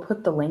 but we'll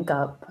put the link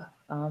up.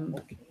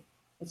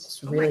 It's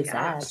just really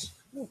sad.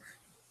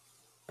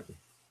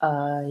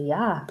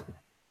 Yeah.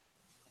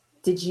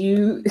 Did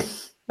you?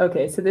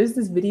 Okay, so there's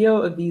this video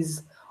of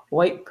these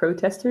white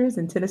protesters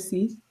in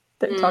Tennessee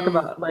that talk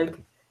about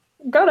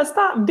gotta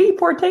stop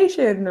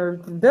deportation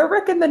or they're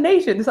wrecking the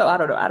nation. So I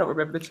don't know. I don't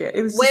remember the chant.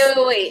 It was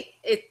wait.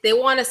 They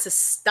want us to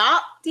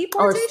stop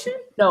deportation?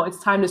 No,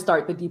 it's time to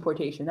start the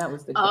deportation. That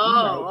was the chant.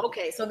 Right.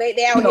 Okay. So they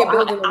out here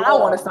building a wall. I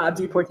want to stop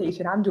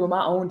deportation. I'm doing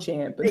my own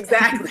chant. But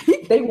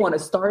exactly. They want to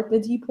start the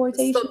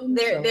deportation. So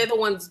they're the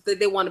ones that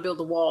they want to build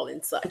a wall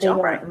and such.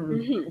 All right.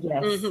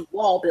 Yes.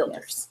 Wall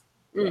builders.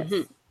 Yes.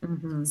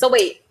 So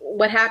wait,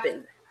 what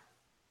happened?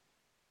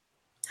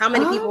 How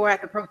many people were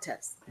at the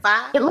protest?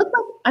 5? It looked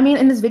like,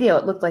 in this video,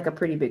 it looked like a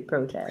pretty big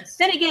protest.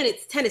 Then again,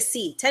 it's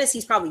Tennessee.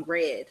 Tennessee's probably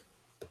red.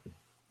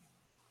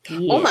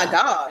 Yeah. Oh my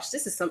gosh,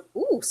 this is so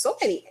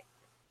many.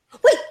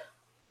 Wait.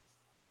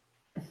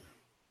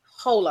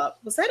 Hold up.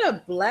 Was that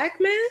a black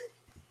man?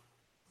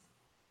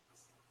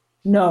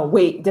 No,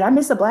 wait. Did I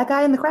miss a black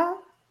guy in the crowd?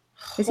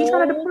 Is he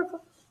trying to deport?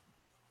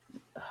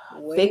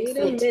 Wait a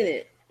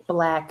minute.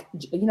 Black.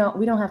 We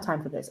don't have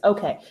time for this.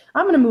 Okay,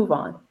 I'm going to move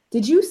on.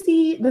 Did you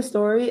see the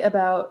story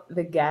about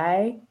the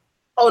guy?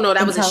 Oh, no,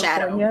 that was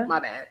California? A shadow. My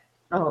bad.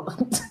 Oh,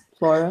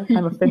 Flora,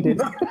 I'm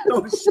offended.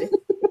 Oh, shit.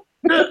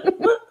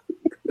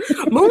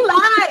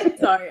 Moonlight.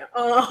 Sorry.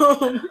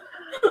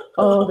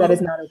 Oh, that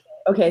is not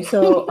okay. Okay,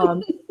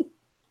 so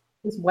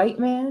this white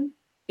man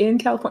in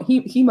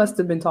California, he must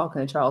have been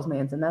talking to Charles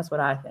Manson. That's what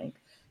I think.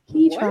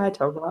 He tried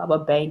to rob a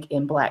bank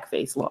in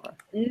blackface, Laura.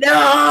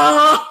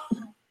 No!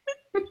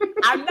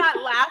 I'm not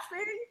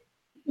laughing.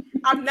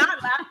 I'm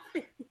not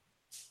laughing.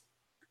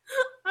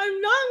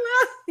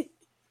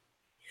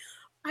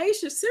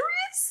 Ayesha,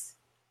 serious?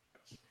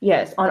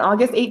 Yes. On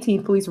August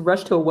 18th, police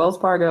rushed to a Wells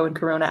Fargo in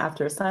Corona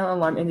after a silent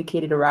alarm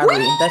indicated a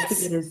robbery.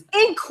 Investigators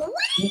in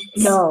Queens?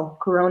 No,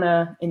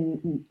 Corona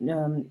in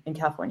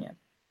California.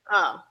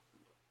 Oh.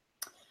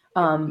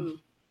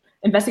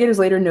 Investigators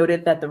later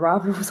noted that the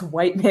robber was a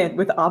white man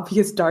with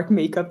obvious dark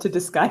makeup to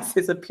disguise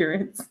his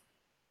appearance.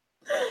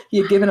 He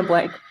had given a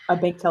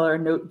bank teller a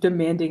note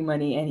demanding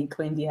money, and he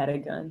claimed he had a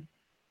gun.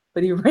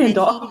 But he ran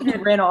off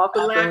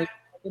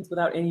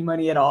without any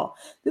money at all.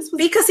 This was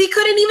because he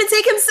couldn't even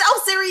take himself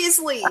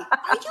seriously.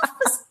 Are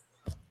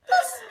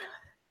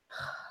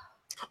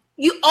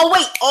you?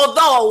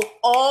 Although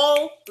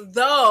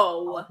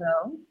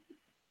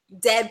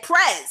dead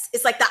prez,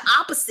 it's like the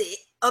opposite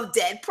of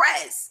dead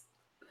prez.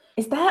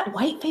 Is that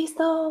whiteface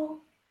though?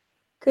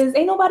 Because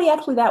ain't nobody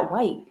actually that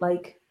white.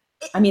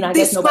 I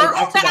guess nobody's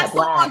actually that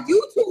black. On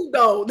YouTube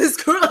though, this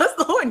girl I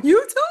saw on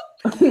YouTube.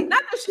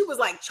 Not that she was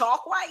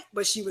chalk white,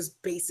 but she was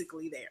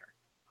basically there.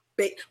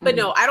 But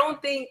no, I don't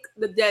think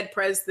the dead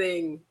prez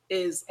thing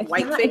is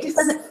whiteface. It just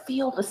doesn't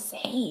feel the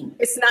same.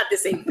 It's not the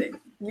same thing.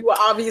 You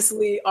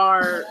obviously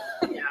are.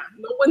 Yeah,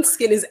 no one's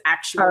skin is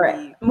actually. All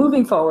right,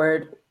 moving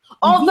forward.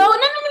 Although no.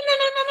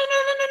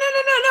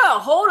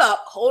 Hold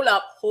up.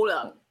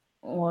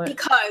 What?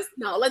 Because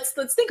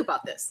let's think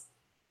about this.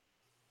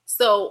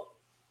 So,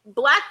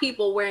 black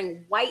people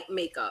wearing white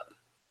makeup,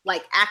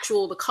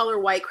 the color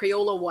white,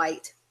 Crayola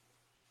white,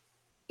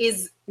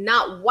 is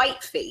not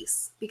white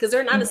face because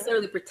they're not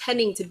necessarily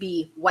pretending to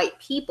be white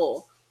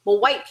people.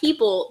 But white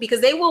people,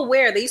 because they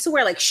used to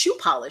wear shoe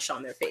polish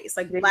on their face,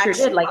 black sure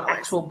shoe did, polish.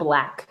 actual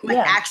black.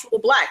 Actual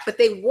black, but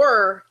they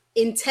were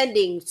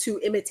intending to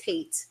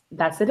imitate.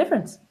 That's the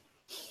difference.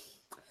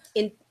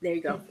 There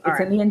you go. It's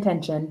in the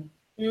intention.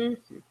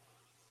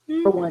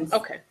 Mm-hmm. For once.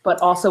 Okay.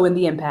 But also in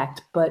the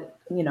impact. But,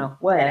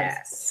 what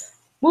yes.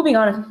 Moving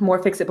on,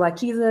 more Fix It Black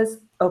Jesus.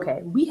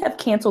 Okay, we have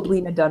canceled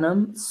Lena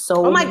Dunham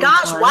so oh my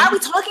gosh, times. Why are we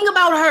talking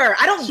about her?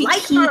 I don't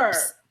like her.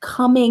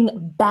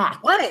 Coming back.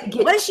 What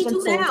does she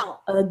do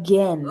now?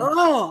 Again.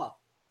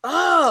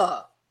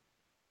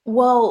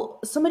 Well,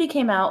 somebody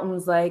came out and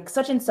was like,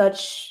 such and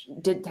such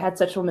had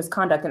sexual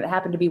misconduct, and it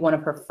happened to be one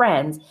of her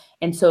friends,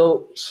 and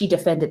so she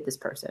defended this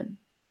person.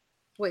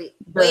 Wait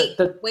a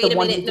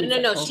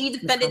minute. No. She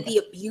defended the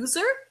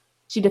abuser?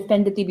 She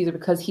defended the abuser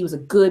because he was a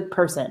good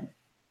person,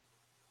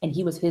 and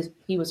he was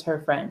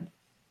her friend.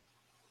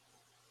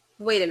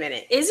 Wait a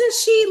minute. Isn't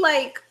she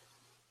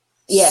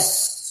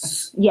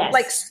Yes.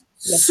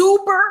 Yes.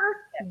 Super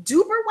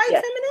duper white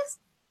feminist?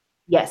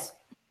 Yes.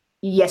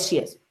 Yes, she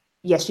is.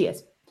 Yes, she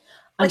is.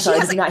 I'm like sorry, she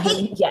has did you not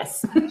hear me?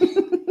 Yes.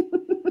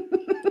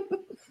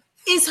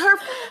 Is her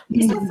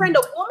friend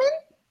a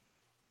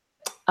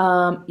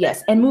woman?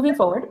 Yes. And moving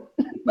forward.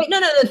 Wait, no.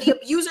 The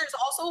abuser is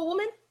also a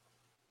woman?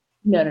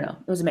 No.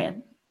 It was a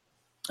man.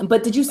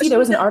 But did you see there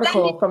was an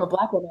article from a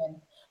Black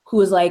woman who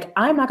was like,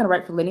 I'm not going to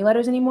write for Lenny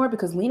letters anymore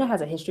because Lena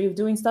has a history of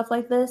doing stuff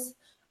like this.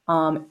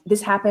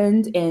 This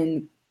happened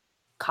in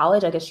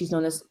college. I guess she's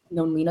known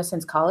Lena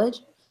since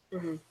college.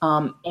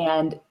 Mm-hmm.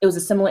 And it was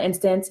a similar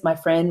instance. My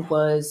friend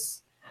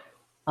was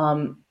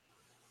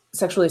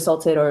sexually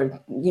assaulted,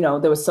 or,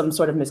 there was some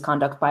sort of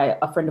misconduct by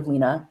a friend of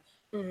Lena.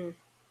 Mm-hmm.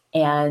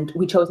 And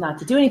we chose not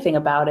to do anything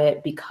about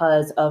it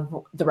because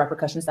of the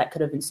repercussions that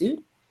could have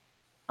ensued.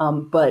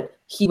 But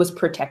he was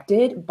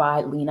protected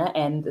by Lena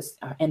and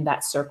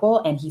that circle,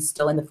 and he's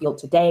still in the field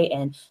today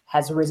and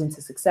has risen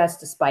to success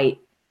despite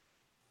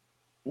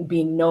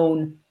being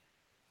known,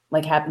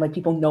 like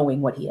people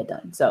knowing what he had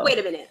done. So wait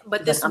a minute,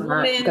 but this I'm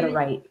woman, not gonna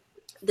write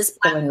this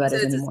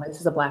letters anymore. This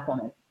is a Black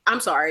woman. I'm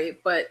sorry,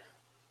 but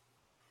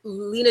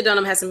Lena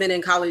Dunham hasn't been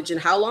in college in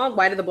how long?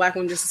 Why did the Black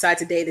woman just decide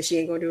today that she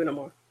ain't gonna do it no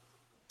more?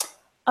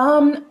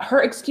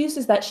 Her excuse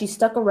is that she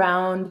stuck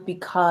around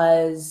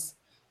because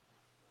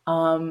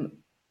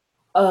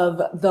of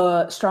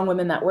the strong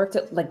women that worked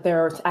at, like,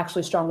 there are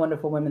actually strong,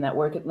 wonderful women that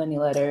work at Lenny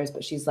Letters,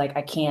 but she's like,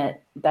 I can't,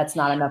 that's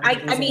not enough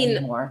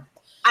anymore.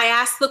 I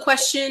asked the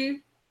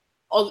question,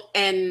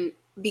 and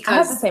because I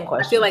have the same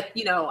question. I feel like,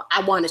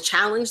 I want to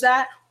challenge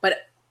that,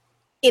 but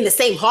in the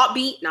same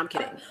heartbeat, no, I'm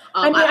kidding.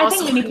 I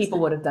think many people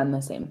would have done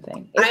the same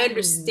thing. I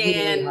understand.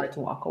 Really hard to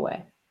walk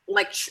away.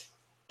 Like,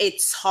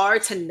 it's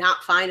hard to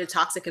not find a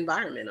toxic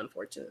environment,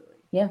 unfortunately.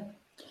 Yeah.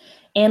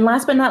 And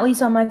last but not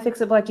least on my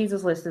Fix It Black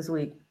Jesus list this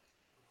week,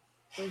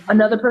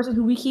 another person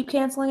who we keep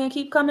canceling and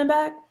keep coming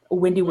back,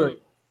 Wendy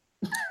Woot.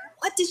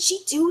 What did she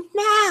do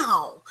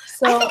now?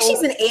 I think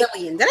she's an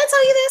alien. Did I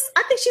tell you this?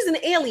 I think she's an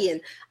alien.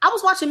 I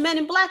was watching Men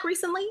in Black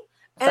recently,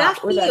 and I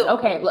feel...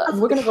 Okay, look,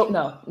 we're going to go...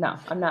 No,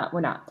 I'm not.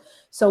 We're not.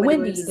 So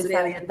Wendy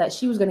decided that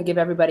she was going to give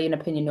everybody an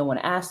opinion no one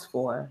asked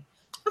for.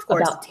 Of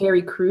course. About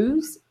Terry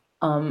Crews.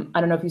 I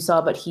don't know if you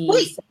saw, but he...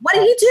 Wait, what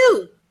did he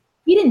do?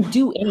 He didn't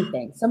do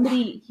anything.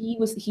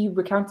 He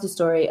recounted the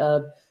story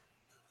of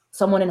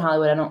someone in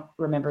Hollywood, I don't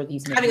remember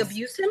these names, having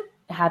abused him,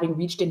 having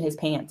reached in his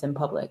pants in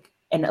public,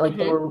 and there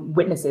were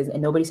witnesses,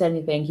 and nobody said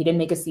anything. He didn't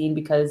make a scene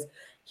because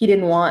he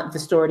didn't want the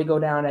story to go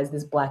down as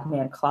this Black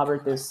man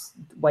clobbered this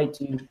white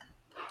dude.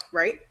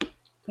 Right?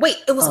 Wait,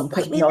 it was a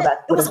white man.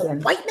 It was a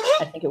white man.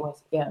 I think it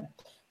was. Yeah,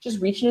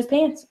 just reaching his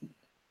pants.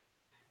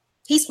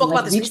 He spoke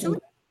about this recently.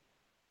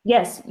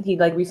 Yes, he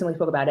recently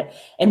spoke about it.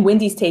 And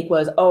Wendy's take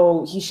was,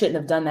 oh, he shouldn't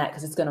have done that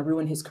because it's going to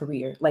ruin his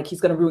career. Like,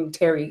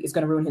 Terry is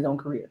going to ruin his own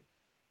career.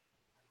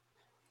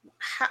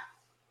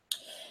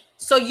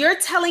 So you're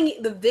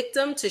telling the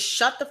victim to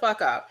shut the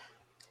fuck up,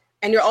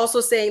 and you're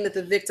also saying that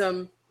the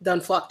victim done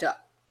fucked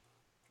up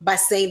by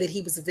saying that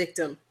he was a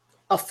victim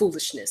of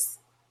foolishness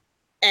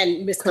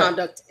and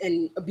misconduct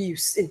and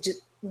abuse and just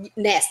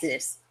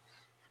nastiness.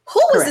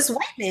 Who was this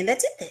white man that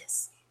did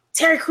this?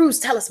 Terry Crews,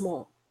 tell us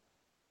more.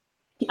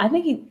 I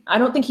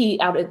don't think he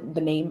outed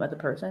the name of the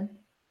person.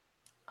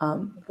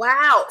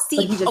 Wow.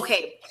 See,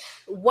 okay.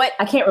 What?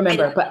 I can't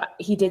remember, but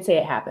he did say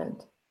it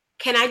happened.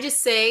 Can I just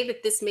say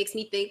that this makes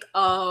me think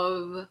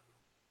of,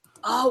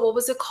 what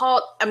was it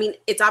called? I mean,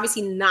 it's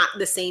obviously not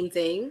the same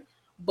thing,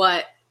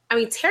 but I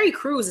mean, Terry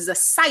Crews is a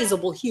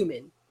sizable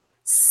human.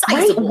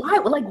 Sizable. Why?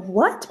 Like,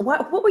 what?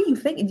 What were you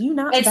thinking? Do you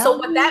not? And so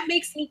what that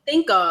makes me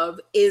think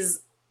of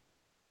is,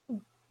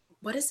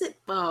 what is it?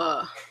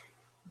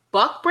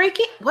 Buck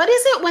breaking? What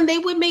is it when they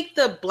would make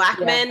the Black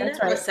men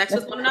have sex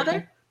with one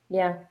another?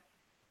 Yeah.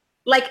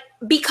 Like,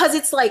 because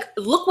it's like,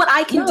 look what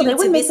I can do. They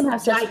wouldn't make them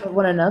have sex with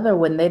one another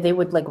when they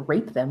would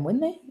rape them,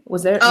 wouldn't they?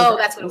 Was there?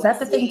 That's what it was. That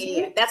the thing?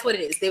 Yeah, that's what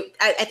it is.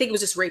 I think it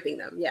was just raping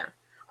them. Yeah.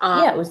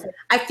 It was.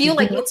 I feel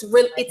like it's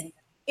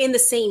in the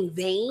same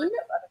vein.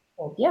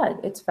 Yeah,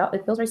 it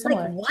feels very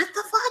similar. Like, what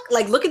the fuck?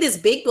 Like, look at this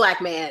big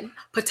Black man.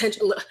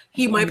 Potential.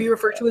 He might be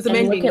referred to as a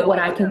man. Look at what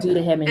I can do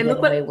to him and get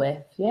away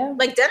with. Yeah.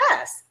 Like, dead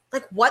ass.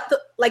 Like, what the?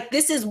 Like,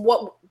 this is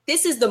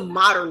the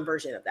modern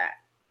version of that.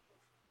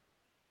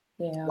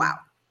 Yeah. Wow.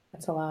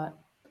 That's a lot.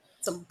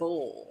 It's a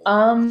bull.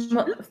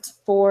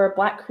 For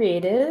Black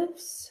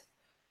creatives,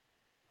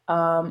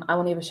 I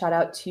want to give a shout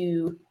out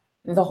to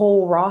the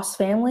whole Ross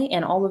family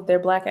and all of their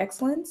Black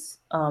excellence.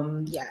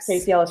 Yes.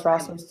 Tracy Ellis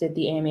Ross hosted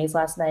the AMAs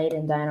last night,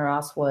 and Diana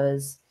Ross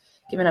was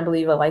given, I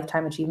believe, a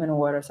Lifetime Achievement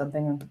Award or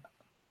something.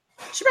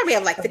 She probably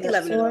have like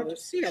 50-11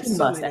 awards. She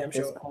must at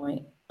this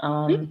point.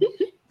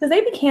 Because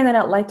they be handing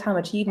out Lifetime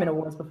Achievement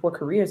Awards before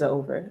careers are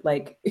over.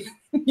 Like,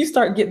 you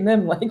start getting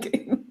them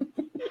like...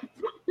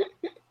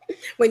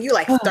 When you're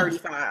like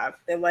 35,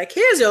 they're like,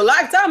 here's your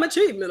Lifetime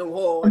Achievement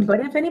Award.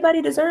 But if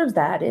anybody deserves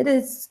that, it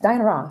is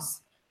Diana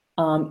Ross.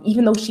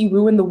 Even though she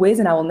ruined The Wiz,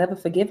 and I will never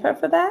forgive her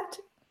for that.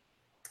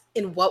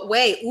 In what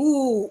way?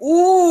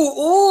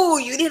 Ooh,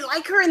 you didn't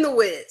like her in The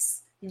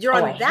Wiz. You're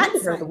on that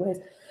side. The Wiz.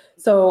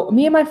 So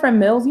me and my friend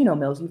Mills, you know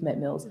Mills, you've met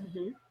Mills.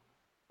 Mm-hmm.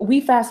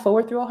 We fast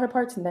forward through all her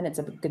parts, and then it's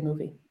a good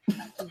movie.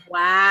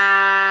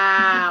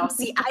 Wow.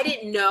 See, I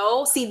didn't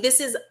know. See, this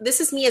is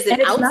me as an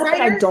and it's outsider. Not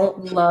that I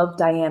don't love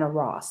Diana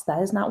Ross.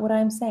 That is not what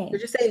I'm saying. You're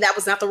just saying that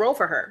was not the role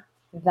for her.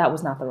 That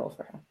was not the role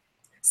for her.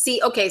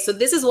 See, okay, so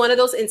this is one of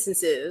those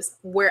instances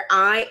where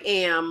I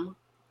am,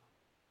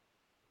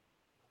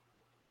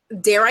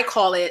 dare I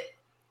call it,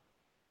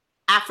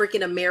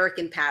 African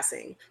American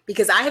passing,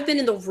 because I have been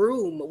in the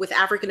room with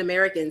African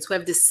Americans who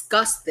have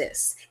discussed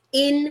this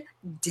in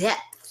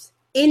depth,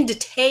 in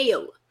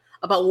detail,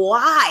 about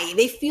why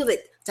they feel that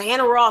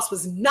Diana Ross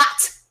was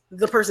not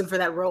the person for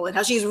that role and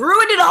how she's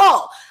ruined it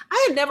all.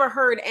 I had never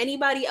heard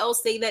anybody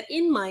else say that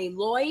in my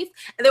life.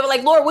 And they were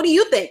like, Laura, what do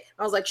you think?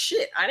 I was like,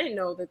 shit, I didn't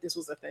know that this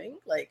was a thing.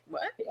 Like,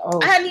 what? Oh.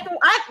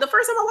 The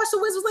first time I watched The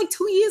Wiz was like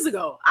 2 years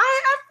ago.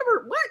 I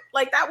never, what?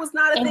 Like, that was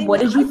not a thing. And what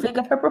did you think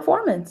of her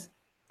performance?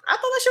 I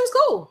thought that shit was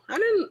cool. I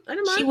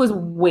didn't mind. She was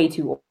way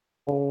too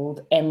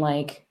old. And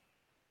like,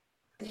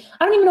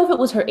 I don't even know if it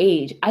was her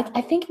age.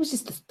 I think it was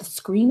just the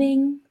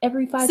screaming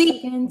every 5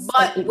 seconds.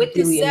 But with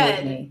this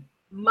said,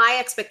 my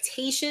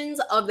expectations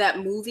of that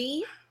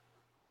movie,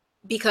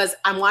 because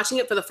I'm watching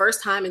it for the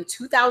first time in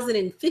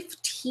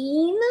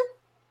 2015,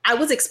 I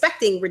was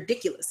expecting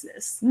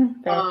ridiculousness.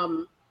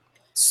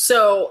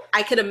 So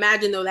I could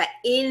imagine though that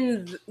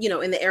in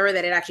the era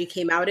that it actually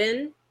came out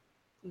in,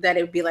 that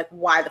it would be like,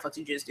 why the fuck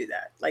did you just do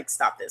that? Like,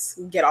 stop this.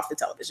 Get off the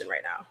television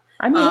right now.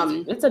 I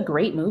mean, it's a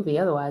great movie.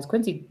 Otherwise,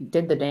 Quincy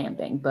did the damn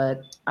thing.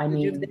 But I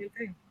mean, did the damn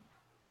thing.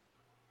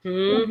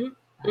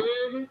 Mm-hmm.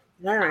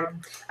 Mm-hmm. All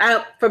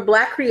right. For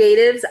Black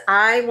creatives,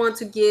 I want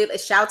to give a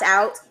shout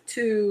out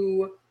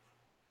to,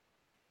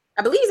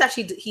 I believe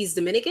he's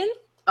Dominican.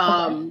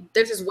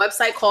 There's this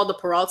website called the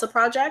Peralta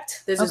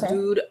Project. There's this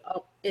dude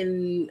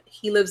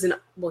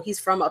he's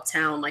from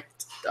uptown, like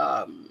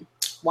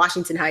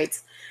Washington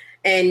Heights.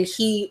 And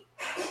he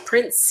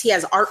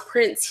has art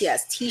prints, he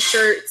has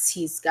t-shirts,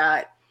 he's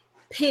got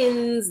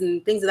pins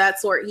and things of that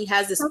sort. He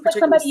has this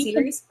particular series. You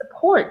can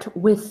support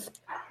with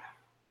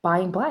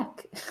buying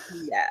Black.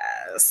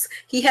 Yes.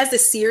 He has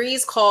this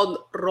series called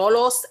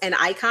Rolos and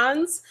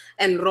Icons,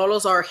 and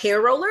Rolos are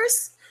hair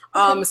rollers.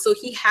 So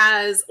he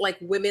has like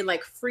women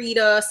like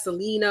Frida,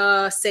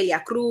 Selena,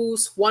 Celia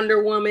Cruz,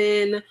 Wonder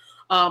Woman,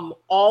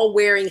 all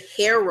wearing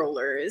hair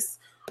rollers.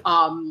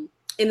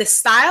 In the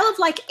style of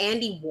like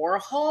Andy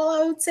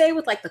Warhol, I would say,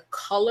 with like the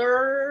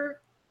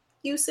color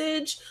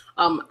usage.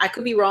 I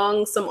could be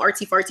wrong. Some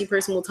artsy fartsy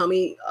person will tell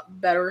me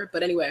better.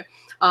 But anyway,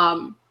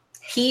 I've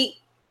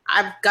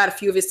got a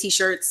few of his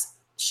t-shirts.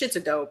 Shit's a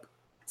dope.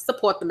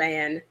 Support the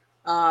man.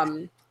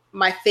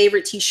 My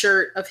favorite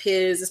t-shirt of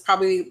his is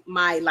probably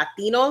my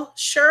Latino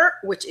shirt,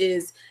 which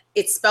is,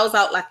 it spells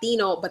out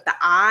Latino, but the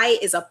I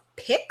is a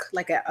pick,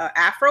 like a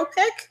Afro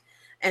pick.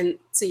 And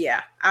so,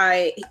 yeah,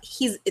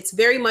 it's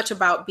very much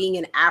about being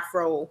an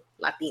Afro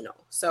Latino.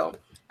 So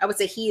I would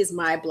say he is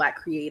my Black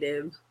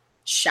creative.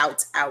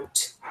 Shout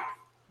out,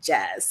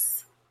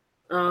 Jazz.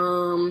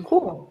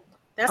 Cool.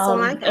 That's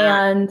all I got.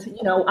 And,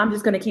 I'm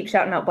just going to keep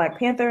shouting out Black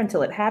Panther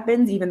until it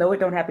happens, even though it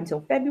don't happen until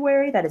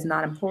February. That is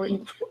not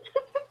important.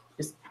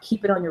 Just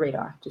keep it on your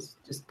radar.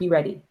 Just be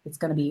ready. It's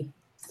going to be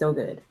so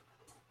good.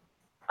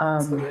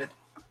 So good.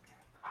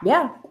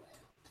 Yeah.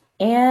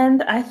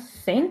 And I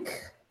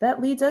think that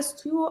leads us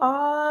to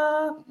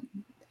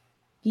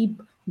the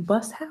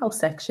Bus House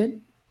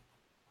section.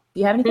 Do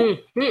you have anything?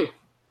 Mm-hmm.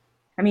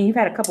 I mean, you've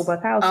had a couple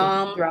Bus Houses.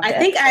 I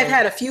think I've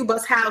had a few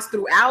Bus House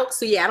throughout.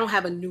 So yeah, I don't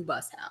have a new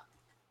Bus House.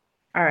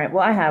 All right.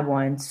 Well, I have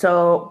one.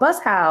 So Bus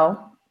House,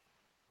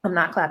 I'm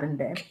not clapping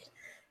today.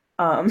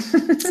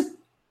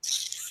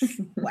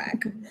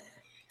 Whack.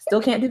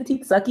 Still can't do the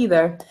teeth suck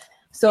either.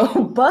 So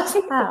Bus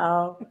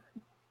House,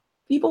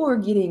 people were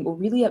getting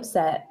really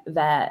upset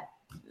that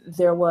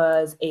there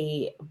was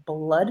a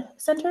blood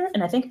center,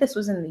 and I think this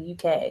was in the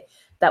UK,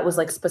 that was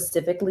like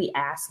specifically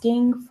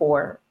asking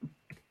for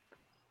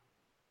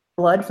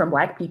blood from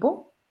Black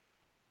people.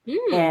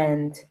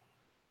 And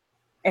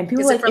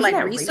people were like, for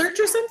like research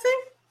or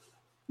something?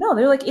 No,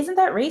 they're like, isn't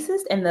that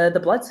racist? And the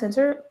blood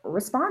center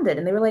responded,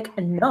 and they were like,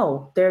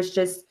 no, there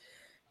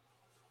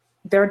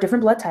are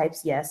different blood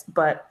types, yes,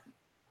 but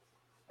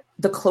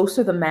the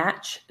closer the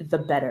match, the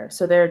better.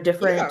 So there are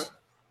different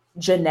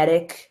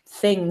genetic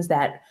things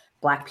that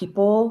Black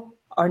people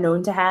are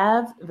known to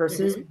have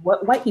versus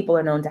what white people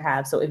are known to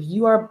have. So if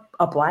you are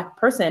a Black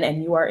person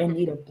and you are in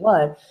need of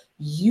blood,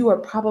 you are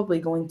probably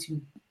going to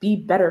be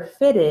better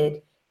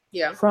fitted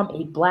from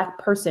a Black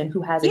person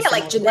who has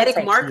like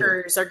genetic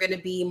markers are going to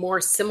be more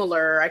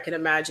similar, I can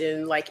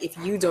imagine, like if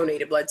you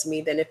donated blood to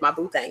me than if my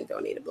boo thing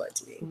donated blood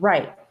to me.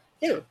 Right.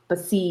 Yeah. But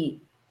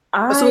see,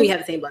 so we have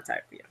the same blood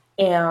type.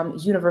 Am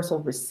universal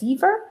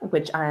receiver,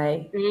 which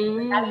I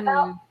have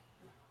about.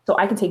 So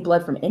I can take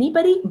blood from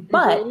anybody,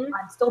 but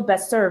I'm still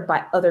best served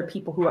by other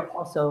people who are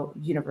also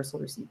universal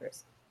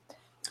receivers.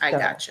 I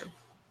gotcha.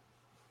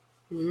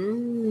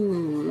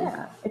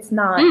 Yeah, it's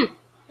not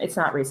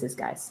racist,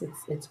 guys.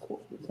 It's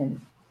cool.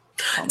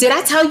 Did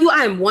I tell you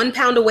I am 1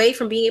 pound away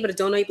from being able to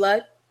donate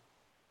blood?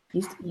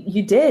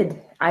 You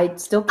did. I'm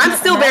still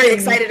very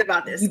excited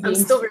about this. I'm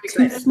still very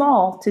excited. Too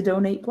small to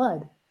donate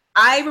blood.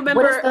 I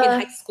remember in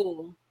high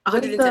school,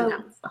 110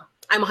 pounds.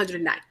 I'm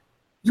 109.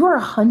 You're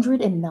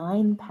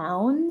 109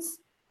 pounds?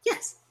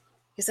 Yes.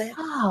 Yes, I am.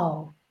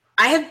 Wow.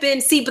 I have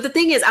been, but the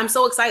thing is, I'm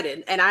so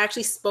excited. And I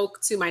actually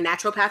spoke to my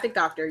naturopathic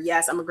doctor.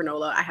 Yes, I'm a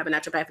granola. I have a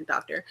naturopathic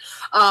doctor.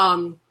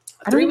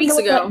 3 weeks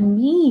ago. What that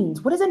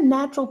means. What is a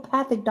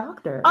naturopathic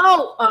doctor?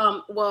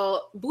 Oh,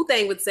 well,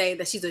 Boothang would say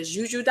that she's a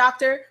juju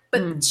doctor,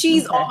 but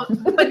she's all,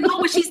 but no,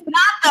 but she's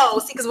not though.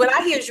 See, because when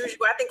I hear juju,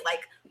 I think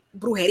like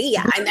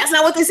brujeria, and that's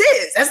not what this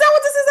is. That's not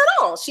what this is at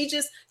all.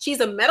 She's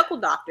a medical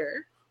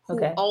doctor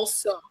who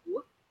also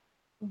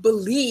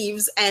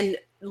believes and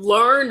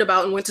learned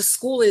about and went to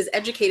school and is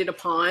educated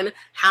upon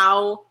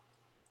how,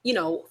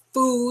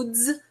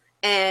 foods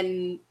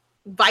and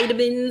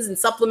vitamins and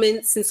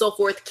supplements and so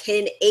forth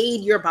can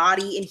aid your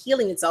body in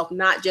healing itself,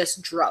 not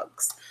just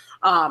drugs.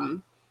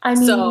 With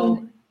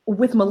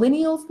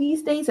millennials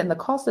these days and the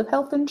cost of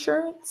health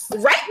insurance,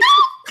 right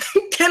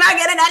now, can I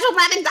get a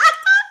naturopathic doctor?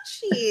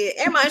 Shit,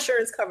 and my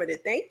insurance covered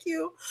it. Thank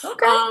you.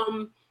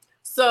 Okay.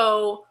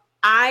 So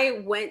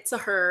I went to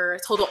her,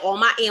 told her all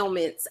my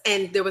ailments,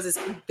 and there was this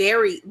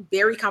very,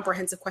 very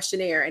comprehensive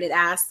questionnaire, and it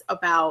asked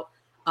about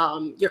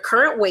your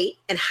current weight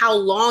and how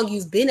long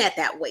you've been at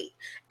that weight.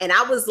 And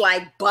I was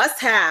like,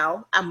 bust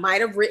how. I might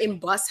have written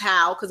bust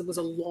how because it was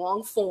a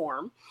long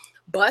form.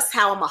 Bust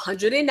how I'm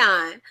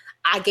 109.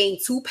 I gained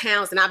 2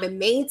 pounds and I've been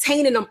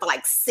maintaining them for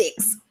like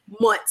 6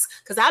 months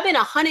because I've been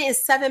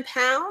 107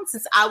 pounds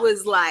since I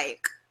was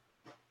like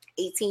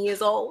 18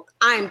 years old.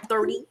 I'm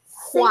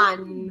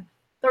 31.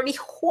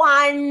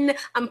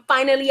 I'm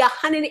finally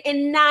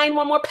 109.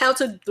 1 more pound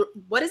to,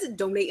 what is it?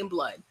 Donating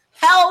blood.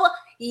 Hell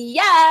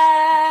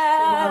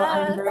yeah! Well,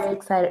 I'm very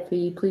excited for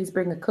you. Please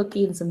bring a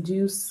cookie and some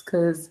juice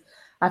because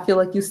I feel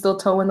like you're still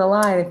towing the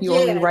line if you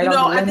only right on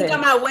the limit. I think I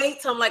might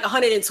wait till I'm like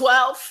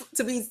 112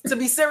 to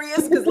be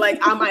serious because like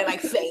I might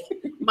like faint.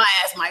 My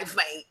ass might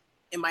faint.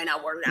 It might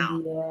not work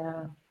out.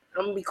 Yeah.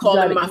 I'm gonna be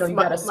calling my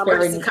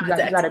emergency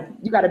contact.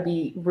 You gotta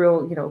be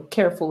real,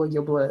 careful of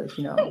your blood,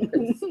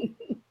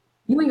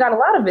 You ain't got a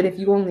lot of it if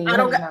you only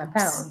 99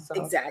 pounds. So.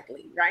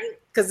 Exactly, right?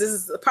 Because this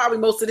is probably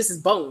most of this is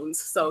bones.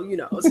 So,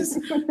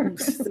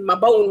 it's just my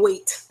bone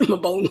weight. My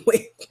bone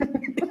weight.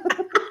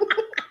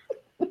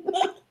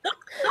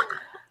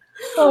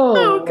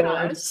 Oh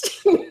gosh.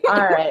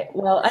 All right.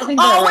 Well, I think.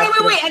 Oh,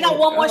 wait. I got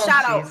one more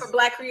shout out for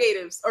Black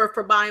creatives or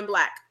for Buying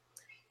Black.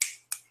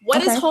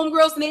 What is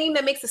Homegirl's name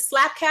that makes a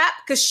slap cap?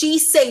 Because she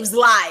saves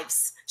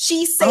lives.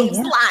 She saves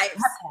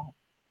lives.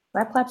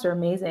 Slap claps are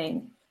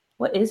amazing.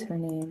 What is her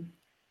name?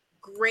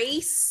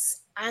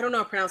 Grace. I don't know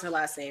how to pronounce her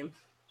last name.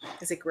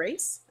 Is it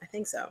Grace? I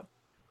think so.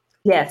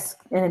 Yes.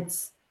 And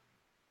it's,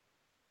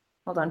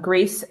 hold on,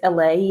 Grace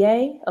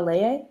Alaye?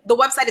 The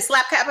website is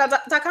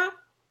slapcap.com?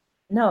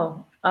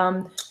 No.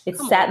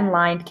 It's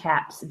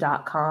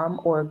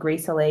satinlinedcaps.com or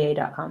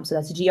gracealaye.com. So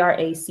that's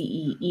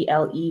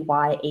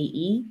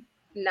GraceEleyaae.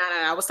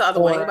 No. What's the other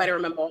one? Anybody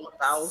remember all of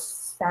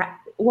those?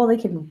 Well, they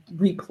can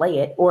replay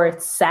it. Or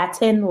it's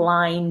Satin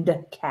Lined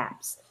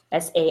Caps.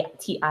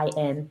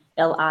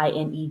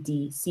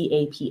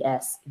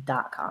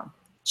 SATINLINEDCAPS.com.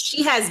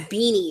 She has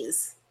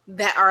beanies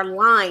that are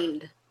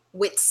lined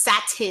with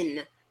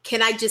satin.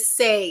 Can I just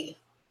say,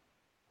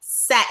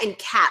 satin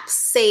caps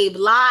save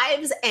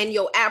lives and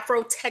your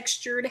Afro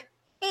textured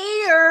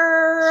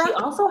hair. She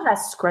also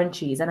has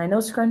scrunchies, and I know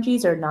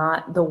scrunchies are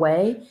not the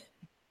way,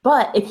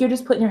 but if you're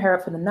just putting your hair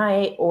up for the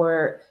night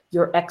or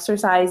you're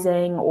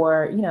exercising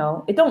or,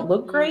 it don't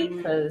look great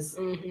because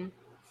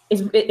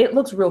it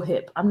looks real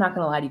hip. I'm not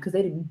going to lie to you because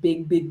they did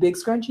big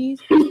scrunchies,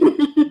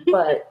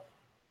 but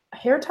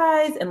hair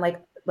ties and like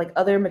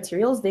other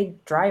materials, they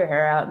dry your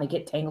hair out and they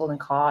get tangled and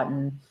caught,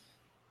 and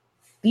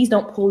these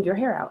don't pull your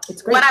hair out.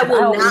 It's great. What I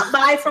will not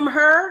buy from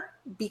her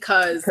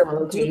because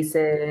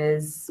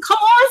pillowcases. Come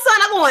on, son.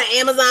 I'm on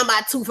Amazon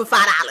buy 2 for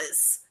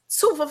 $5.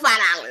 2 for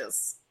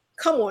 $5.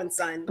 Come on,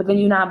 son. But then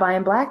you're not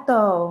buying black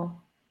though.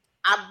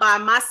 I buy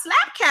my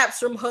slap caps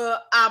from her.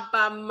 I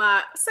buy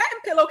my satin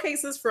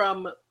pillowcases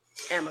from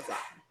Amazon.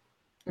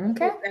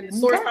 Okay. And the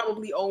store's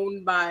probably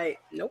owned by,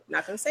 nope,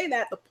 not going to say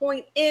that. The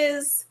point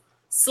is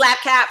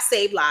slap caps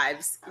save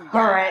lives.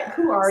 All right.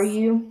 Who are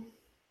you?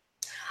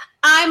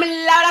 I'm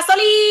Laura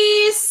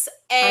Solis,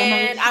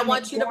 and I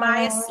want you to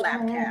buy a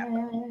slap cap.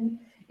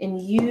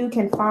 And you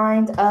can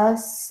find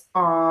us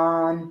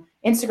on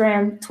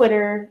Instagram,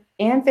 Twitter,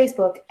 and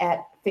Facebook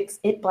at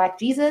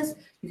FixItBlackJesus.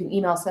 You can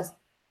email us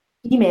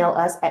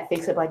at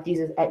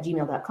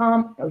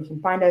fixitblackjesus@gmail.com, or you can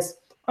find us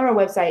on our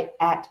website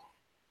at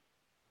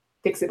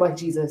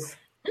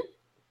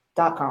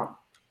fixitblackjesus.com.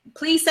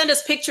 Please send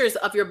us pictures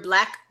of your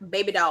black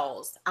baby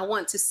dolls. I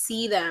want to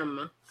see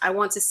them. I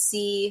want to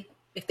see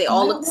if they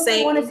all look the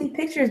same. I want to see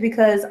pictures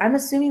because I'm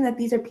assuming that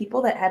these are people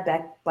that had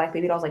black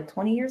baby dolls like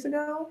 20 years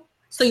ago.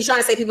 So you're trying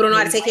to say people don't know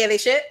how to take care of their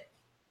shit?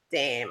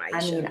 Damn, Ayesha.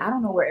 I mean, I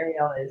don't know where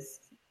Ariel is.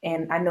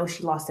 And I know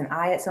she lost an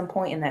eye at some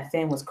point and that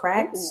fan was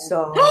cracked.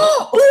 So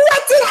oh, I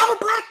did have a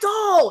black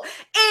doll.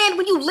 And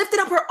when you lifted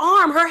up her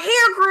arm, her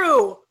hair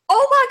grew. Oh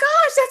Oh my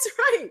gosh, that's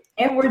right.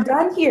 And we're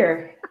done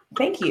here.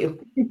 Thank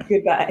you.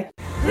 Goodbye.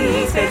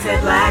 Please fix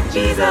it, Black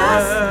Jesus.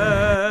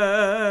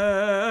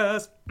 I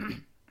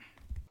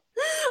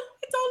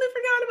totally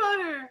forgot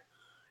about her.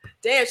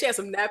 Damn, she has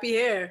some nappy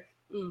hair.